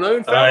goal, or an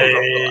Owen Farrell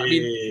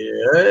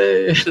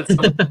drop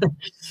goal.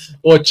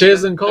 Or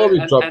Ches and Colby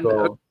drop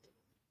goal.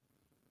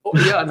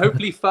 And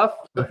hopefully Faf,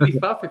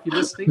 if you're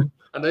listening,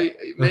 I know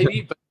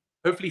maybe, but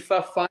hopefully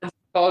Faf finds the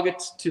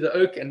target to the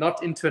oak and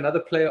not into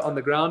another player on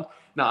the ground.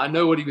 Now, I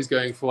know what he was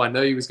going for. I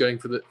know he was going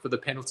for the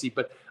penalty,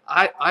 but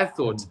I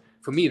thought,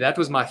 for me, that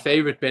was my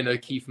favorite Ben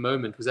O'Keefe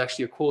moment, was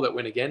actually a call that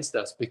went against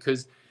us,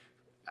 because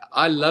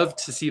I loved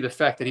to see the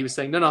fact that he was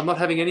saying, no, I'm not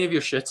having any of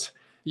your shit.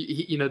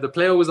 The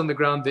player was on the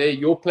ground there.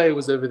 Your player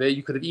was over there.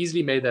 You could have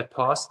easily made that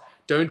pass.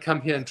 Don't come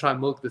here and try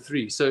and milk the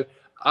 3. So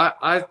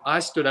I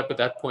stood up at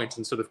that point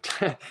and sort of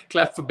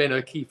clapped for Ben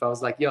O'Keefe. I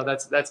was like, yeah,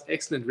 that's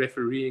excellent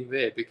refereeing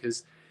there,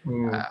 because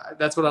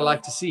that's what I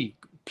like to see.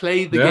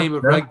 Play the game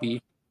of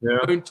rugby. Yeah.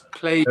 Don't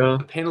play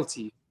the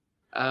penalty.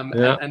 And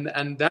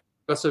that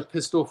got so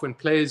pissed off when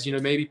players,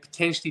 maybe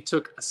potentially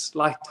took a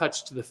slight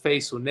touch to the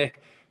face or neck,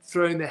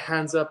 throwing their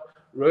hands up,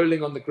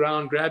 rolling on the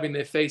ground, grabbing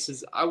their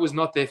faces. I was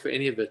not there for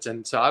any of it.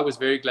 And so I was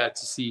very glad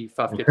to see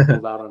Faf get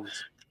pulled out on it.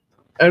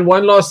 And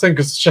one last thing,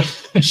 because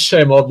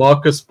shame old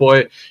Marcus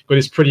boy got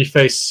his pretty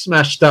face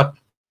smashed up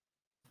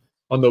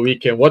on the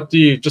weekend.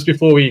 Just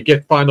before we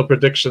get final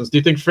predictions, do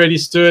you think Freddie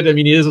Stewart,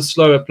 he is a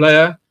slower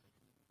player,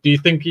 do you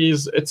think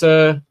he's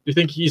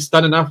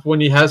done enough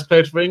when he has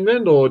played for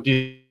England, or do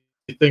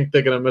you think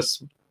they're going to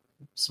miss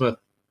Smith?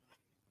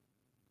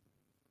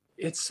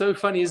 It's so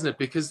funny, isn't it?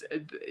 Because,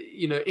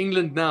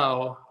 England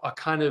now are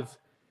kind of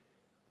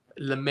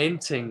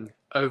lamenting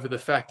over the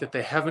fact that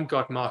they haven't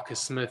got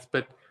Marcus Smith,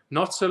 but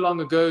not so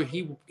long ago,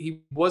 he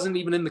wasn't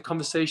even in the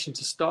conversation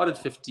to start at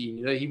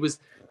 15. He was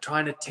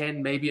trying at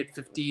 10, maybe at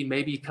 15,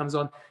 maybe he comes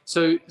on.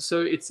 So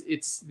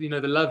it's the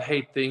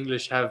love-hate the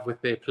English have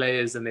with their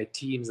players and their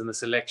teams and the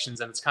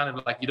selections, and it's kind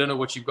of like you don't know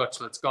what you've got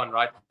till it's gone,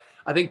 right?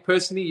 I think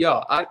personally,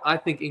 I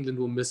think England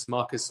will miss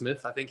Marcus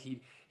Smith. I think he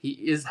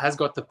has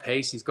got the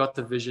pace, he's got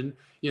the vision.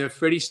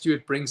 Freddie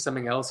Stewart brings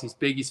something else. He's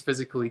big, he's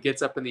physical, he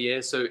gets up in the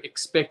air. So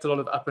expect a lot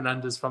of up and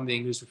unders from the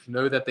English. If you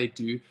know that they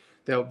do,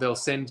 they'll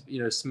send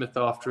Smith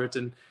after it,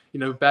 and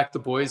back the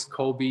boys,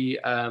 Colby,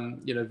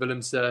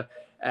 Willemse,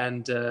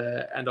 and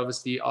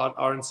obviously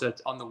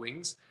Arendse on the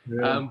wings.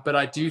 Yeah. But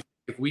I do think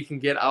if we can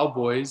get our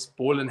boys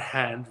ball in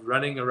hand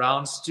running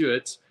around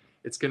Stewart,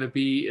 it's going to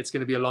be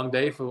a long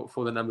day for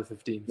the number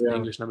 15, the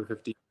English number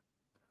 15.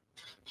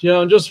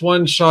 Yeah, and just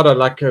one shot at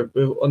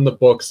on the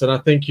books, and I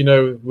think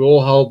we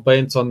all held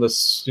bent on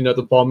this,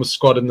 the bomber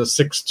squad in the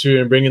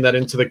 6-2 and bringing that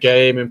into the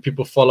game, and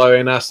people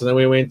following us, and then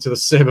we went to the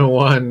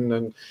 7-1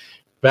 and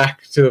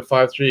back to the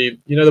 5-3.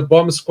 The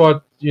bomber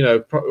squad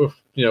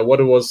what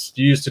it was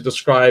used to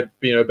describe,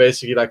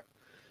 basically like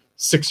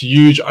 6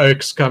 huge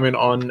oaks coming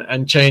on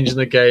and changing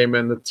the game,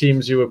 and the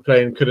teams you were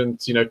playing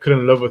couldn't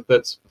live with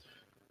it.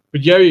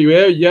 But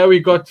we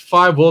got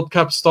 5 World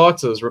Cup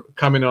starters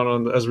coming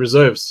on as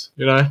reserves.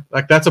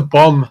 Like that's a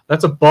bomb.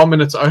 That's a bomb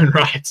in its own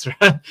right,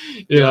 right?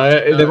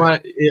 They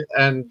might,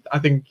 and I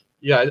think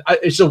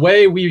it's the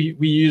way we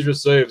use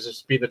reserves.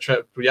 It's been the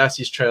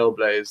Briasi's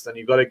trailblazed, and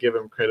you got to give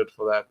him credit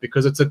for that,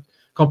 because it's a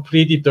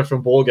completely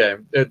different ball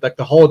game. Like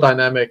the whole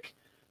dynamic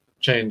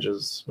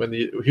changes when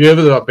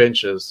whoever are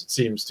benches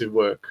seems to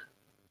work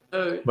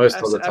most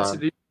of the time.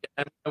 Absolutely.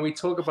 And we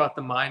talk about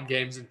the mind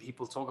games, and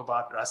people talk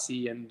about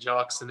Rassie and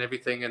Jacques and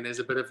everything, and there's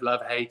a bit of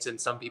love-hate, and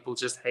some people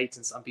just hate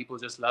and some people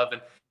just love.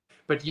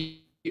 But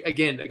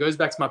again, it goes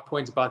back to my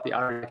point about the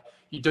Irish.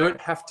 You don't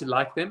have to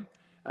like them.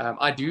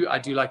 I do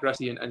like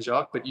Rassie and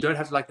Jacques, but you don't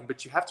have to like them,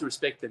 but you have to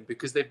respect them,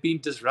 because they've been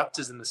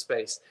disruptors in the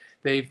space.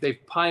 They've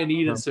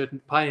pioneered in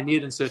certain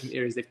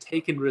areas. They've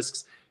taken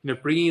risks,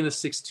 bringing in the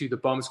 6-2, the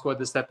bomb squad,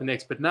 this, that, the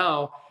next. But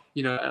now,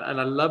 and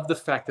I love the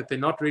fact that they're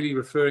not really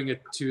referring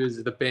it to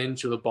as the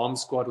bench or the bomb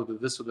squad or the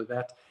this or the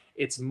that.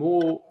 It's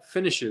more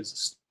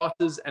finishers,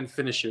 starters and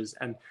finishers,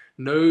 and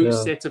no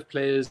set of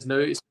players,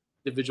 no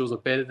individuals are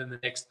better than the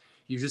next.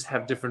 You just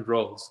have different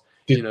roles,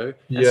 And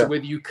so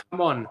whether you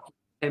come on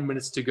 10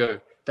 minutes to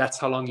go, that's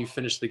how long you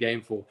finish the game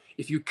for.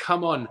 If you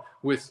come on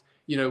with,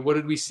 what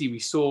did we see? We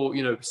saw,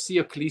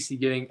 Sia Khaleesi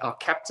getting our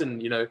captain,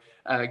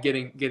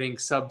 getting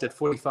subbed at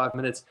 45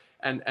 minutes.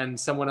 And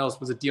someone else,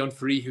 was it Dion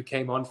Ferry, who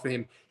came on for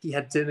him. He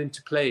had to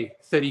play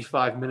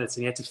 35 minutes,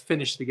 and he had to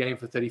finish the game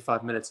for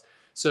 35 minutes.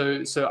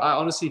 So I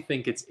honestly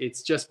think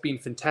it's just been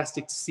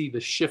fantastic to see the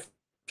shift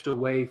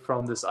away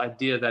from this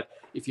idea that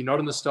if you're not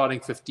in the starting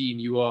 15,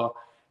 you are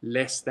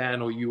less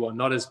than, or you are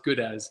not as good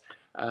as.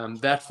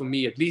 That for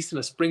me, at least in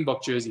a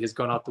Springbok jersey, has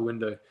gone out the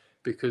window,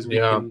 because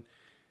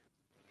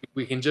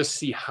we can just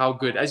see how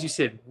good, as you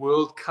said,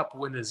 World Cup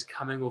winners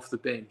coming off the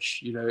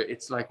bench.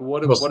 It's like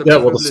what a the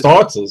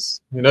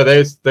starters.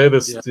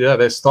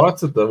 They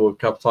started the World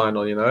Cup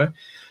final. I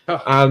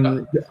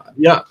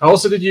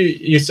also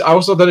I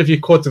also don't know if you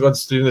caught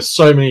there's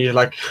so many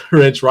like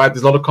Reg, right?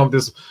 There's a lot of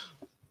this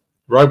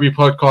rugby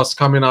podcasts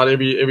coming out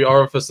every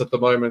orifice at the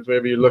moment,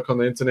 wherever you look on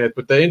the internet.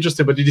 But they're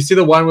interesting. But did you see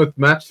the one with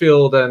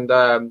Matfield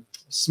and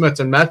Smith?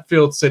 And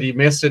Matfield said he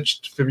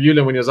messaged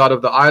Vermeulen when he was out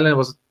of the island.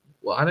 Was it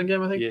Island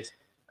game, I think? Yes.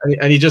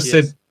 And he just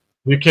said,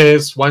 "Who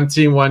cares? One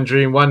team, one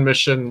dream, one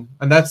mission,"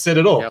 and that said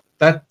it all. Yep.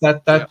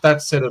 That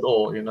said it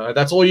all.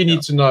 That's all you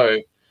need to know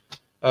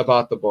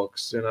about the Boks.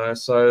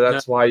 So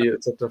that's why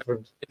it's a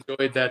different.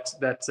 Enjoyed that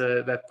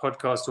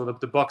podcast, or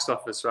the box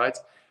office, right?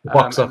 The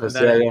box office,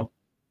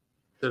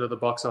 Sort of the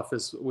box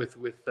office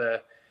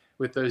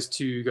with those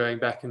two going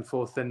back and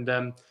forth. And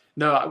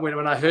no,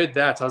 when I heard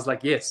that, I was like,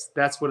 yes,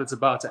 that's what it's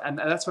about. And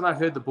that's when I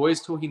heard the boys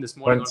talking this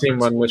morning. One team,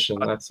 one mission.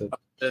 That's it.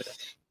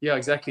 Yeah,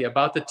 exactly.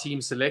 About the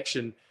team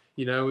selection.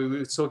 We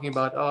were talking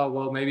about,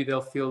 maybe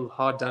they'll feel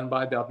hard done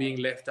by, they're being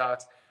left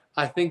out.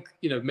 I think,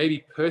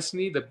 maybe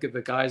personally,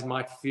 the guys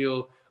might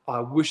feel,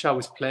 I wish I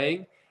was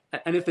playing.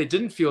 And if they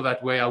didn't feel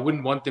that way, I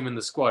wouldn't want them in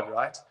the squad,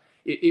 right?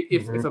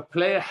 If a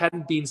player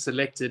hadn't been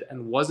selected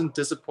and wasn't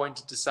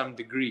disappointed to some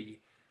degree,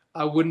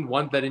 I wouldn't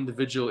want that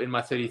individual in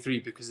my 33,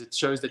 because it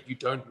shows that you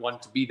don't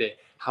want to be there.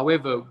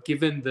 However,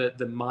 given the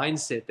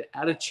mindset, the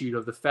attitude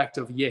of the fact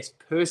of, yes,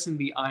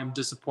 personally, I'm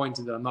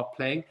disappointed that I'm not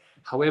playing.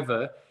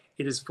 However,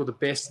 it is for the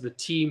best of the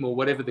team, or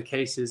whatever the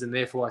case is, and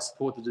therefore I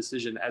support the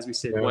decision. As we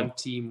said, one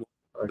team,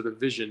 one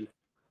vision.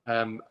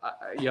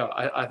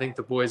 I think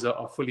the boys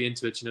are fully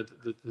into it.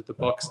 The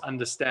Boks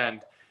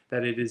understand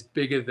that it is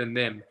bigger than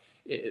them.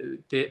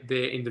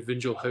 Their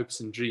individual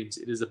hopes and dreams.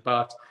 It is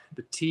about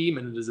the team,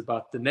 and it is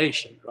about the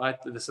nation, right?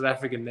 The South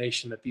African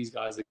nation that these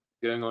guys are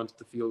going onto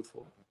the field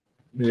for.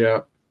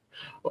 Yeah.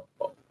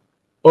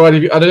 All right. I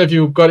don't know if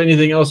you've got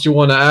anything else you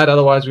want to add.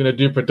 Otherwise, we're going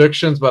to do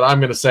predictions. But I'm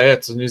going to say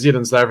it's a New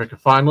Zealand South Africa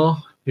final.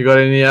 You got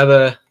any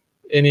other?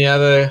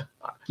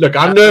 Look,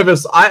 I'm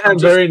nervous. I am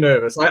very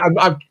nervous.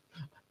 I'm.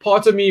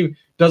 Part of me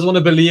doesn't want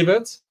to believe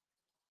it,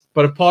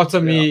 but a part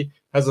of me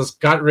has this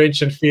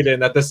gut-wrenching feeling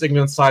that this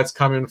England side's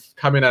coming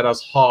at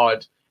us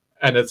hard,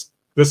 and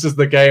this is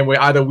the game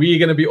where either we're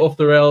going to be off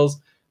the rails,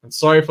 and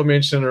sorry for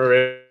mentioning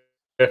a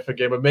ref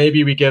again, but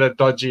maybe we get a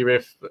dodgy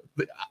ref.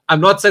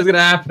 I'm not saying it's going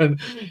to happen,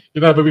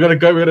 but we're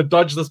going to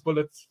dodge this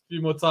bullet a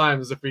few more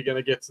times if we're going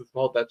to get to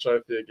hold that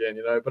trophy again,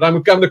 But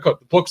I'm going to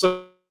the Boks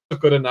are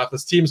good enough.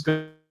 This team's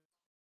good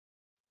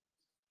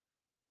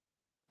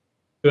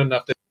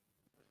enough.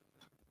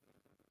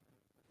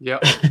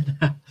 Yep.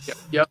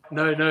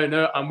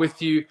 No. I'm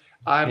with you.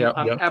 I'm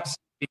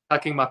absolutely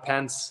tucking my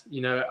pants.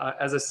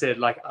 As I said,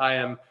 like I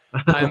am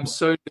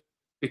so,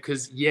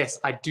 because yes,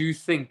 I do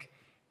think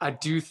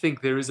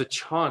there is a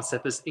chance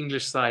that this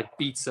English side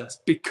beats us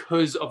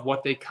because of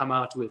what they come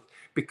out with,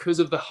 because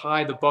of the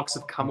high the Boks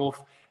have come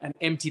off and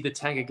empty the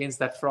tank against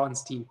that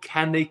France team.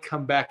 Can they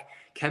come back?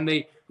 Can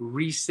they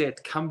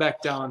reset, come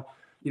back down?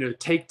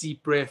 Take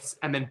deep breaths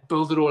and then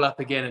build it all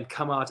up again and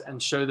come out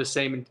and show the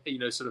same,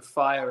 sort of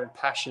fire and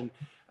passion.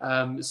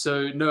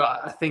 So no,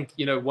 I think,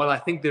 while I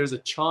think there's a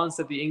chance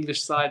that the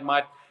English side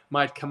might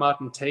come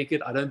out and take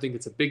it, I don't think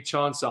it's a big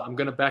chance. So I'm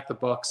going to back the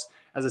Boks.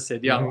 As I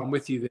said, I'm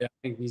with you there. I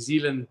think New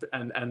Zealand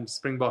and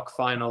Springbok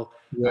final.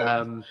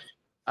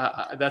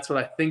 That's what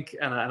I think,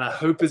 and I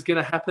hope is going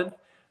to happen.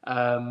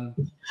 But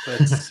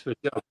we'll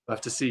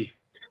have to see.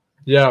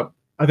 Yeah,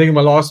 I think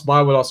my last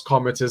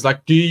comment is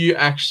like, do you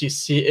actually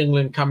see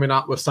England coming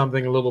up with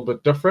something a little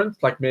bit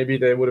different? Like maybe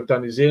they would have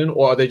done New Zealand,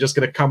 or are they just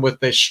going to come with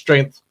their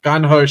strength,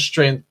 gun-ho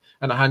strength,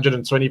 and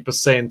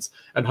 120%,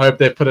 and hope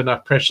they put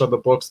enough pressure on the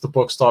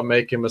Boks start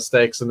making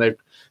mistakes and they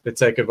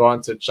take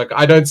advantage? Like,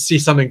 I don't see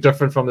something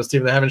different from this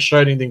team. They haven't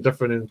shown anything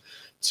different in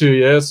 2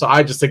 years, so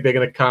I just think they're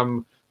going to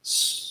come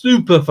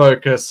super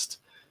focused,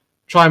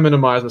 try and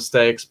minimize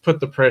mistakes,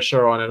 put the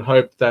pressure on, and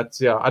hope that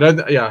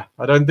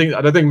I don't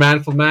think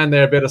man for man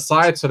they're a better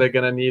side, so they're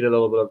going to need a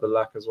little bit of the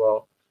luck as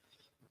well.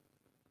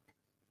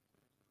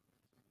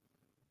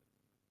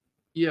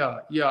 Yeah,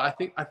 I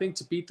think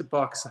to beat the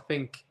Boks, I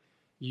think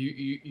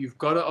you've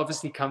got to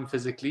obviously come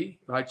physically,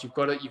 right? You've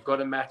got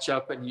to match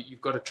up, and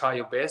you've got to try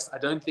your best. I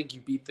don't think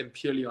you beat them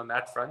purely on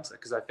that front,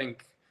 because I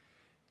think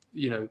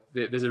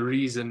there's a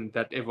reason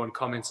that everyone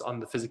comments on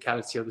the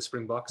physicality of the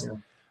Springboks. Yeah.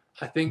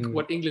 I think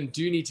what England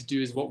do need to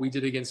do is what we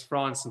did against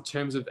France in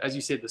terms of, as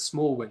you said, the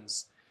small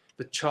wins,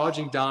 the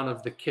charging down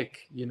of the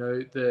kick,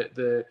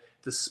 the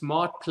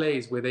smart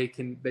plays where they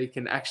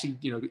can actually,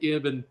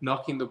 even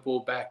knocking the ball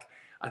back.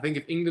 I think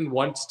if England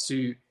wants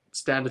to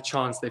stand a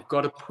chance, they've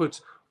got to put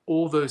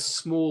all those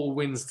small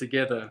wins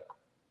together.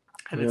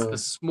 And it's the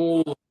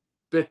small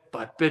bit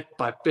by bit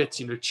by bit,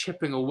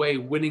 chipping away,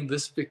 winning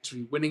this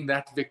victory, winning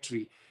that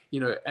victory,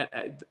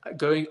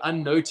 going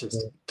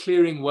unnoticed,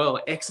 clearing well,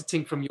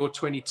 exiting from your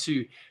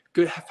 22,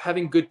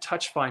 having good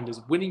touch finders,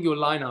 winning your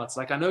lineouts.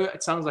 Like, I know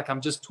it sounds like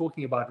I'm just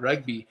talking about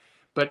rugby,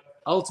 but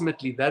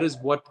ultimately that is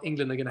what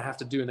England are going to have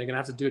to do, and they're going to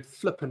have to do it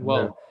flipping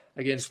well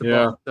against the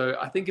Boks. So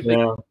I think if they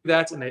do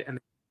that and they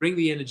bring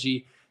the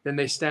energy, then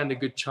they stand a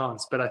good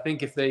chance. But I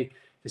think if they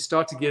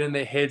start to get in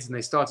their heads and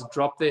they start to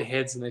drop their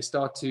heads and they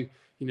start to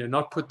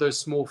not put those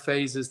small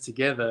phases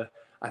together,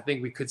 I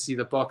think we could see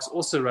the Boks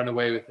also run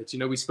away with it.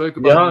 We spoke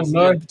about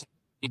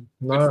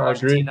I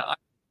agree.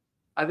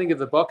 I think if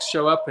the Boks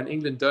show up and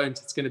England don't,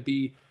 it's going to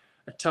be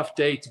a tough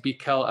day to beat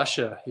Cal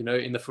Usher,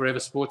 in the Forever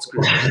Sports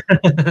Group.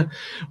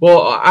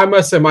 Well, I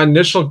must say my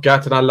initial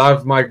gut, and I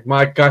love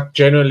my gut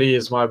generally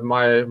is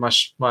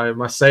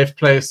my safe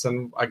place,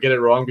 and I get it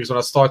wrong because when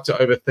I start to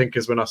overthink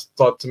is when I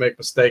start to make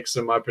mistakes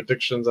in my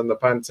predictions and the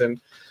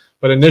punting.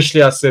 But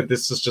initially I said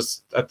this is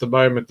just, at the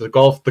moment, the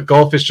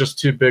golf is just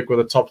too big with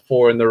the top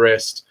four and the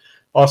rest.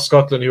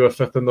 Scotland, who were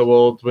fifth in the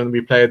world when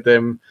we played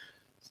them.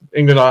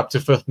 England are up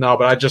to fifth now,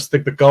 but I just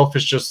think the golf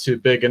is just too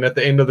big. And at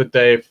the end of the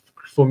day,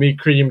 for me,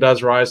 cream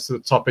does rise to the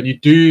top. And you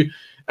do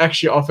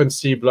actually often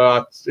see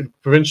blowouts in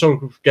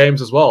provincial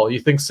games as well. You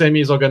think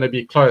semis are going to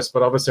be close,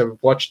 but obviously I've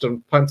watched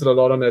and punted a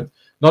lot on it.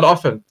 Not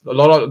often. A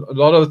lot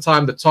of the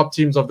time, the top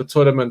teams of the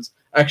tournament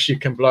actually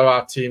can blow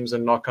out teams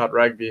and knock out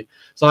rugby.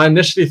 So I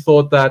initially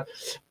thought that,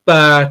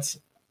 but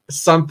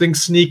something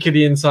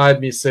sneakily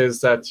inside me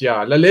says that,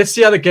 let's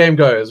see how the game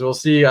goes. We'll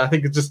see. I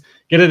think it's just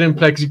get it in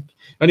play.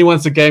 Only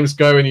once the games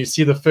go and you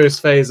see the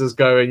first phases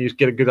go and you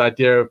get a good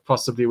idea of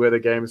possibly where the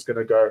game is going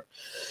to go.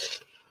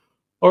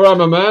 All right,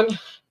 my man.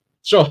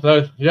 Sure.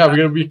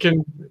 We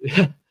can.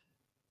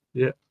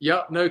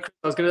 Yeah. No,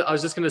 I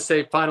was just gonna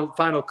say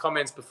final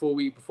comments before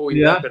we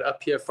wrap it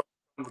up here from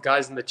the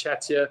guys in the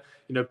chat here.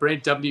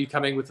 Brent W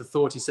coming with a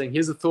thought. He's saying,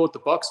 here's a thought: the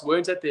Boks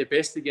weren't at their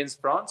best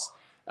against France,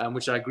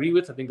 which I agree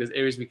with. I think there's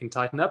areas we can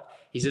tighten up.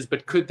 He says,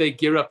 but could they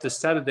gear up this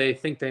Saturday? I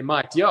think they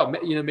might. Yeah,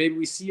 maybe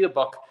we see the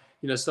Boks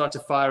start to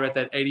fire at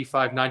that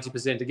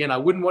 85-90%. Again, I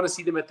wouldn't want to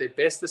see them at their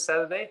best this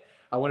Saturday.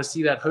 I want to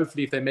see that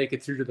hopefully if they make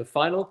it through to the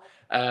final.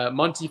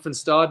 Monty van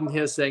Staden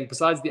here saying,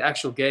 besides the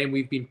actual game,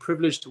 we've been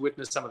privileged to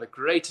witness some of the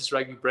greatest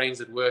rugby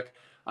brains at work.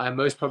 I am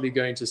most probably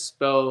going to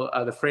spell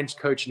the French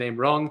coach name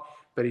wrong,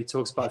 but he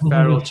talks about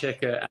Farrell,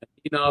 Checker, and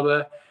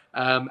Inaber.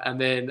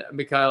 And then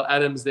Mikhail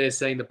Adams there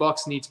saying the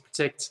Boks need to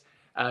protect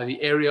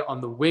the area on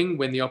the wing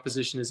when the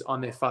opposition is on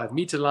their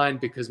 5-meter line,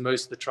 because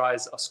most of the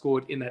tries are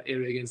scored in that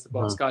area against the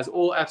Boks. Guys,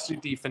 all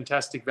absolutely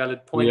fantastic,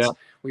 valid points.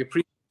 We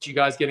appreciate you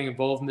guys getting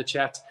involved in the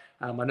chat.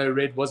 I know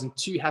Red wasn't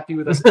too happy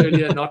with us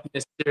earlier, not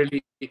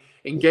necessarily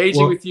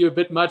engaging with you a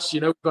bit much.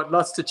 We've got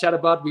lots to chat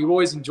about. We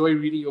always enjoy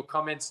reading your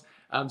comments.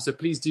 So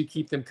please do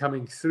keep them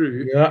coming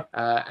through.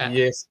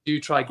 And do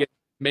try to get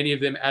many of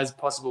them as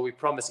possible, we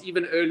promise.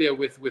 Even earlier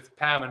with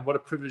Pam, and what a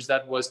privilege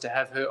that was to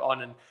have her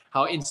on, and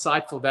how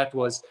insightful that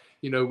was.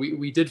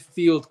 We did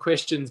field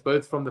questions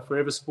both from the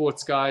Forever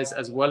Sports guys,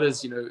 as well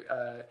as,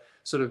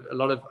 sort of a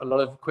lot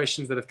of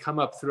questions that have come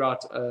up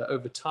throughout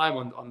over time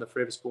on the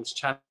Forever Sports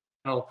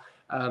channel.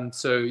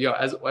 So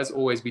as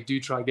always, we do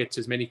try to get to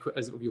as many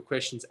of your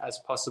questions as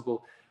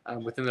possible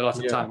within the lot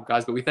of time,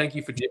 guys. But we thank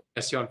you for joining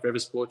us here on Forever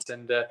Sports,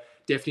 and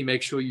definitely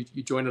make sure you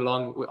join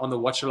along on the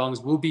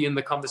watch-alongs. We'll be in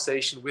the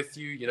conversation with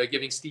you,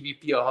 giving Stevie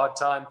P a hard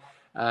time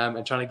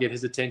and trying to get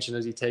his attention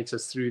as he takes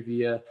us through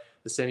the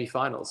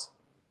semi-finals.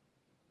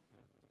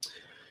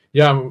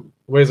 Yeah,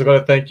 Wes, I've got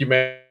to thank you,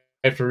 mate,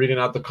 for reading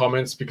out the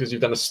comments because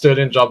you've done a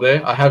sterling job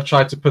there. I have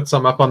tried to put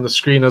some up on the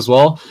screen as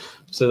well.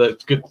 So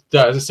that's good.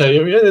 As I say,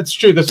 it's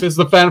true. This is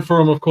the fan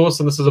forum, of course,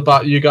 and this is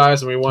about you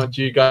guys, and we want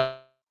you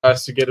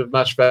guys to get as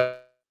much value,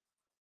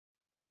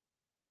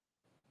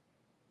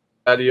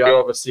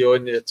 obviously, all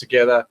in it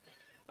together.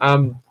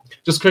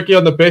 Just quickly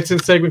on the betting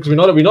segment, because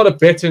we're not a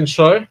betting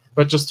show,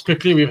 but just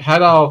quickly, we've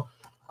had our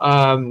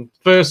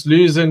first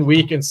losing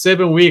week in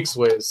 7 weeks.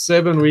 Wes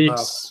 7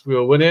 weeks we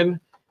were winning.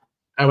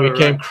 And we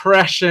came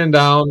crashing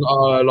down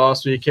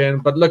last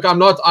weekend. But look, I'm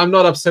not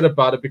upset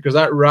about it because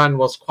that run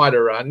was quite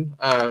a run.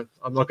 I'm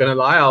not gonna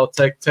lie, I'll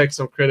take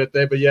some credit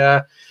there. But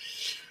yeah,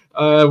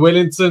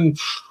 Wellington,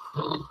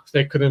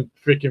 they couldn't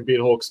freaking beat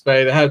Hawke's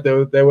Bay.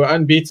 They were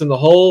unbeaten the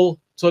whole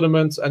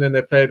tournament, and then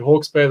they played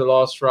Hawke's Bay the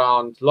last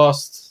round,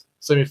 lost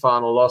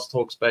semi-final, lost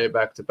Hawke's Bay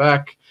back to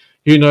back.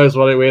 Who knows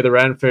where the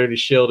Ranfurly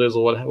Shield is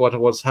or what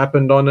was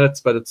happened on it,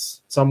 but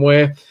it's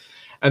somewhere.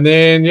 And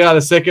then, yeah,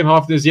 the second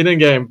half New Zealand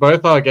game,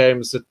 both our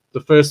games, the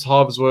first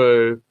halves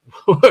were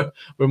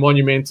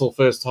monumental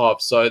first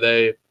half. So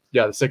the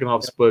second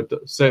half split.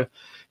 So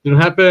didn't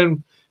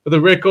happen. But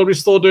the record, we're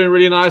still doing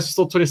really nice.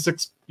 Still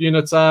 26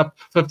 units up,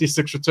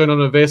 56 return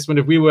on investment.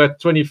 If we were at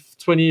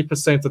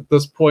 20% at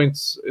this point,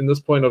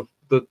 of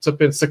the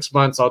tip in 6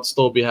 months, I'd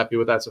still be happy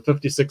with that. So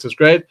 56 is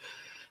great.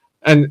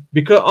 And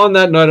because on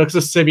that note, it's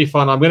a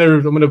semi-final. I'm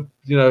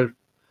gonna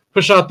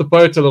push out the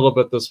boat a little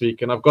bit this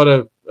week, and I've got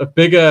a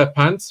bigger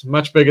punt,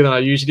 much bigger than I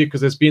usually do, because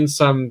there's been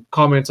some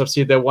comments I've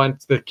seen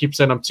that keep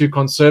saying I'm too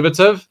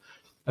conservative,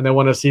 and they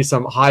want to see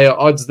some higher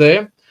odds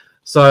there.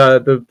 So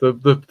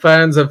the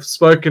fans have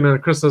spoken,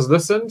 and Chris has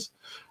listened.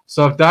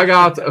 So I've dug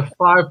out a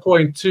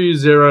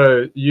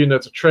 5.20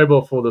 unit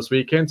treble for this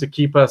weekend to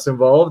keep us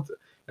involved.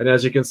 And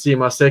as you can see,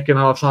 my second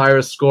half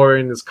highest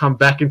scoring has come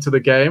back into the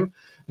game.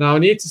 Now I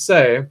need to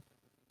say,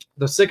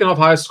 the second half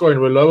highest scoring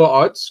were lower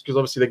odds because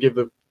obviously they give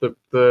the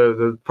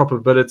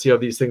probability of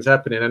these things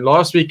happening. And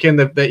last weekend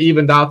they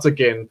evened out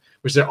again,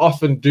 which they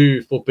often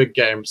do for big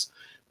games.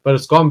 But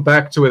it's gone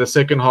back to where the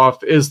second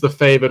half is the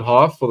favored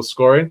half for the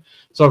scoring.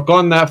 So I've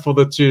gone that for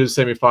the two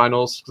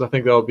semi-finals because I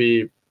think they'll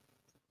be,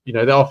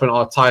 they often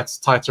are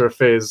tighter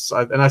affairs.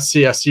 And I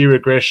see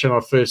regression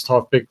of first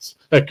half big.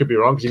 That could be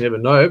wrong because you never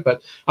know.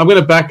 But I'm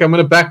going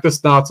to back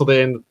this now till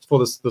the end for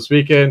this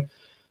weekend.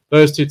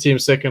 Those two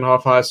teams, second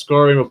half high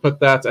scoring, we'll put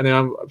that. And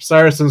then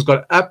Saracens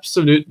got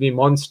absolutely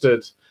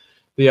monstered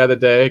the other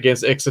day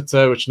against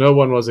Exeter, which no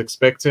one was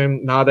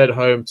expecting. Now they're at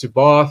home to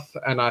Bath,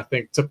 and I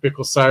think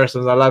typical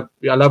Saracens. I love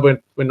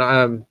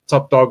when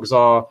top dogs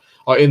are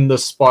in the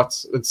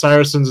spot. And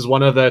Saracens is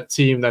one of that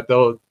team that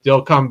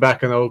they'll come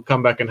back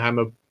and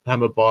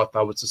hammer Bath.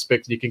 I would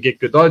suspect you can get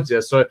good odds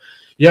there. So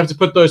you have to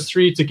put those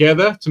three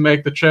together to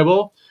make the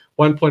treble,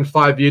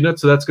 1.5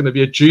 units. So that's going to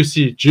be a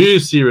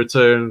juicy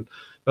return.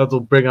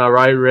 That'll bring our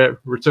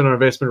return on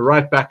investment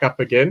right back up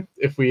again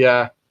if we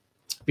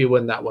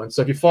win that one.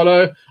 So if you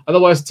follow,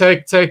 otherwise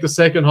take the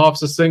second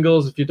halves as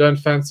singles. If you don't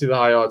fancy the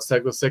high odds,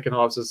 take the second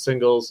halves as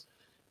singles,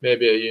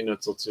 maybe a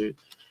unit or two.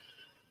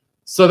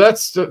 So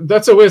that's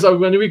a ways.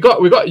 When we got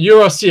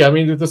URC. I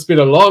mean, this has been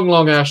a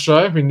long ass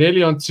show. We're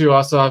nearly on 2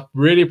 hours. So I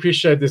really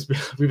appreciate this.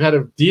 We've had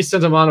a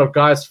decent amount of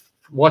guys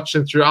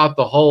watching throughout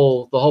the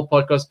whole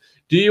podcast.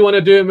 Do you want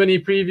to do a mini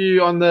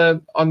preview on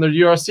the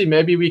URC?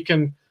 Maybe we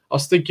can. I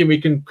was thinking we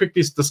can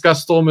quickly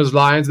discuss Stormers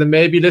Lions, then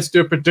maybe let's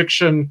do a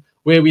prediction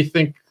where we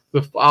think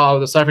the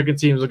South African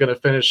teams are going to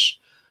finish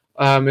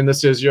in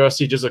this year's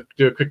URC. Just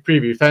do a quick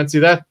preview. Fancy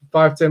that?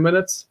 5-10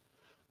 minutes.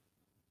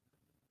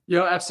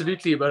 Yeah,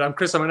 absolutely. But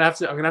Chris, I'm gonna have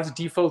to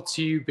default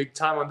to you big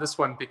time on this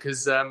one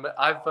because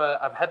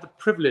I've had the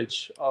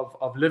privilege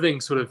of living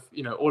sort of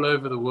all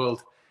over the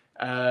world.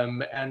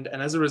 And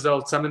as a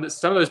result, some of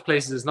those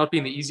places has not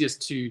been the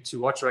easiest to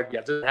watch rugby.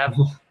 I didn't have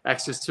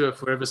access to it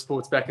Forever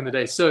Sports back in the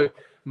day. So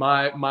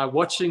my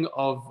watching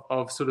of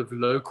sort of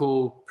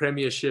local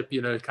premiership,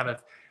 kind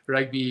of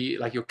rugby,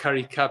 like your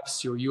Curry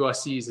Cups, your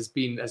URCs has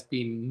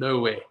been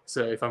nowhere.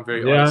 So if I'm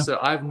very honest, so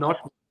I've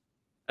not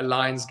a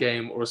Lions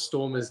game or a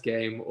Stormers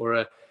game or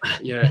a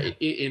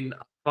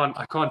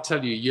I can't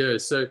tell you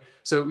years. So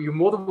you're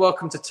more than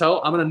welcome to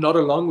tell. I'm going to nod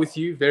along with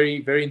you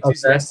very, very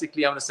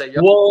enthusiastically. Okay. I'm going to say,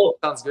 yeah,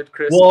 sounds good,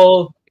 Chris.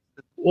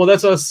 Well,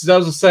 that's what I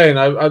was saying.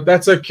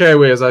 That's okay,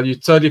 Wes. You're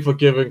totally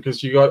forgiven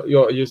because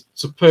you're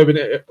superb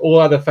in all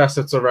other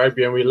facets of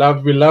rugby, and we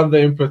love the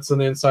inputs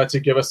and the insights you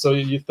give us.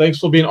 So thanks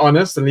for being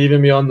honest and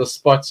leaving me on the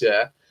spot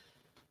here.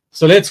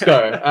 So let's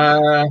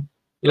go.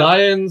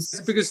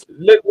 Lions, because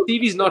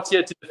Stevie's not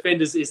here to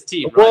defend his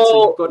team, right?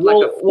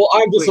 So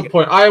I'm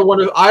disappointed. I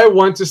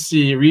want to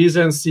see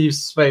Reza and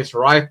Steve's face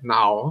right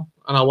now,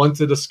 and I want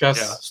to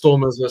discuss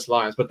Stormers versus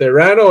Lions. But they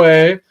ran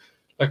away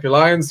like the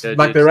Lions, they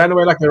ran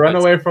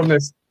away from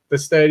the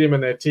stadium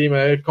and their team.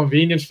 A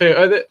convenient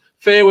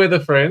fair weather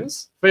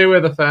friends, fair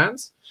weather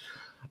fans.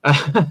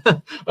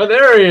 Oh,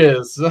 there he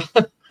is. Oh,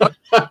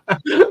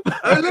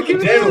 look at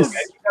this.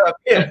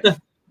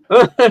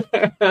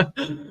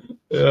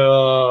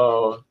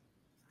 Oh,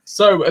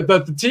 so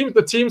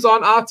the teams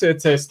aren't out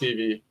there,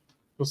 Stevie.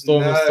 for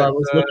Stormers. No, I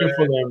was looking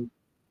for them.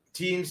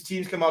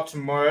 Teams come out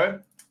tomorrow.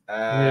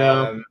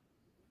 Yeah.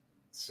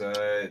 So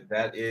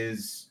that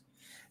is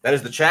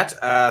the chat.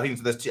 I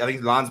think the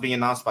line's being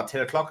announced by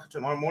 10 o'clock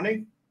tomorrow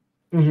morning.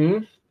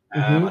 Mm-hmm.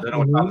 I don't know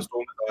what time the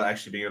Stormers are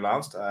actually being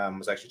announced.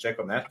 Must actually check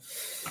on that.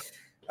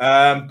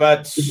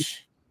 But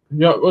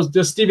yeah, it was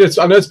just Steve.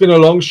 I know it's been a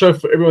long show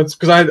for everyone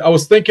because I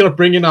was thinking of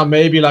bringing out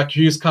maybe like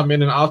who's come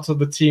in and out of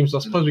the team. So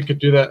I suppose we could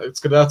do that.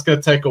 That's going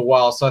to take a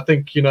while. So I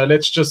think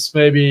let's just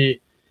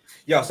maybe.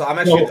 Yeah, so I'm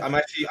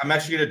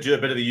actually going to do a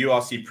bit of the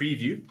URC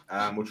preview,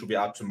 which will be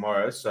out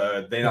tomorrow.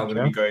 So then I'm going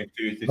to be going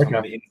through some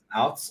of the ins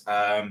and outs.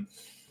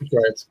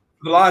 Great.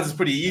 The Lions is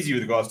pretty easy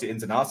with regards to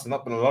ins and outs. There's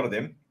not been a lot of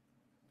them,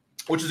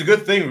 which is a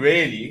good thing,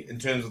 really, in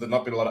terms of there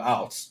not being a lot of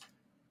outs.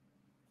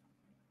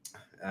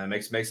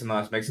 Makes a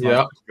nice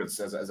difference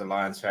as a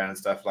Lions fan and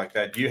stuff like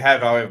that. You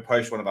have, however,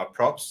 posted one of our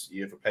props.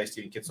 You have replaced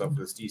Steven Kitsoff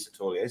for the Steez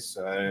at all, yes?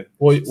 So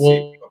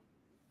well,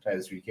 play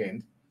this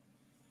weekend.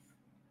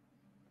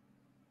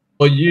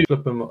 Well, you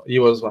flip him. He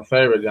was my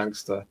favorite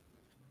youngster.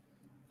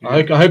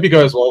 I hope he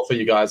goes well for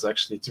you guys.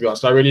 Actually, to be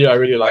honest, I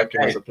really like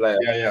him as a player.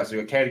 Yeah. So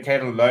you got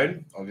Caden on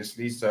loan,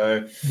 obviously.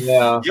 So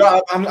yeah,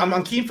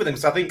 I'm keen for them.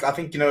 So I think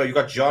you've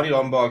got Johnny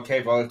Lombard,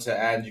 Kay Volta,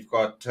 and you've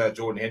got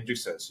Jordan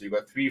Hendrickson. So you've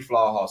got three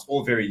flower house,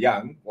 all very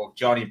young. Well,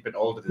 Johnny a bit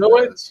older than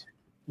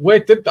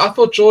wait. I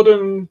thought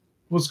Jordan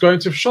was going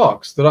to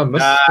Sharks. Did I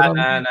miss?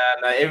 No.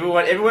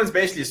 Everyone's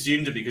basically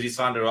assumed it because he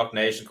signed a Rock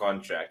Nation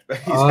contract. But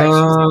he's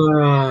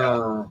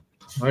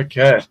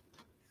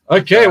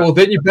okay. Well,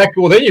 then you're back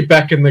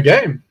in the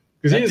game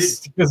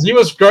because he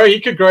was growing. He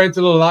could grow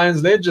into the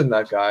Lions legend.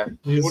 That guy.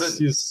 He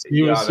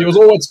was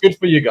always good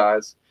for you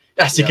guys.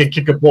 Yes, he can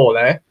kick a ball,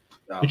 eh?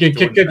 No, you can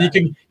kick it. You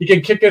can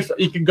kick it.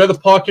 You can go to the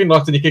parking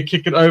lot and you can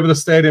kick it over the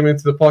stadium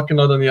into the parking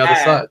lot on the other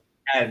side.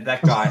 And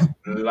that guy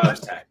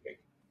loves tackling.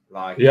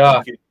 Like No.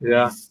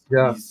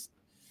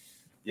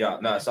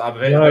 So I'm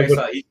very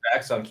excited. He's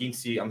back. So I'm keen to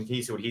see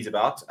what he's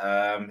about.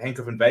 Henk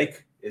van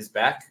Beek is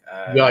back.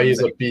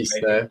 He's a beast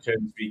there. This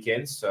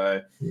weekend,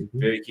 so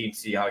very keen to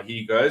see how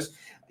he goes.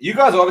 You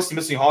guys are obviously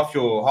missing half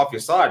your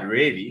side,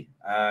 really.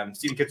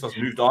 Steven Kitsoff's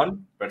moved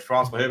on, but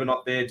Frans Verhoeven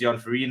not there, Dion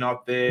Ferree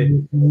not there.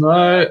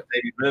 No,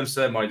 David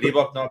Willemse, Mari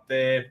Liebach not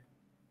there.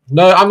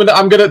 No,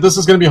 I'm gonna. This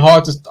is gonna be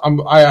hard to.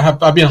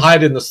 I've been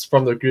hiding this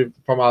from the group,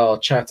 from our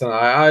chat, and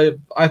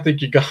I think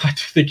you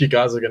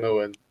guys are gonna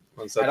win.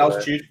 At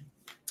altitude.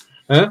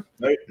 Huh?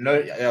 No.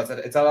 Yeah,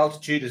 it's at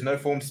altitude. There's no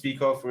form to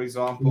speak of, for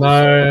example.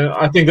 No,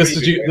 I think this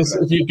is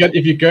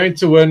if you're going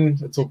to win,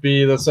 it will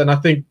be this, and I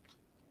think,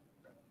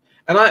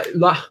 we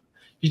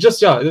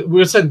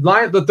said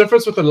the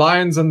difference with the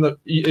Lions and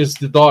is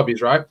the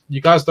derbies, right? You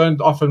guys don't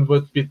often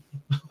win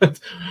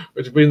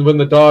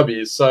the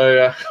derbies,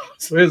 so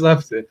where's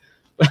after?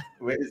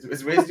 Where's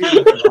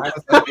the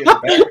Lions?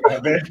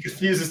 I'm very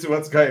confused as to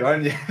what's going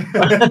on here.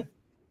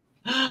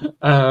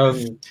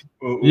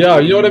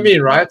 You know what I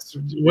mean, right?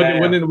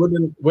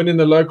 Winning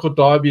the local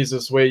derbies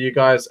is where you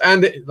guys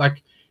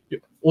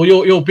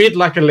you'll beat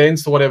like a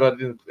Lens or whatever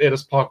in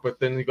Ellis Park, but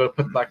then you got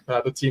to put like the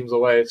other teams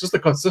away. It's just the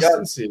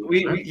consistency.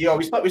 We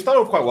started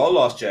off quite well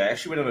last year. I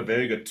actually went on a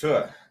very good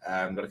tour.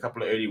 Got a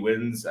couple of early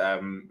wins. I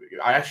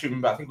actually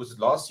remember, I think it was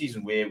last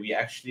season where we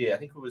actually, I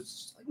think it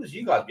was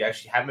you guys. We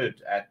actually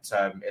hammered at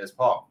Ellis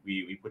Park.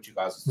 We put you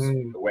guys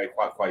away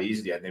quite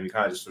easily, and then we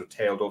kind of just sort of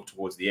tailed off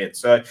towards the end.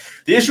 So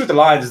the issue with the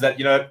Lions is that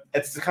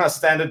it's the kind of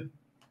standard.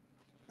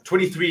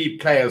 23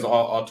 players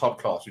are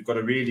top class. We've got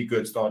a really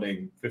good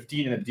starting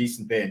 15 and a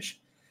decent bench.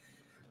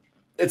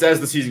 It's as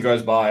the season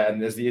goes by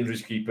and as the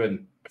injuries creep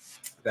in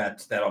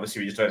that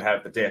obviously we just don't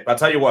have the depth. But I'll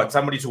tell you what,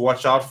 somebody to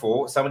watch out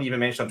for. Somebody even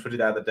mentioned on Twitter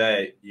the other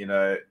day,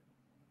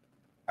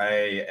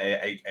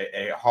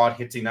 a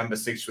hard-hitting number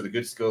 6 with a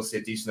good skill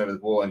set, decent over the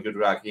ball, and good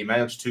ruck.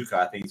 Emmanuel Chituka,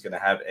 I think, is going to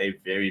have a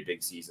very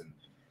big season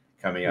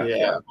coming up.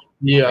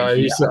 Yeah,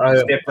 he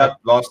stepped up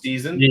last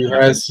season. He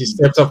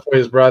stepped up for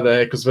his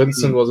brother because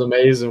Vincent was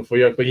amazing for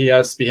you, but he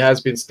has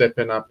been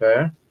stepping up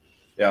there.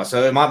 Yeah,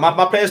 so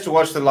my players to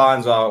watch the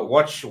Lions are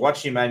watch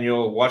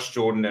Emmanuel, watch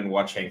Jordan, and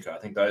watch Henke. I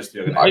think those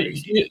two are going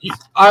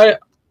to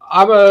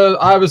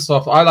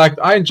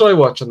I enjoy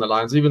watching the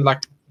Lions, even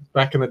like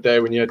back in the day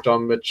when you had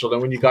John Mitchell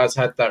and when you guys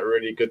had that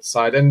really good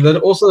side. And then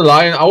also the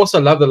Lion, I also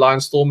love the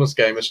Lions Stormers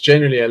game. It's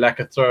generally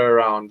a throw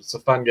around. It's a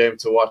fun game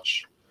to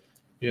watch.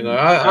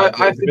 I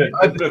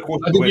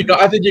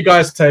think you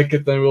guys take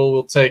it. Then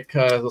we'll take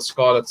the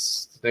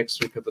Scarlets next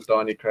week at the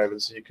Darney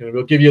Cravens.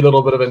 We'll give you a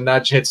little bit of a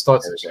nudge head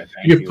start.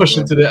 You can push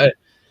into there.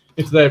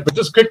 But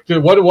just quickly,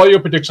 what are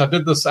your predictions? I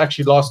did this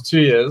actually last 2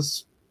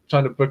 years,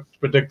 trying to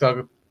predict.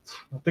 I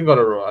think I got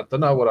it right. I don't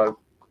know what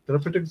did I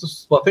predict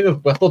this. Well,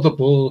 I thought the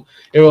Bulls.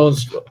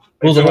 Everyone's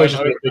Bulls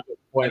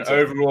an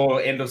overall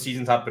end of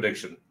season type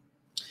prediction.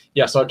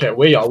 Yes. Okay.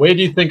 Where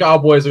do you think our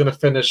boys are going to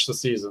finish the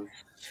season?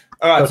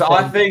 All right. So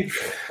I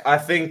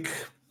think.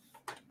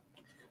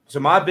 So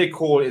my big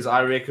call is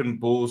I reckon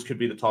Bulls could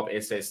be the top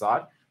SA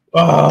side.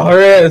 Oh,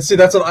 yeah. See,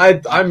 that's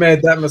what I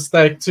made that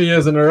mistake 2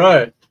 years in a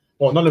row.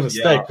 Well, not a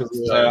mistake. Yeah.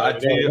 So I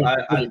do.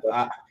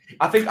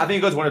 I think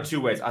it goes one of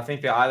two ways. I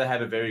think they either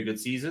have a very good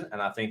season,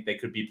 and I think they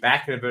could be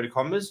back in inverted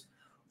commas,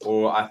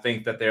 or I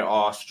think that there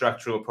are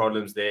structural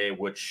problems there,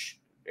 which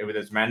whether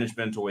it's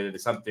management or whether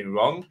there's something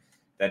wrong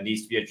that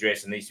needs to be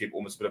addressed and needs to be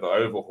almost a bit of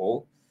an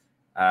overhaul.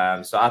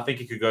 So I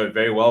think it could go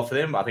very well for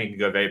them. I think it could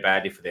go very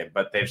badly for them.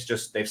 But they've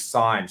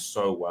signed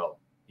so well.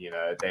 You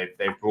know,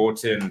 they've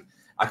brought in.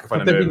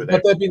 But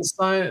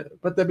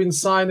they've been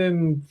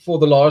signing for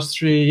the last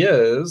 3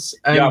 years.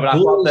 And yeah, but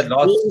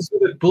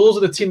Bulls are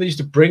the team that used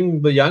to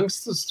bring the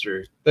youngsters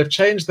through. They've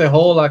changed their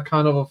whole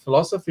kind of a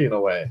philosophy in a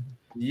way.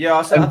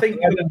 Yeah, so I think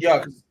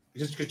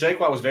because Jake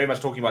White was very much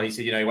talking about. He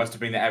said, he wants to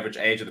bring the average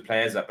age of the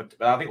players up. But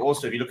I think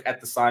also if you look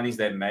at the signings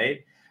they've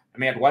made, I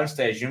mean, at one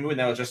stage, you remember when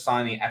they were just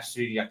signing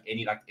absolutely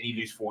any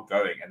loose forward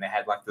going, and they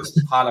had this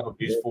pile up of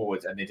loose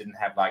forwards, and they didn't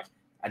have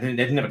they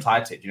didn't have a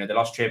tight head. They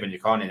lost Trevor and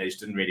Yukon, and they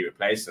just didn't really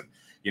replace him.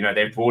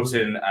 They brought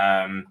in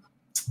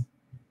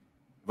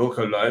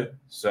Wilco Lowe,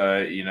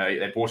 so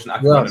they brought in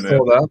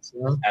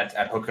Akafanamerva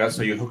at hooker.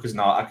 So your hookers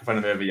now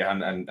Akafanamerva,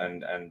 Johan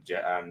and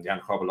Jan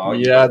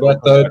Krabelar. Yeah,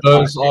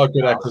 those are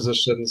good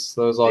acquisitions.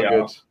 Those are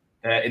good.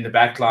 In the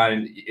back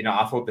line,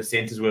 I thought the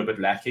centers were a bit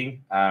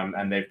lacking,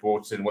 and they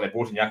brought in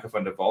Jakob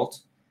van der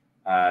Walt.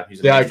 I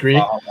agree.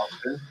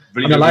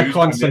 And I like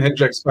Constant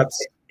Hendricks, but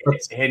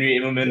Henry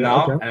Immelman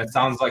now, and it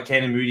sounds like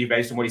Kenan Moody,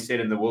 based on what he said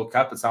in the World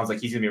Cup, it sounds like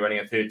he's going to be running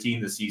a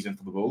 13 this season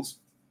for the Bulls.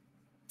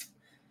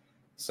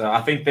 So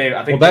I think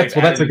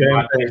that's a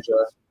game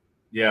changer.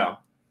 Yeah.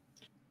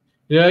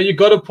 Yeah, you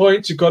got a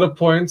point.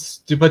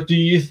 But do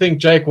you think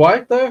Jake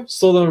White though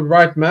still the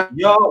right man?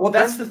 Yeah, well,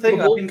 that's the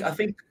thing.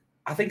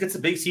 I think it's a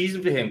big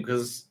season for him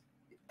because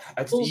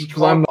you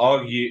can't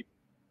argue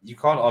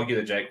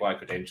the Jake White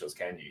credentials,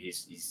 can you?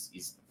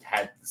 He's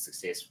had the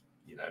success,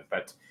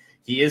 but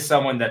he is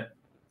someone that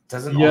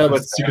doesn't. Yeah,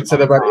 but you could say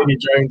that about Eddie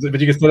Jones. But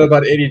you could say that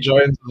about Eddie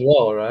Jones as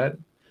well, right?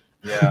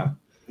 Yeah.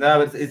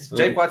 No, it's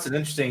Jake White's an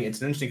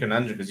interesting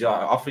conundrum because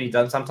often he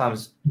does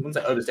sometimes I wouldn't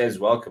say overstays his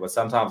welcome, but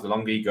sometimes the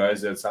longer he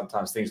goes there,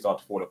 sometimes things start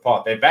to fall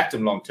apart. They backed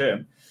him long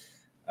term.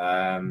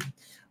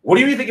 What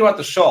do you think about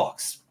the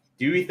Sharks?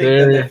 Do you think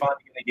that they're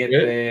finally going to get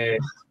their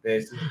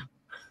where's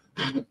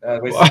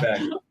the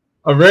bag?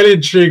 I'm really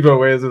intrigued what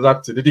Wes is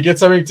up to. Did you get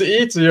something to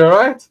eat? Are you all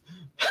right?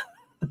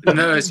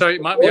 No, sorry,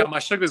 my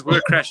sugars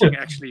were crashing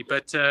actually,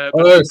 but sorry,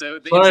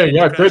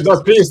 good.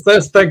 No, please,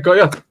 thank God.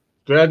 Yeah,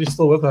 glad you're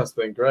still with us.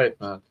 Then, great,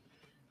 man.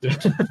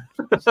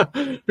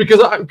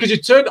 because you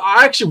turned.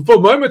 I actually, for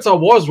moments, I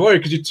was worried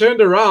because you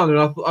turned around and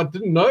I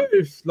didn't know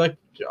if I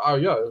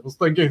was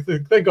thinking,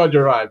 thank God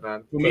you're right,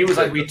 man. For me, it was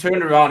like we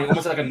turned around, he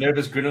almost had a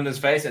nervous grin on his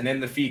face, and then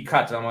the feed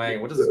cut. And I'm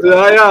like, what is this?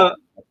 Yeah.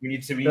 We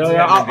need to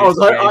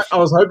I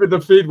was hoping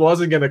the feed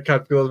wasn't going to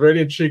cut because I was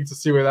really intrigued to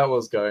see where that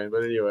was going.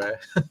 But anyway,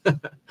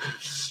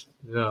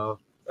 yeah.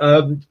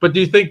 But do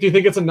you think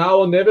it's a now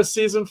or never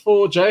season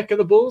for Jake and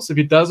the Bulls if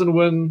he doesn't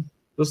win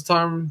this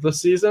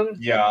season?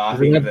 Yeah, I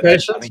think if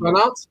patience run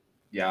out.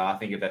 Yeah, I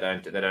think if they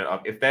don't,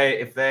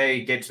 if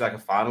they get to a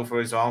final, for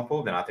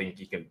example, then I think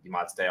he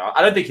might stay on.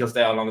 I don't think he'll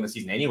stay on longer in the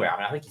season anyway. I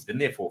mean, I think he's been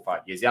there 4 or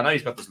 5 years. Yeah, I know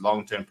he's got this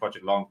long-term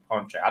project, long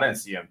contract. I don't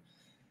see him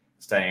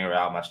staying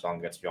around much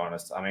longer, to be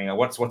honest. I mean,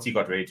 what's he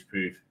got ready to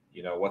prove?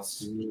 I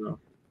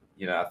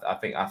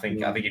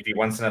think if he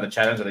wants another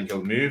challenge, I think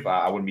he'll move.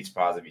 I wouldn't be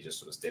surprised if he just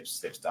sort of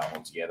steps down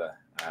altogether.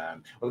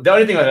 The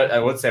only thing I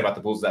would say about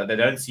the Bulls is that they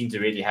don't seem to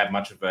really have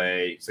much of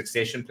a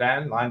succession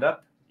plan lined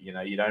up. You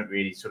don't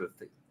really sort of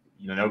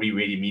nobody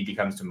really immediately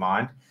comes to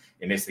mind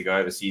unless they go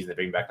overseas and they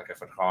bring back a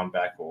Vergaan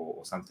back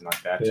or something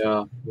like that.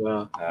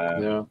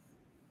 Yeah.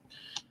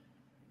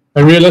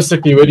 And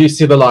realistically, where do you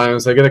see the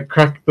Lions? They're going to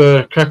crack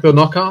the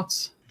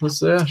knockouts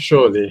this year?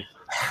 Surely.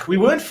 We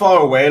weren't far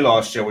away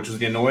last year, which was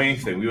the annoying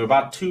thing. We were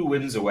about 2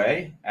 wins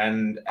away,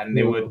 and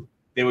there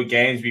were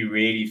games we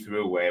really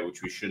threw away,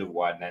 which we should have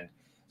won. And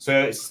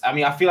so,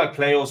 I feel like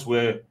playoffs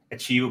were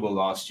achievable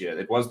last year.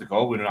 It was the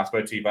goal. When I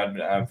spoke to Ivan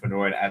van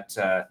Rooyen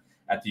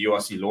at the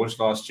URC launch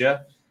last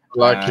year. I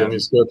like him.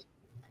 He's good.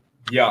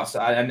 Yeah, so,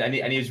 and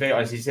he was very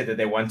honest. He said that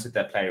they wanted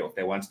that playoff.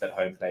 They wanted that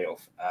home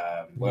playoff.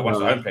 They wanted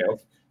the home playoff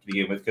to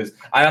begin with, because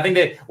I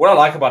think what I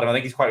like about him, I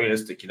think he's quite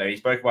realistic. He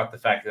spoke about the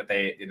fact that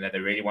they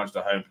really wanted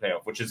a home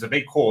playoff, which is a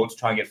big call to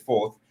try and get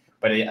fourth.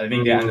 But I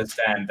think they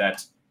understand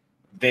that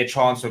their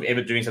chance of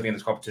ever doing something in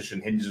this competition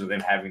hinges on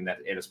them having that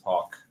Ellis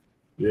Park.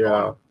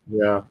 Yeah.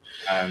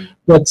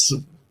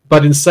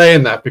 But in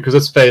saying that, because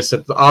let's face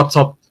it, our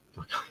top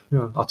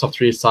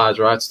 3 sides,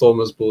 right?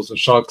 Stormers, Bulls, and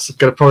Sharks are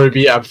going to probably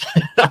be up.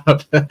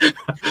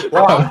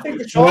 Well, I think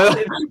the Sharks.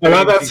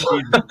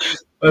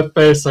 That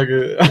face, yeah.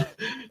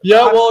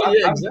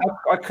 Exactly.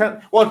 I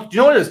can't. Well, do you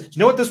know what it is? Do you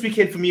know what this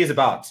weekend for me is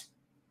about?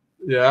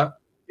 Yeah,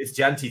 it's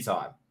Janti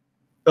time.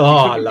 Oh,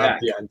 I love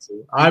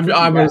Deontay.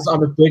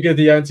 I'm a bigger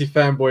Deontay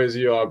fanboy as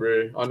you are,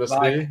 bro.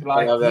 Honestly,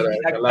 I love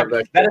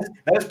that.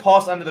 That has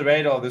passed under the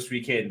radar this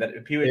weekend.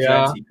 That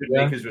Deontay could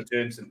make his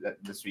return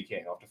this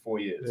weekend after 4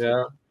 years.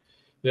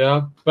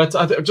 Yeah. But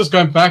just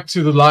going back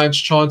to the Lions'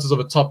 chances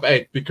of a top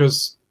 8,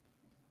 because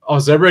are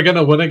Zebra going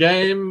to win a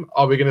game?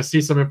 Are we going to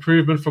see some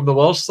improvement from the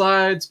Welsh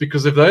sides?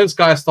 Because if those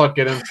guys start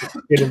getting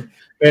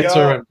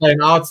better and playing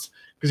out,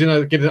 because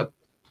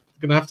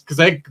gonna have to, because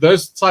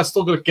those sides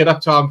still got to get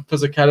up to our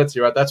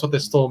physicality, right? That's what they're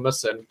still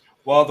missing.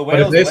 Well, the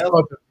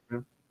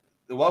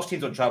Welsh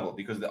team's on trouble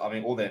because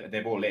they've all left.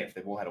 They've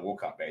all had a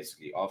walkout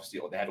basically. Obviously,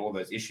 they had all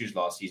those issues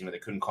last season where they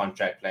couldn't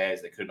contract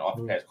players, they couldn't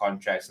offer players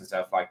contracts and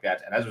stuff like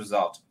that. And as a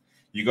result,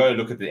 you go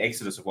look at the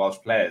exodus of Welsh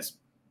players.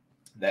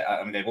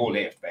 They've all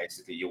left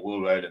basically. Your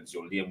Will Rowlands,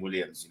 your Liam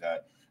Williams,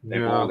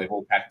 they've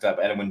all packed up.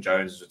 Edwin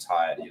Jones is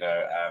retired.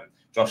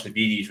 Josh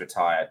Navidi's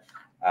retired.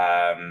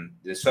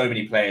 There's so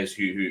many players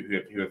who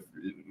have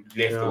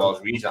left the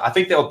Welsh region. I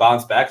think they'll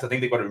bounce back. I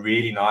think they've got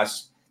they've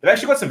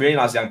actually got some really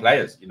nice young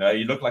players.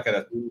 You look like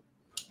a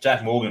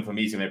Jack Morgan for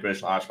me to be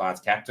British Irish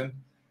Lions captain.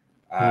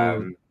 I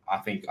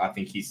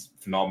think he's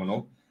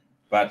phenomenal.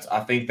 But I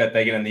think that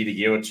they're going to need a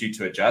year or two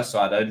to adjust. So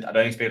I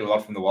don't expect a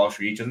lot from the Welsh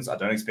regions. I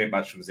don't expect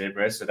much from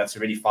Zebras. So that's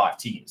already 5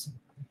 teams.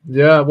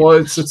 Yeah, well,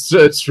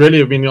 it's really,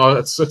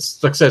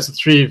 it's like I said, it's the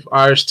 3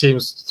 Irish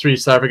teams, 3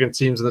 South African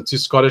teams, and the 2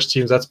 Scottish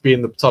teams. That's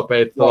been the top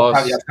 8.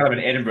 It's kind of an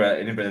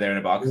Edinburgh there in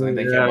about because I think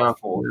they came up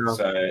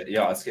 4.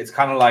 Yeah. So it's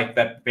kind of like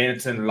that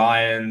Benetton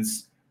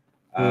Lions,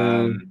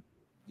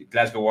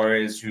 Glasgow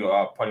Warriors, who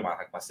are probably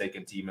my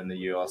second team in the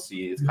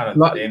URC. It's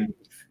kind of them.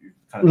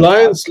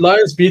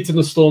 Lions beating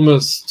the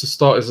Stormers to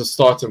start as a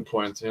starting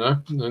point,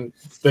 and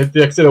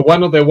they're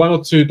 1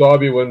 or 2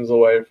 derby wins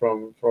away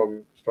from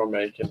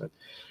making it.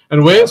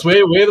 And where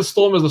the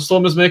Stormers? The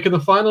Stormers making the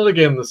final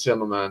again this year,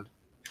 my man.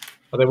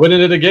 Are they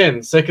winning it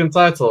again? Second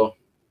title.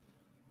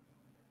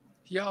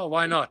 Yeah,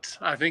 why not?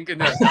 I think. Who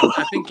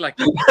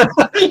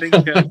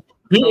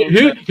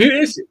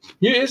is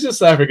your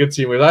South African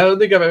team with? I don't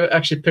think I've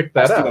actually picked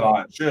that up. The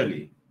Lions,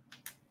 surely.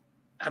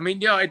 I mean,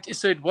 yeah.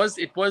 It was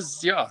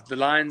the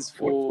Lions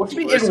for. What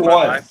do you mean it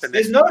was?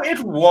 There's no it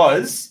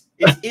was.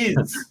 It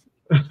is.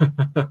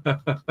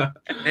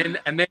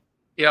 and then.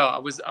 Yeah, I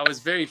was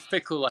very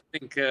fickle. I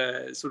think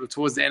sort of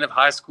towards the end of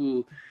high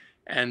school,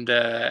 and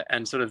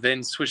sort of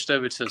then switched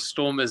over to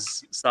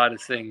Stormers side of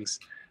things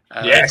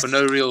for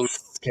no real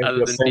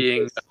other than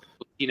being a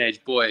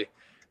teenage boy,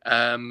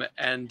 and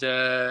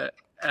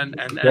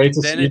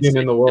greatest stadium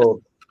in the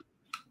world.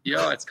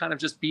 Yeah, it's kind of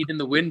just beat in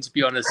the wind, to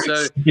be honest.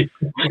 So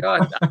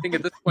I think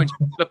at this point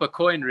you flip a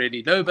coin,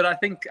 really. No, but I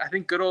think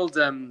good old.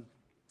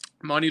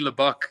 Manu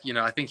Lebok,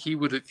 I think he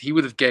would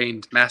have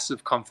gained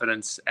massive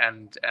confidence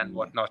and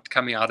whatnot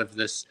coming out of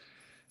this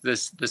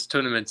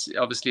tournament,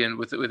 obviously, and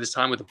with his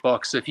time with the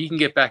Box. So if he can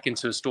get back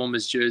into a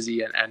Stormers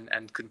jersey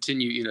and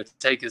continue, to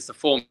take as the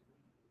form,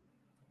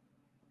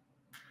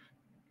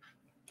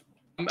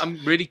 I'm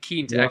really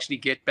keen to actually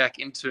get back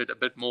into it a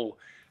bit more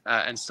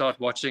and start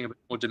watching a bit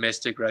more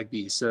domestic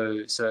rugby.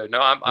 So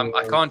no,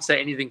 I can't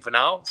say anything for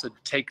now. So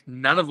take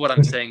none of what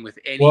I'm saying with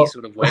any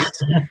sort of weight.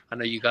 I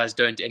know you guys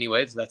don't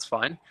anyway, so that's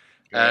fine.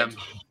 He's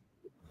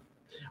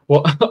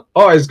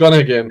gone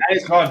again. And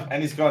he's gone.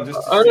 And he's back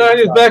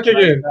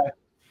again.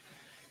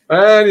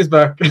 And he's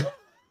back.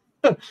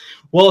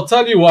 Well, I'll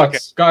tell you what,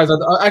 guys,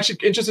 I'm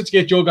actually interested to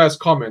get your guys'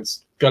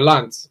 comments.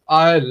 Gallant.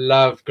 I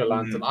love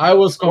Gallant. And I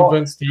was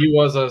convinced he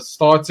was a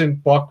starting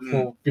block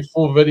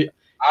before video.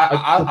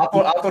 I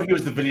thought he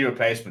was the Billy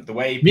replacement. The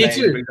way he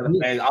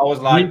played, I was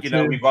like,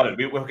 we got it.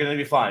 We're going to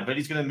be fine. But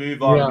he's going to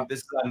move on. Yeah.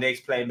 This is our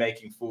next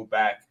playmaking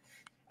fullback.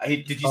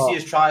 Did you see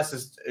his try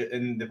assist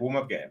in the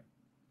warm-up game?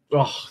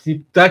 Oh,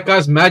 that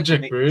guy's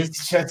magic, bro.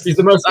 He's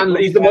the most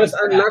unlucky.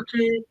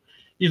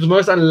 He's the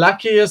most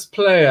unluckiest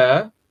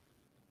player.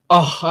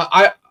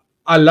 Oh,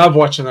 I love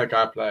watching that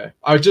guy play.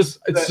 It's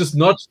just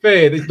not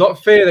fair. It's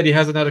not fair that he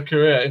hasn't had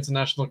a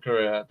international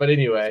career. But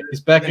anyway,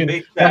 he's back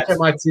at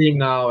my team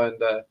now, and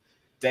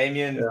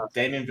Damien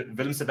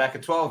Willemse back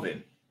at 12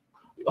 in.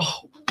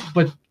 Oh,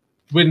 but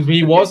when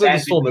he was in the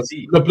Stormers,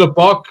 the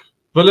Bok,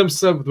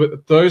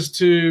 Willemse, those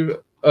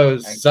 2.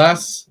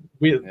 Zas,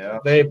 when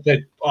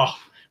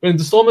the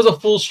Stormers are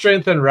full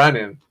strength and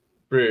running,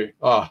 bro.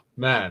 Oh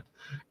man,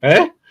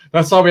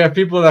 that's why we have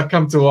people that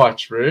come to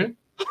watch, bro.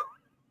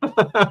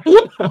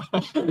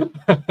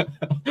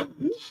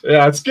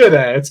 Yeah, it's good,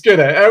 It's good,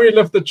 And we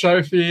lift the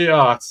trophy.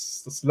 Oh,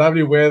 it's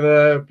lovely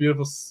weather,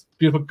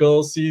 beautiful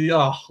girls. See,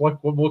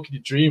 what more can you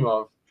dream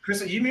of?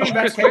 Chris, are you moving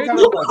back to Cape Town?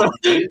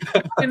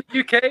 In the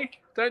UK?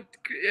 Don't.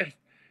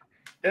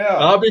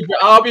 Yeah,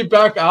 I'll be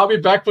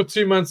back for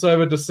 2 months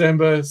over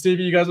December.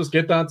 Stevie, you guys just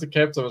get down to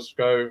Cape Town. Let's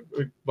go.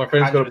 My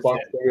friend's got a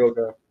box. We'll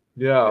go.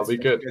 Yeah, it'll be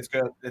good. Let's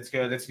go. Let's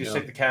just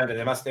check the calendar.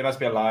 There must be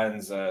a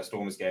Lions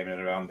Stormers game in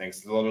and around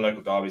things. There's a lot of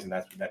local derbies in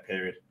that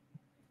period.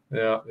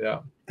 Yeah.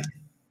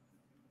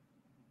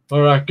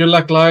 All right. Good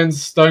luck,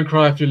 Lions. Don't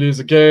cry if you lose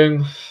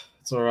again.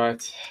 It's all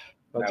right.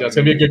 But it's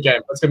gonna be a good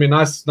game. It's gonna be a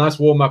nice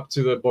warm up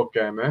to the book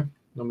game, I'm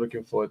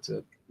looking forward to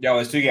it. Yeah,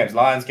 there's 2 games: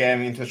 Lions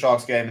game into the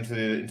Sharks game into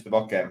the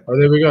Bok game. Oh,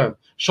 there we go.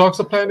 Sharks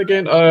are playing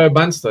again.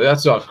 Munster.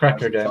 That's a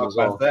cracker game as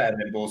well. Munster,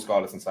 and then Bulls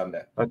Scarlets on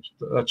Sunday.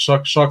 That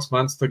Sharks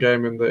Munster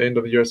game in the end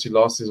of the URC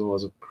last season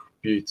was a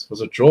beat.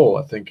 Was a draw,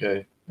 I think.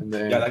 I think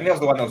that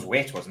was the one that was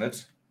wet, wasn't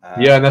it?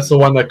 And that's the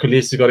one that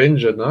Khaleesi got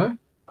injured. No.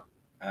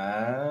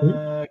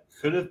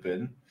 Could have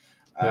been.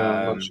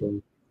 I'm not sure.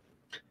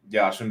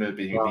 Yeah, I shouldn't have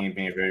being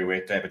a very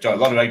wet day. But Joe, a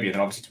lot of rugby, and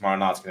then obviously tomorrow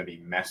night's going to be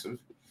massive.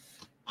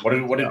 What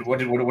did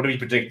we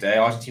predict?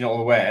 Argentina all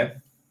the way.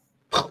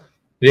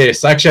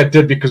 Yes, actually I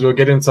did, because we were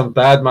getting some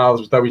bad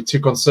mouths that we're too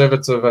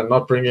conservative and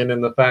not bringing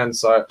in the fans.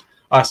 So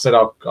I said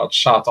I'll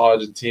shout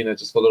Argentina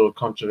just for a little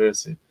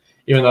controversy,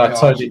 even though I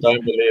totally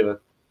don't believe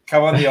it.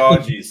 Come on, the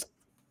Argies.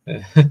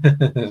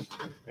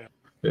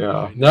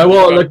 Yeah. No,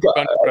 well, look,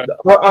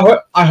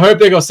 I hope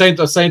they got Saint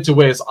to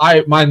West.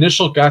 My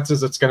initial gut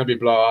is it's going to be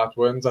blowout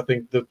wins. I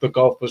think the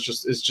golf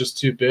is just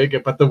too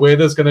big, but the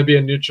weather's going to be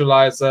a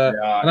neutralizer,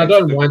 and I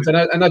don't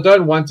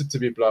want it to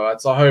be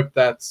blowouts.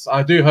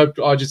 I do hope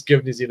I'll just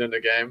give New Zealand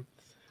a game.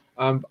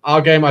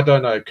 Our game, I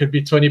don't know. It could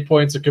be 20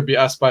 points. It could be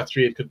us by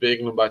 3. It could be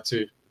England by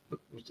 2.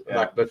 Yeah.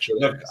 Like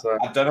literally. Look, so.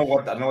 I don't know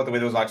what the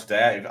weather was like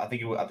today. I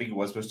think it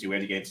was supposed to be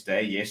wet again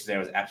today. Yesterday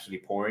was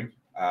absolutely pouring.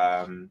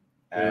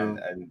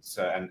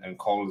 And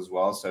cold as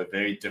well. So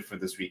very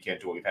different this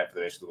weekend to what we've had for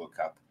the rest of the World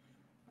Cup.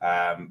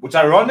 Which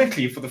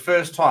ironically, for the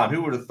first time,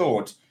 who would have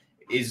thought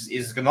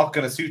is not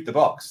going to suit the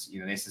box,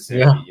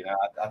 necessarily. Yeah.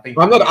 I think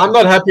I'm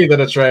not happy that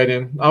it's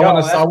raining. I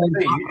want the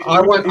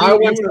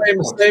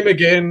same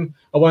again.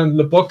 I want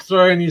the book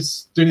throwing.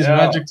 He's doing his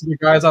magic to the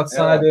guys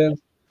outside him.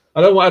 I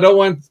don't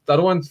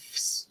want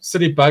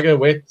City bugger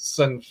wets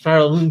and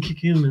Farrell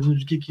kick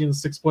in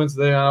 6 points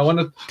there. I want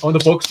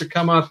the books to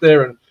come out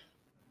there and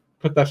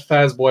put that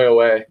Faz boy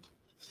away.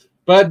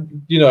 But,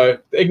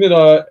 England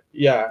are,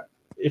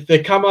 if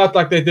they come out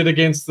like they did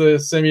against the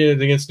semi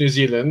against New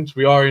Zealand,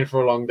 we are in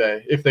for a long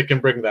day, if they can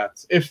bring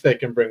that.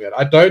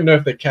 I don't know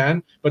if they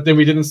can, but then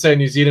we didn't say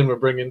New Zealand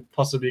were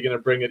possibly going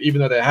to bring it,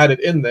 even though they had it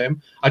in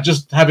them. I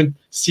just haven't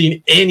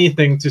seen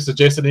anything to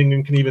suggest that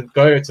England can even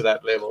go to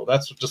that level.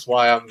 That's just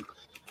why I'm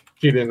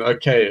feeling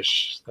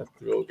okay-ish that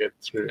we'll get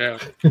through. Yeah.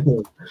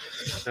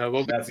 That's a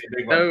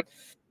big one.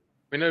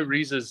 We know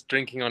Reeza's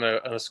drinking on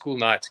a school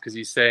night because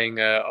he's saying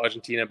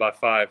Argentina by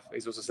 5.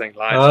 He's also saying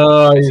Lions.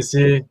 Oh, you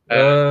see.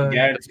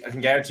 I can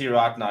guarantee you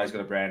right now he's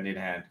got a brandy in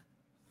hand.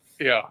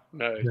 Yeah,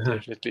 no,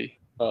 definitely.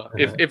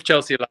 If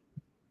Chelsea allow.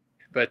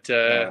 But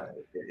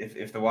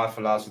if the wife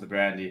allows for the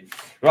brandy.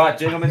 Right,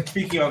 gentlemen,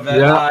 speaking of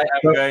that, I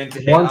am going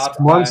to head out.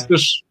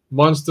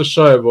 Monster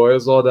show,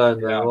 boys. Well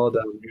done, man. Well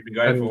done. We've been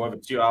going for over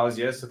 2 hours,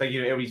 yes. So thank you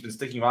to everybody who's been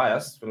sticking by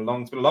us. It's been a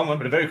long one,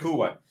 but a very cool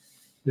one.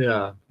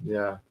 Yeah.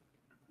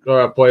 All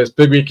right, boys.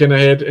 Big weekend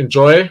ahead.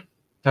 Enjoy.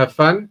 Have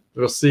fun.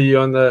 We'll see you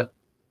in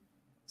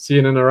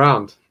and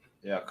around.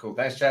 Yeah, cool.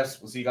 Thanks,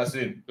 chaps. We'll see you guys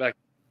soon.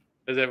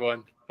 There's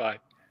everyone. Bye.